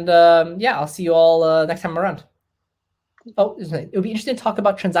 and yeah, I'll see you all next time around. Oh, it would be interesting to talk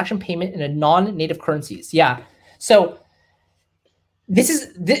about transaction payment in a non-native currencies. Yeah, so this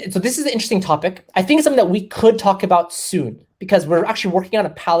is an interesting topic. I think it's something that we could talk about soon because we're actually working on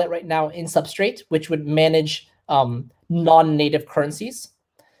a palette right now in Substrate, which would manage non-native currencies.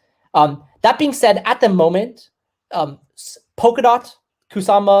 That being said, at the moment, Polkadot,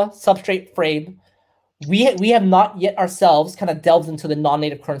 Kusama, Substrate, Frame, we have not yet ourselves kind of delved into the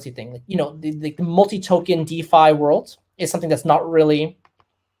non-native currency thing. Like, you know, the multi-token DeFi world is something that's not really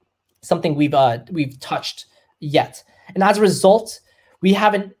something we've touched yet. And as a result, we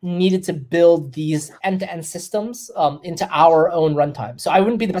haven't needed to build these end-to-end systems into our own runtime. So I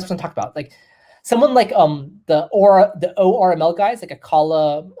wouldn't be the best person to talk about. Like someone like the ORML guys, like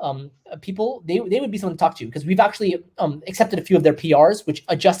Akala people, they would be someone to talk to because we've actually accepted a few of their PRs, which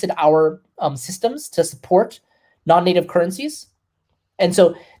adjusted our systems to support non-native currencies. And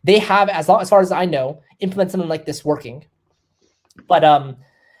so they have, as far as I know, implemented something like this working. But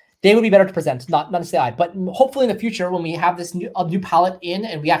they would be better to present, not necessarily I. But hopefully in the future, when we have this new palette in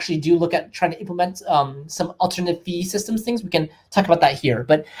and we actually do look at trying to implement some alternative fee systems things, we can talk about that here.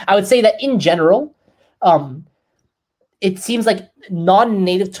 But I would say that in general, it seems like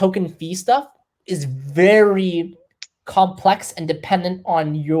non-native token fee stuff is very complex and dependent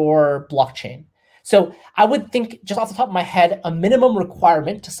on your blockchain. So I would think, just off the top of my head, a minimum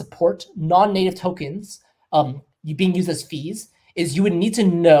requirement to support non-native tokens being used as fees is you would need to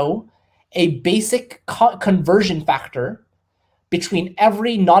know a basic conversion factor between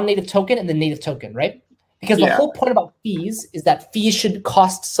every non-native token and the native token, right? Because the whole point about fees is that fees should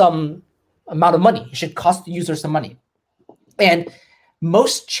cost some amount of money. It should cost the user some money. And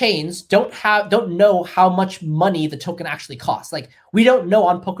most chains don't know how much money the token actually costs. Like we don't know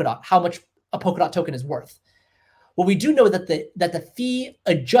on Polkadot how much a Polkadot token is worth. Well, we do know that the fee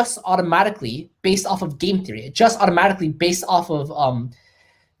adjusts automatically based off of game theory. It adjusts automatically based off of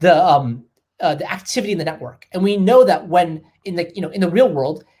the activity in the network. And we know that when in the real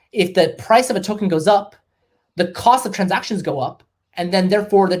world, if the price of a token goes up, the cost of transactions go up, and then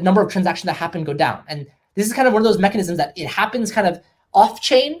therefore the number of transactions that happen go down. And this is kind of one of those mechanisms that it happens kind of off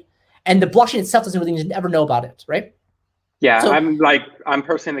chain, and the blockchain itself doesn't really ever know about it, right? Yeah, so, I'm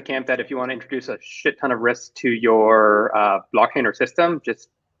personally in the camp that if you want to introduce a shit ton of risk to your blockchain or system, just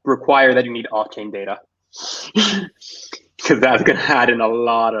require that you need off-chain data, because that's going to add in a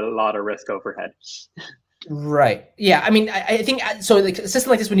lot of risk overhead. Right. Yeah. I mean, I think so. Like a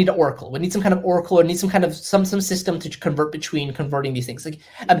system like this, we need an Oracle. We need some kind of Oracle, or need some kind of some system to converting these things. Like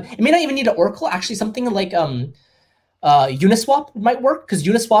it may not even need an Oracle. Actually, something like Uniswap might work, because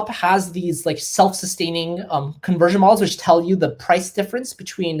Uniswap has these like self-sustaining conversion models which tell you the price difference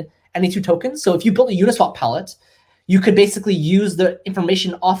between any two tokens. So if you built a Uniswap pallet, you could basically use the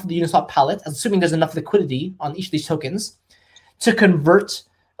information off of the Uniswap pallet, assuming there's enough liquidity on each of these tokens, to convert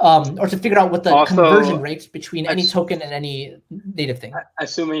or to figure out what the conversion rate between any token and any native thing.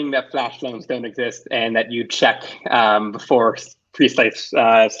 Assuming that flash loans don't exist and that you check before pre-slice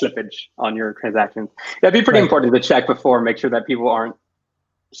slippage on your transactions. That'd be pretty important to check before, make sure that people aren't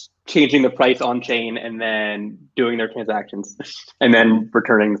changing the price on chain and then doing their transactions and then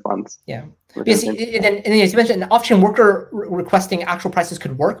returning the funds. Yeah. Because, and as you mentioned, an off-chain worker requesting actual prices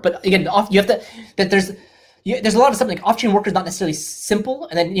could work, but again, you have to there's a lot of stuff like off-chain worker is not necessarily simple,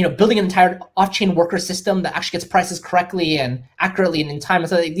 and then building an entire off-chain worker system that actually gets prices correctly and accurately and in time.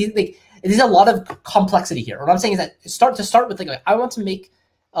 So there's a lot of complexity here. What I'm saying is that start with like I want to make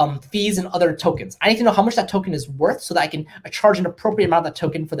fees and other tokens. I need to know how much that token is worth so that I can charge an appropriate amount of that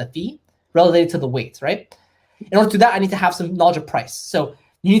token for the fee related to the weight, right? In order to do that, I need to have some knowledge of price. So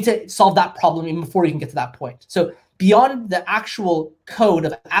you need to solve that problem even before you can get to that point. So beyond the actual code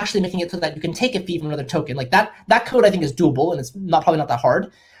of actually making it so that you can take a fee from another token, like that code I think is doable and it's probably not that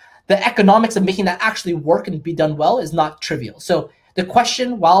hard. The economics of making that actually work and be done well is not trivial. So the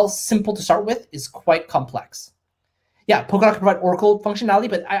question, while simple to start with, is quite complex. Yeah, Polkadot can provide Oracle functionality,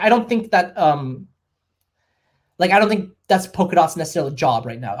 but I don't think that I don't think that's Polkadot's necessarily job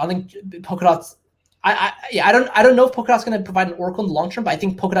right now. I don't think Polkadot's I don't know if Polkadot's going to provide an Oracle in the long term, but I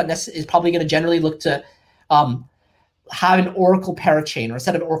think Polkadot is probably going to generally look to have an Oracle parachain or a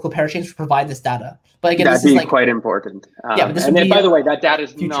set of Oracle parachains to provide this data. But again, that'd be quite important. Yeah, but this and would then, by the way, that data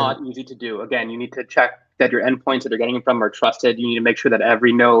is future. not easy to do. Again, you need to check that your endpoints that you're getting it from are trusted. You need to make sure that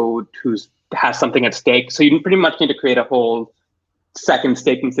every node has something at stake. So you pretty much need to create a whole second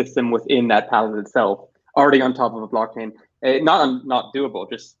staking system within that pallet itself, already on top of a blockchain. Not doable,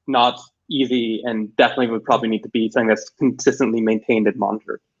 just not easy, and definitely would probably need to be something that's consistently maintained and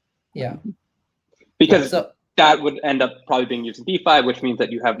monitored. Yeah. Because that would end up probably being used in DeFi, which means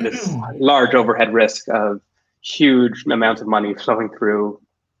that you have this large overhead risk of huge amounts of money flowing through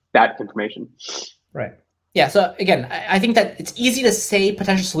that information. Right. Yeah. So again, I think that it's easy to say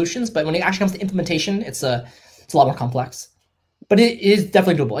potential solutions, but when it actually comes to implementation, it's a lot more complex. But it is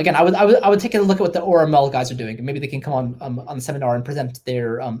definitely doable. Again, I would take a look at what the ORML guys are doing, and maybe they can come on the seminar and present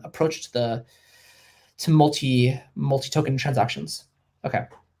their approach to multi-token transactions. Okay.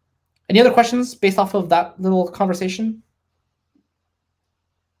 Any other questions based off of that little conversation?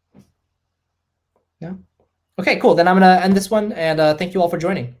 No? Okay, cool. Then I'm going to end this one, and thank you all for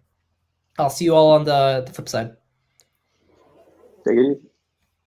joining. I'll see you all on the flip side. Take it easy.